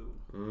people too.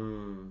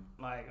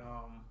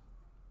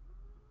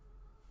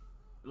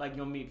 Like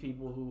you'll meet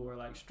people who are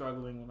like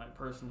struggling with like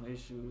personal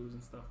issues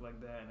and stuff like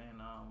that,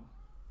 and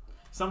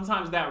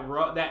sometimes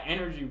that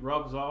energy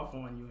rubs off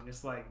on you, and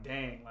it's like,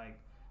 dang, like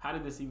how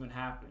did this even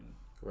happen?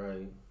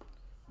 Right.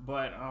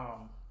 But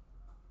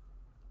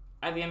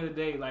at the end of the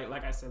day,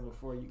 like I said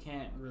before, you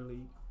can't really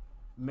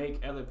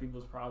make other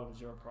people's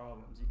problems your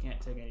problems. You can't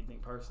take anything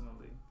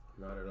personally.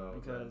 Not at all.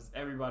 Because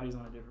everybody's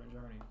on a different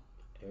journey.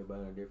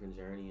 Everybody on a different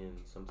journey, and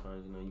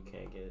sometimes you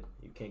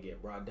can't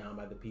get brought down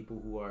by the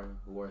people who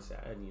are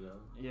sad.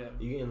 Yeah.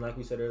 And like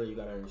we said earlier, you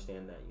gotta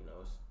understand that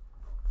it's,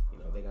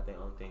 they got their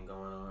own thing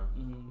going on.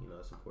 Mm-hmm.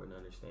 It's important to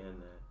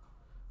understand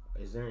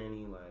that. Is there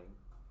any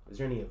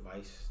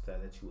advice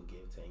that you would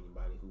give to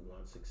anybody who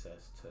wants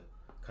success to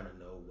kind of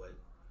know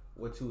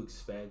what to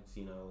expect?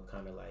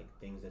 Kind of like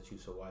things that you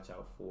should watch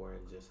out for,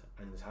 and just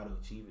how to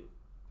achieve it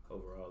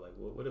overall. Like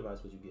what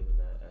advice would you give in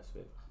that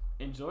aspect?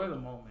 Enjoy the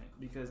moment,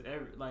 because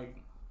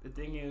the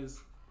thing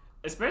is,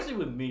 especially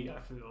with me, I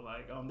feel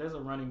like there's a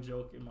running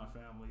joke in my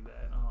family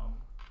that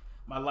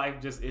my life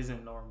just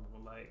isn't normal.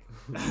 Like,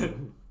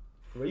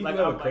 well, you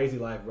have a crazy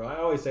life, bro. I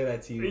always say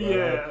that to you, bro.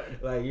 Yeah,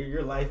 like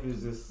your life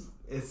is just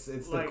it's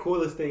like, the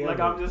coolest thing like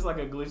ever. I'm just like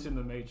a glitch in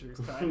the matrix,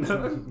 kind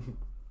of.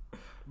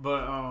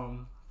 But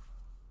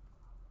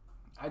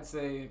I'd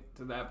say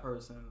to that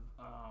person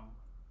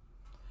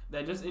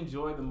that just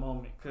enjoy the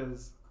moment,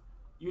 because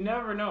you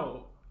never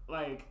know.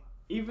 Like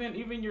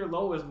even your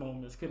lowest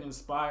moments can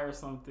inspire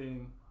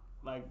something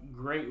like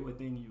great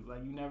within you.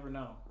 Like you never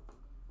know.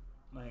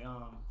 Like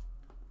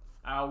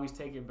I always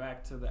take it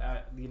back to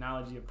the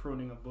analogy of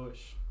pruning a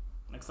bush.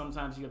 Like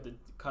sometimes you have to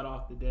cut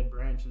off the dead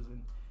branches,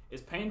 and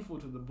it's painful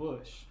to the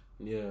bush.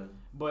 Yeah.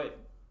 But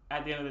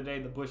at the end of the day,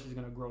 the bush is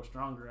gonna grow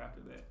stronger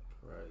after that.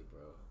 Right,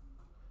 bro.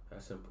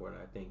 That's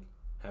important. I think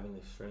having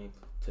the strength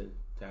to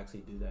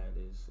actually do that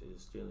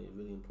is really,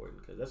 really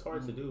important, because that's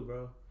hard to do,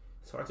 bro.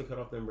 It's hard to cut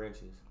off them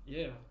branches.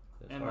 Yeah.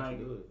 It's and hard like,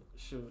 to do it.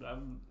 Shoot,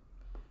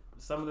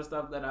 some of the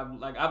stuff that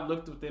I've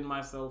looked within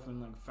myself and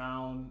like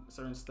found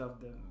certain stuff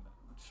that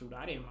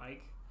I didn't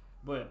like,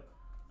 but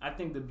I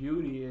think the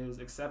beauty is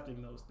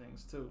accepting those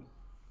things too.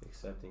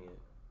 Accepting it,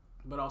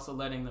 but also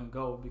letting them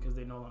go because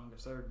they no longer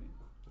serve you.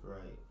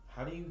 Right.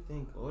 What do you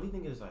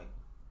think is like?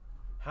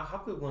 How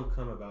could one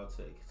come about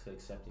to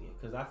accepting it?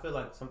 Because I feel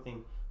like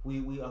something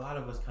we a lot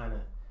of us kind of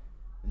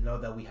know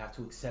that we have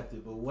to accept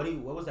it, but what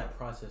was that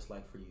process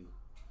like for you?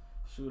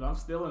 Shoot, I'm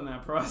still in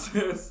that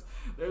process.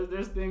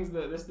 There's things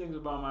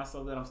about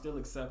myself that I'm still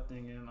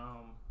accepting, and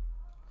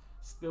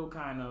still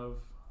kind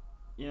of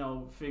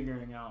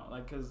figuring out,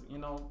 like, because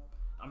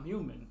I'm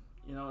human,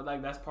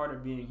 like that's part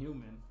of being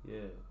human.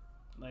 Yeah.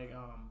 Like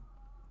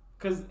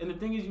and the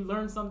thing is, you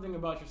learn something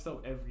about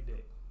yourself every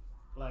day,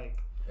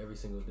 like every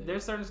single day.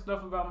 There's certain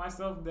stuff about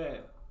myself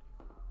that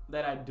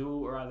I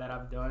do or that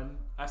I've done,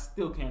 I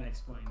still can't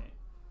explain it,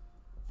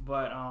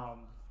 but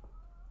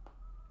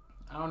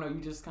I don't know.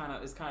 You just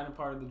it's kind of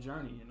part of the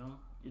journey,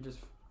 You just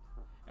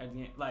at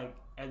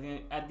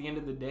the end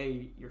of the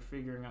day, you're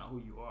figuring out who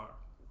you are.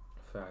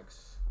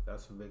 Facts.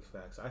 That's some big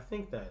facts. I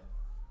think that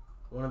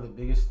one of the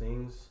biggest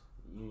things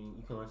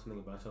you can learn something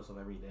about yourself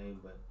every day,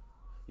 but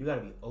you got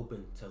to be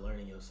open to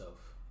learning yourself.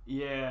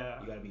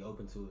 Yeah. You got to be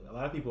open to it. A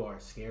lot of people are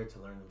scared to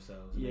learn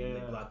themselves. And they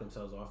block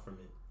themselves off from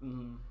it.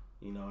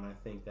 Mm-hmm. And I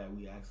think that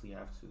we actually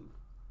have to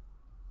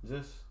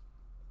just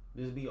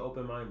be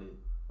open-minded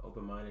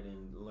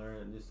and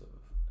learn, just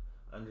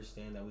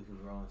understand that we can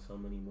grow in so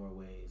many more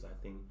ways. I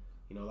think,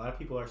 a lot of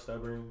people are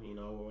stubborn,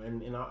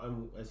 and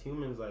as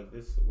humans like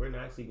this,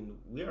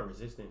 we are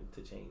resistant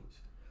to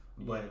change.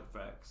 But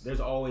facts. There's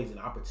always an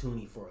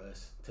opportunity for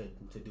us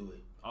to do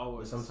it.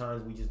 Always. But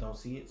sometimes we just don't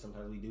see it.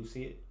 Sometimes we do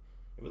see it.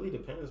 It really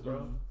depends, bro.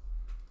 Mm-hmm.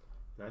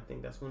 And I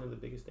think that's one of the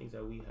biggest things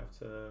that we have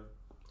to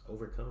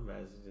overcome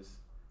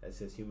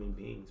as human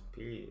beings.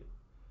 Period.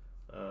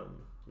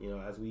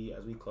 As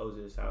we close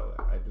this out,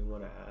 I do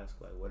want to ask,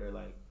 like, what are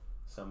like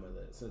some of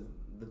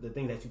the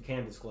things that you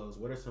can disclose?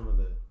 What are some of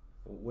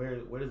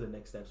what are the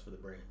next steps for the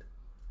brand?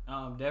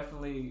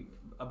 Definitely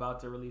about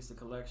to release a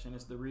collection.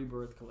 It's the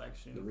Rebirth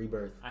collection. The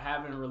Rebirth. I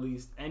haven't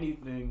released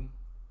anything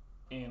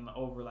in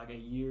over like a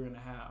year and a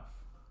half.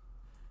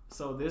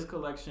 So this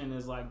collection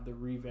is like the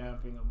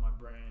revamping of my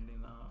brand,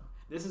 and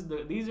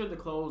these are the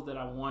clothes that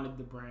I wanted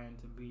the brand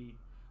to be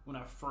when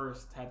I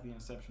first had the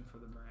inception for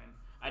the brand.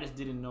 I just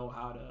didn't know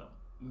how to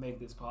make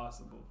this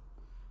possible.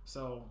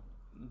 So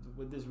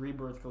with this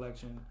Rebirth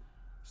collection,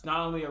 it's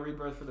not only a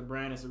rebirth for the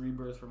brand, it's a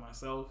rebirth for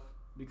myself,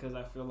 because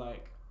I feel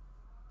like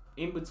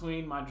in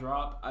between my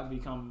drop, I've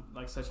become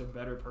like such a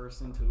better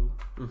person too.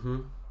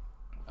 Mm-hmm.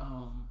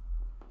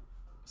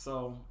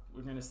 So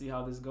we're gonna see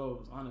how this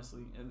goes,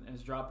 honestly, and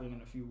it's dropping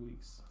in a few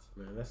weeks.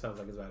 Man, that sounds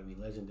like it's about to be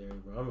legendary,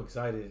 bro. I'm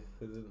excited.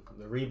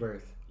 The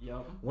Rebirth.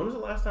 Yep. When was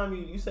the last time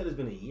you said it's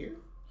been a year?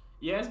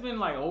 Yeah, it's been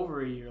like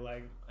over a year,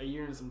 like a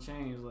year and some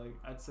change. Like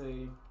I'd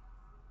say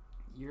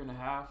year and a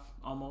half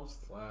almost.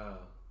 Wow,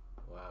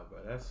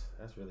 bro. That's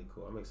really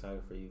cool. I'm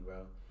excited for you,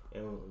 bro.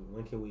 And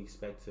when can we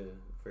expect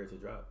for it to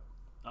drop?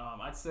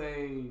 I'd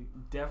say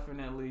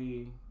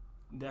definitely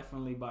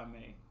by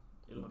May.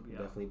 It'll be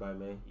definitely out. By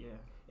May. Yeah.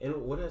 And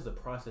what has the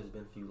process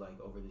been for you like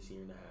over this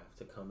year and a half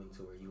to coming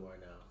to where you are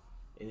now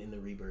in the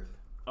Rebirth?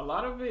 A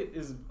lot of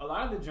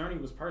the journey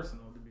was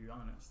personal, to be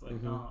honest. Like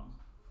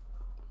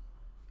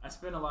I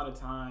spent a lot of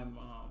time,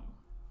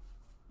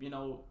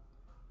 during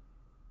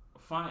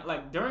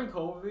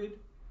COVID.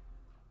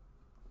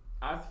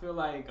 I feel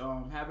like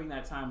having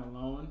that time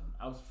alone,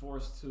 I was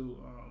forced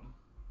to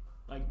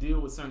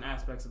deal with certain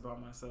aspects about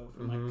myself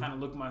and kind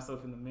of look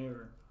myself in the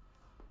mirror.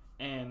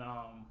 And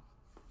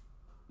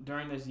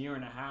during this year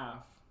and a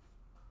half,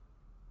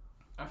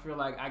 I feel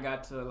like I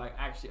got to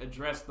actually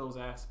address those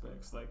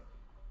aspects.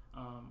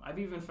 I've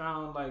even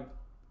found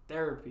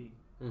therapy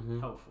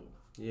helpful.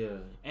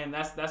 Yeah. And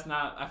that's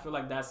not. I feel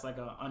like that's an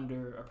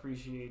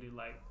underappreciated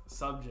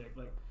subject.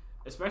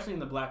 Especially in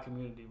the Black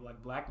community,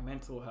 Black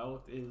mental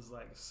health is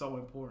so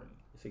important.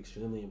 It's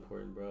extremely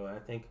important, bro. I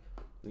think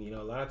a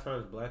lot of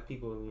times Black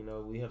people,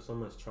 we have so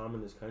much trauma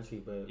in this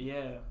country, but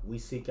we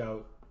seek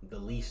out the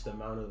least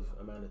amount of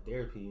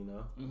therapy.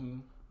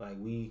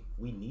 We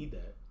need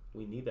that.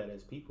 We need that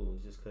as people.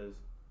 It's just because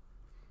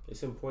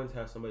it's important to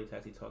have somebody to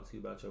actually talk to you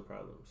about your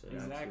problems. And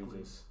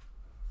exactly.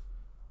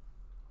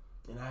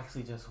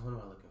 Actually just what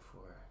am I looking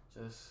for?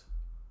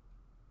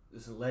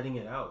 Just letting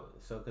it out.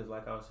 So because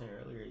like I was saying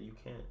earlier, you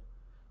can't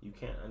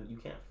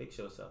fix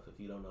yourself if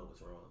you don't know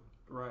what's wrong.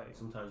 Right.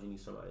 Sometimes you need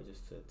somebody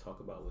just to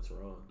talk about what's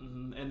wrong.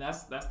 Mm-hmm. And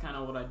that's kind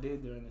of what I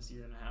did during this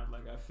year and a half.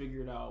 I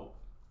figured out,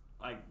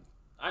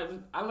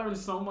 I learned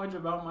so much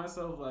about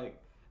myself,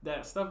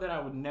 that stuff that I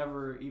would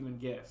never even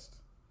guessed.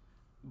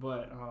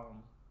 But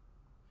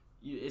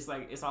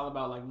it's all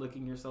about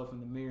looking yourself in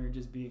the mirror and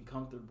just being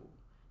comfortable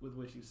with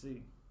what you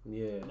see.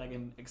 Yeah.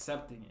 And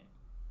accepting it.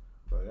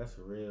 Bro, that's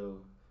real.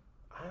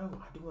 I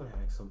do want to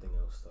ask something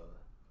else though.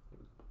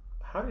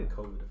 How did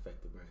COVID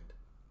affect the brand?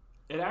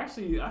 It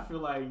actually, I feel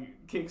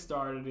like,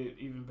 kickstarted it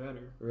even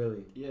better.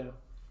 Really? Yeah,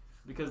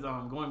 because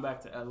going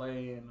back to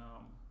LA and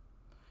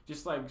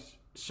just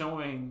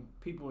showing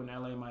people in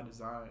LA my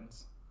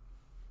designs,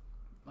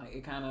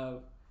 it kind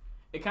of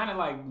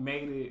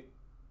made it.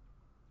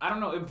 I don't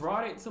know. It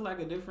brought it to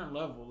a different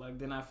level.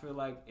 Then I feel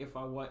like if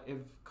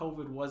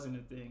COVID wasn't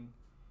a thing,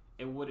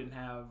 it wouldn't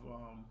have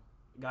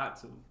got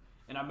to.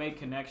 And I made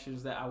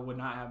connections that I would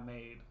not have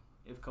made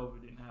if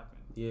COVID didn't happen.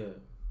 Yeah,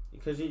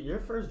 because your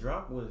first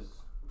drop was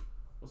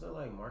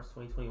that March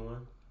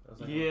 2021?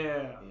 Yeah.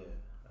 Yeah,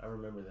 I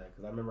remember that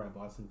because I remember I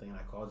bought something and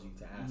I called you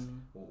to ask,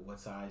 well, what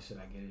size should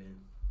I get it in?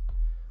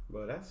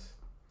 Bro, that's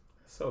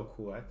so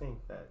cool. I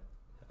think that,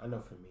 I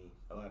know for me,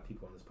 a lot of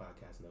people on this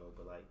podcast know,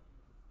 but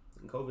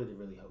COVID, it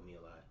really helped me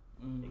a lot.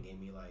 It gave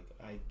me a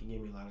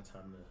lot of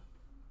time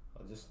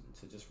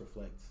to just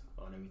reflect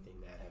on everything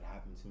that had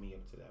happened to me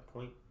up to that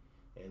point.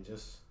 And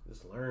just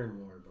learn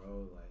more,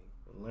 bro.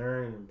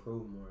 Learn and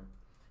improve more.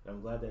 And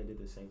I'm glad that I did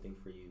the same thing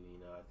for you.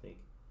 I think,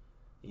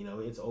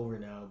 it's over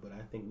now, but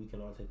I think we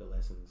can all take the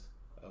lessons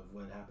of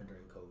what happened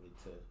during COVID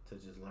to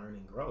just learn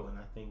and grow. And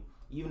I think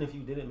even if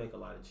you didn't make a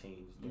lot of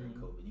change during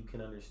COVID, you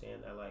can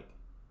understand that, life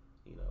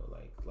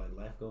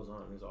goes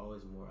on. There's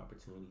always more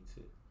opportunity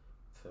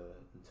to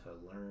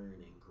learn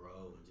and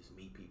grow and just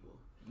meet people.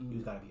 You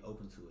just gotta be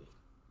open to it.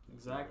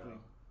 Exactly.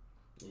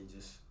 And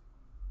just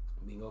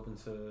being open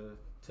to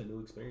new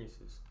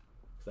experiences.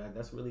 So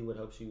that's really what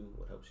helps you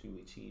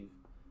achieve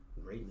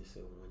greatness,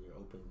 and when you're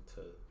open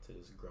to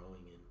just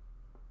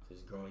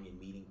growing and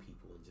meeting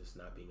people and just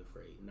not being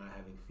afraid, not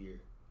having fear.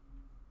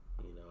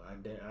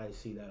 I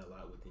see that a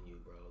lot within you,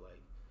 bro.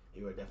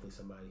 You are definitely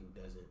somebody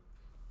who doesn't,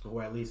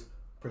 or at least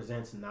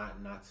presents not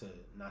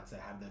to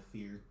have the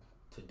fear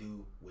to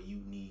do what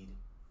you need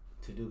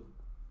to do.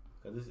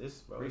 Cause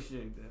it's bro.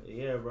 Appreciate that.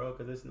 Yeah, bro.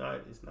 Cause it's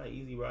not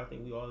easy, bro. I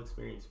think we all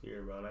experience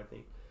fear, bro. And I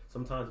think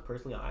sometimes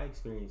personally, I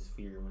experience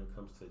fear when it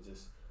comes to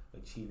just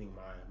achieving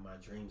my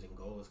dreams and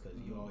goals. Cause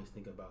you always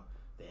think about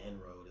the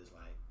end road is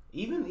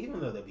even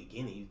though the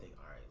beginning you think,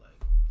 all right,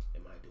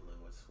 am I doing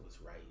what's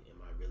right?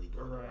 Am I really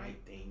doing the right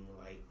thing?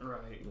 Right.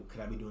 Could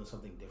I be doing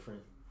something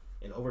different?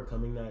 And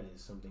overcoming that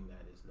is something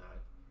that is not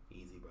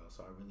easy, bro.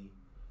 So I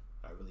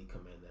really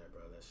commend that,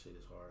 bro. That shit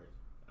is hard.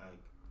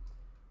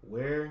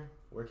 Where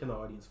can the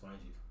audience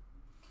find you?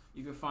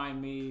 You can find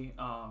me.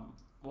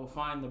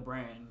 Find the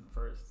brand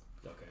first.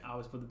 Okay. I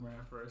always put the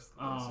brand first.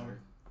 Yes, sir.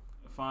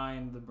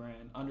 Find the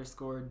brand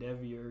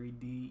 _Deviuri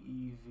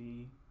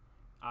DEVIURI_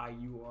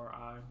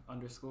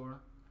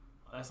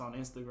 That's on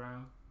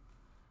Instagram.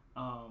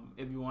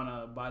 If you want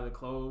to buy the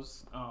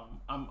clothes,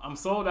 I'm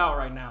sold out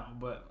right now,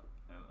 but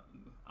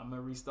I'm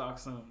gonna restock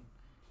soon.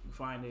 You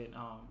find it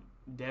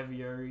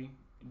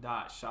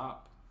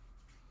deviuri.shop,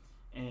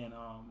 and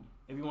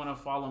If you want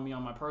to follow me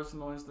on my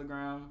personal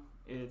Instagram,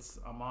 it's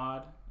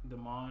Ahmad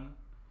Damon,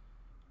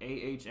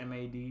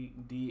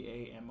 AhmadDamon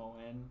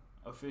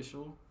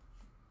official.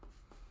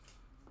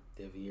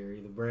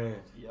 Deviary the brand.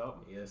 Yep.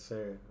 Yes,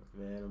 sir.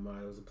 Man,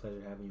 Ahmad, it was a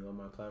pleasure having you on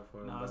my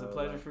platform. No, it's a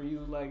pleasure for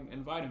you, like,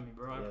 inviting me,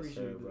 bro. I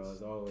appreciate it, bro.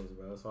 As always,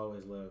 bro. It's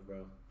always love,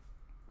 bro.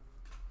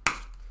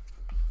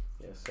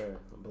 Yes, sir.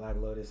 Black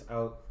Lotus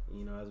out.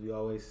 You know, as we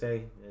always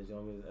say, as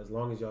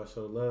long as y'all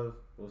show love,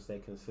 we'll stay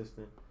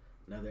consistent.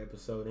 Another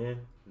episode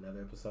in,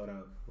 another episode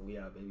out. We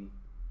out, baby.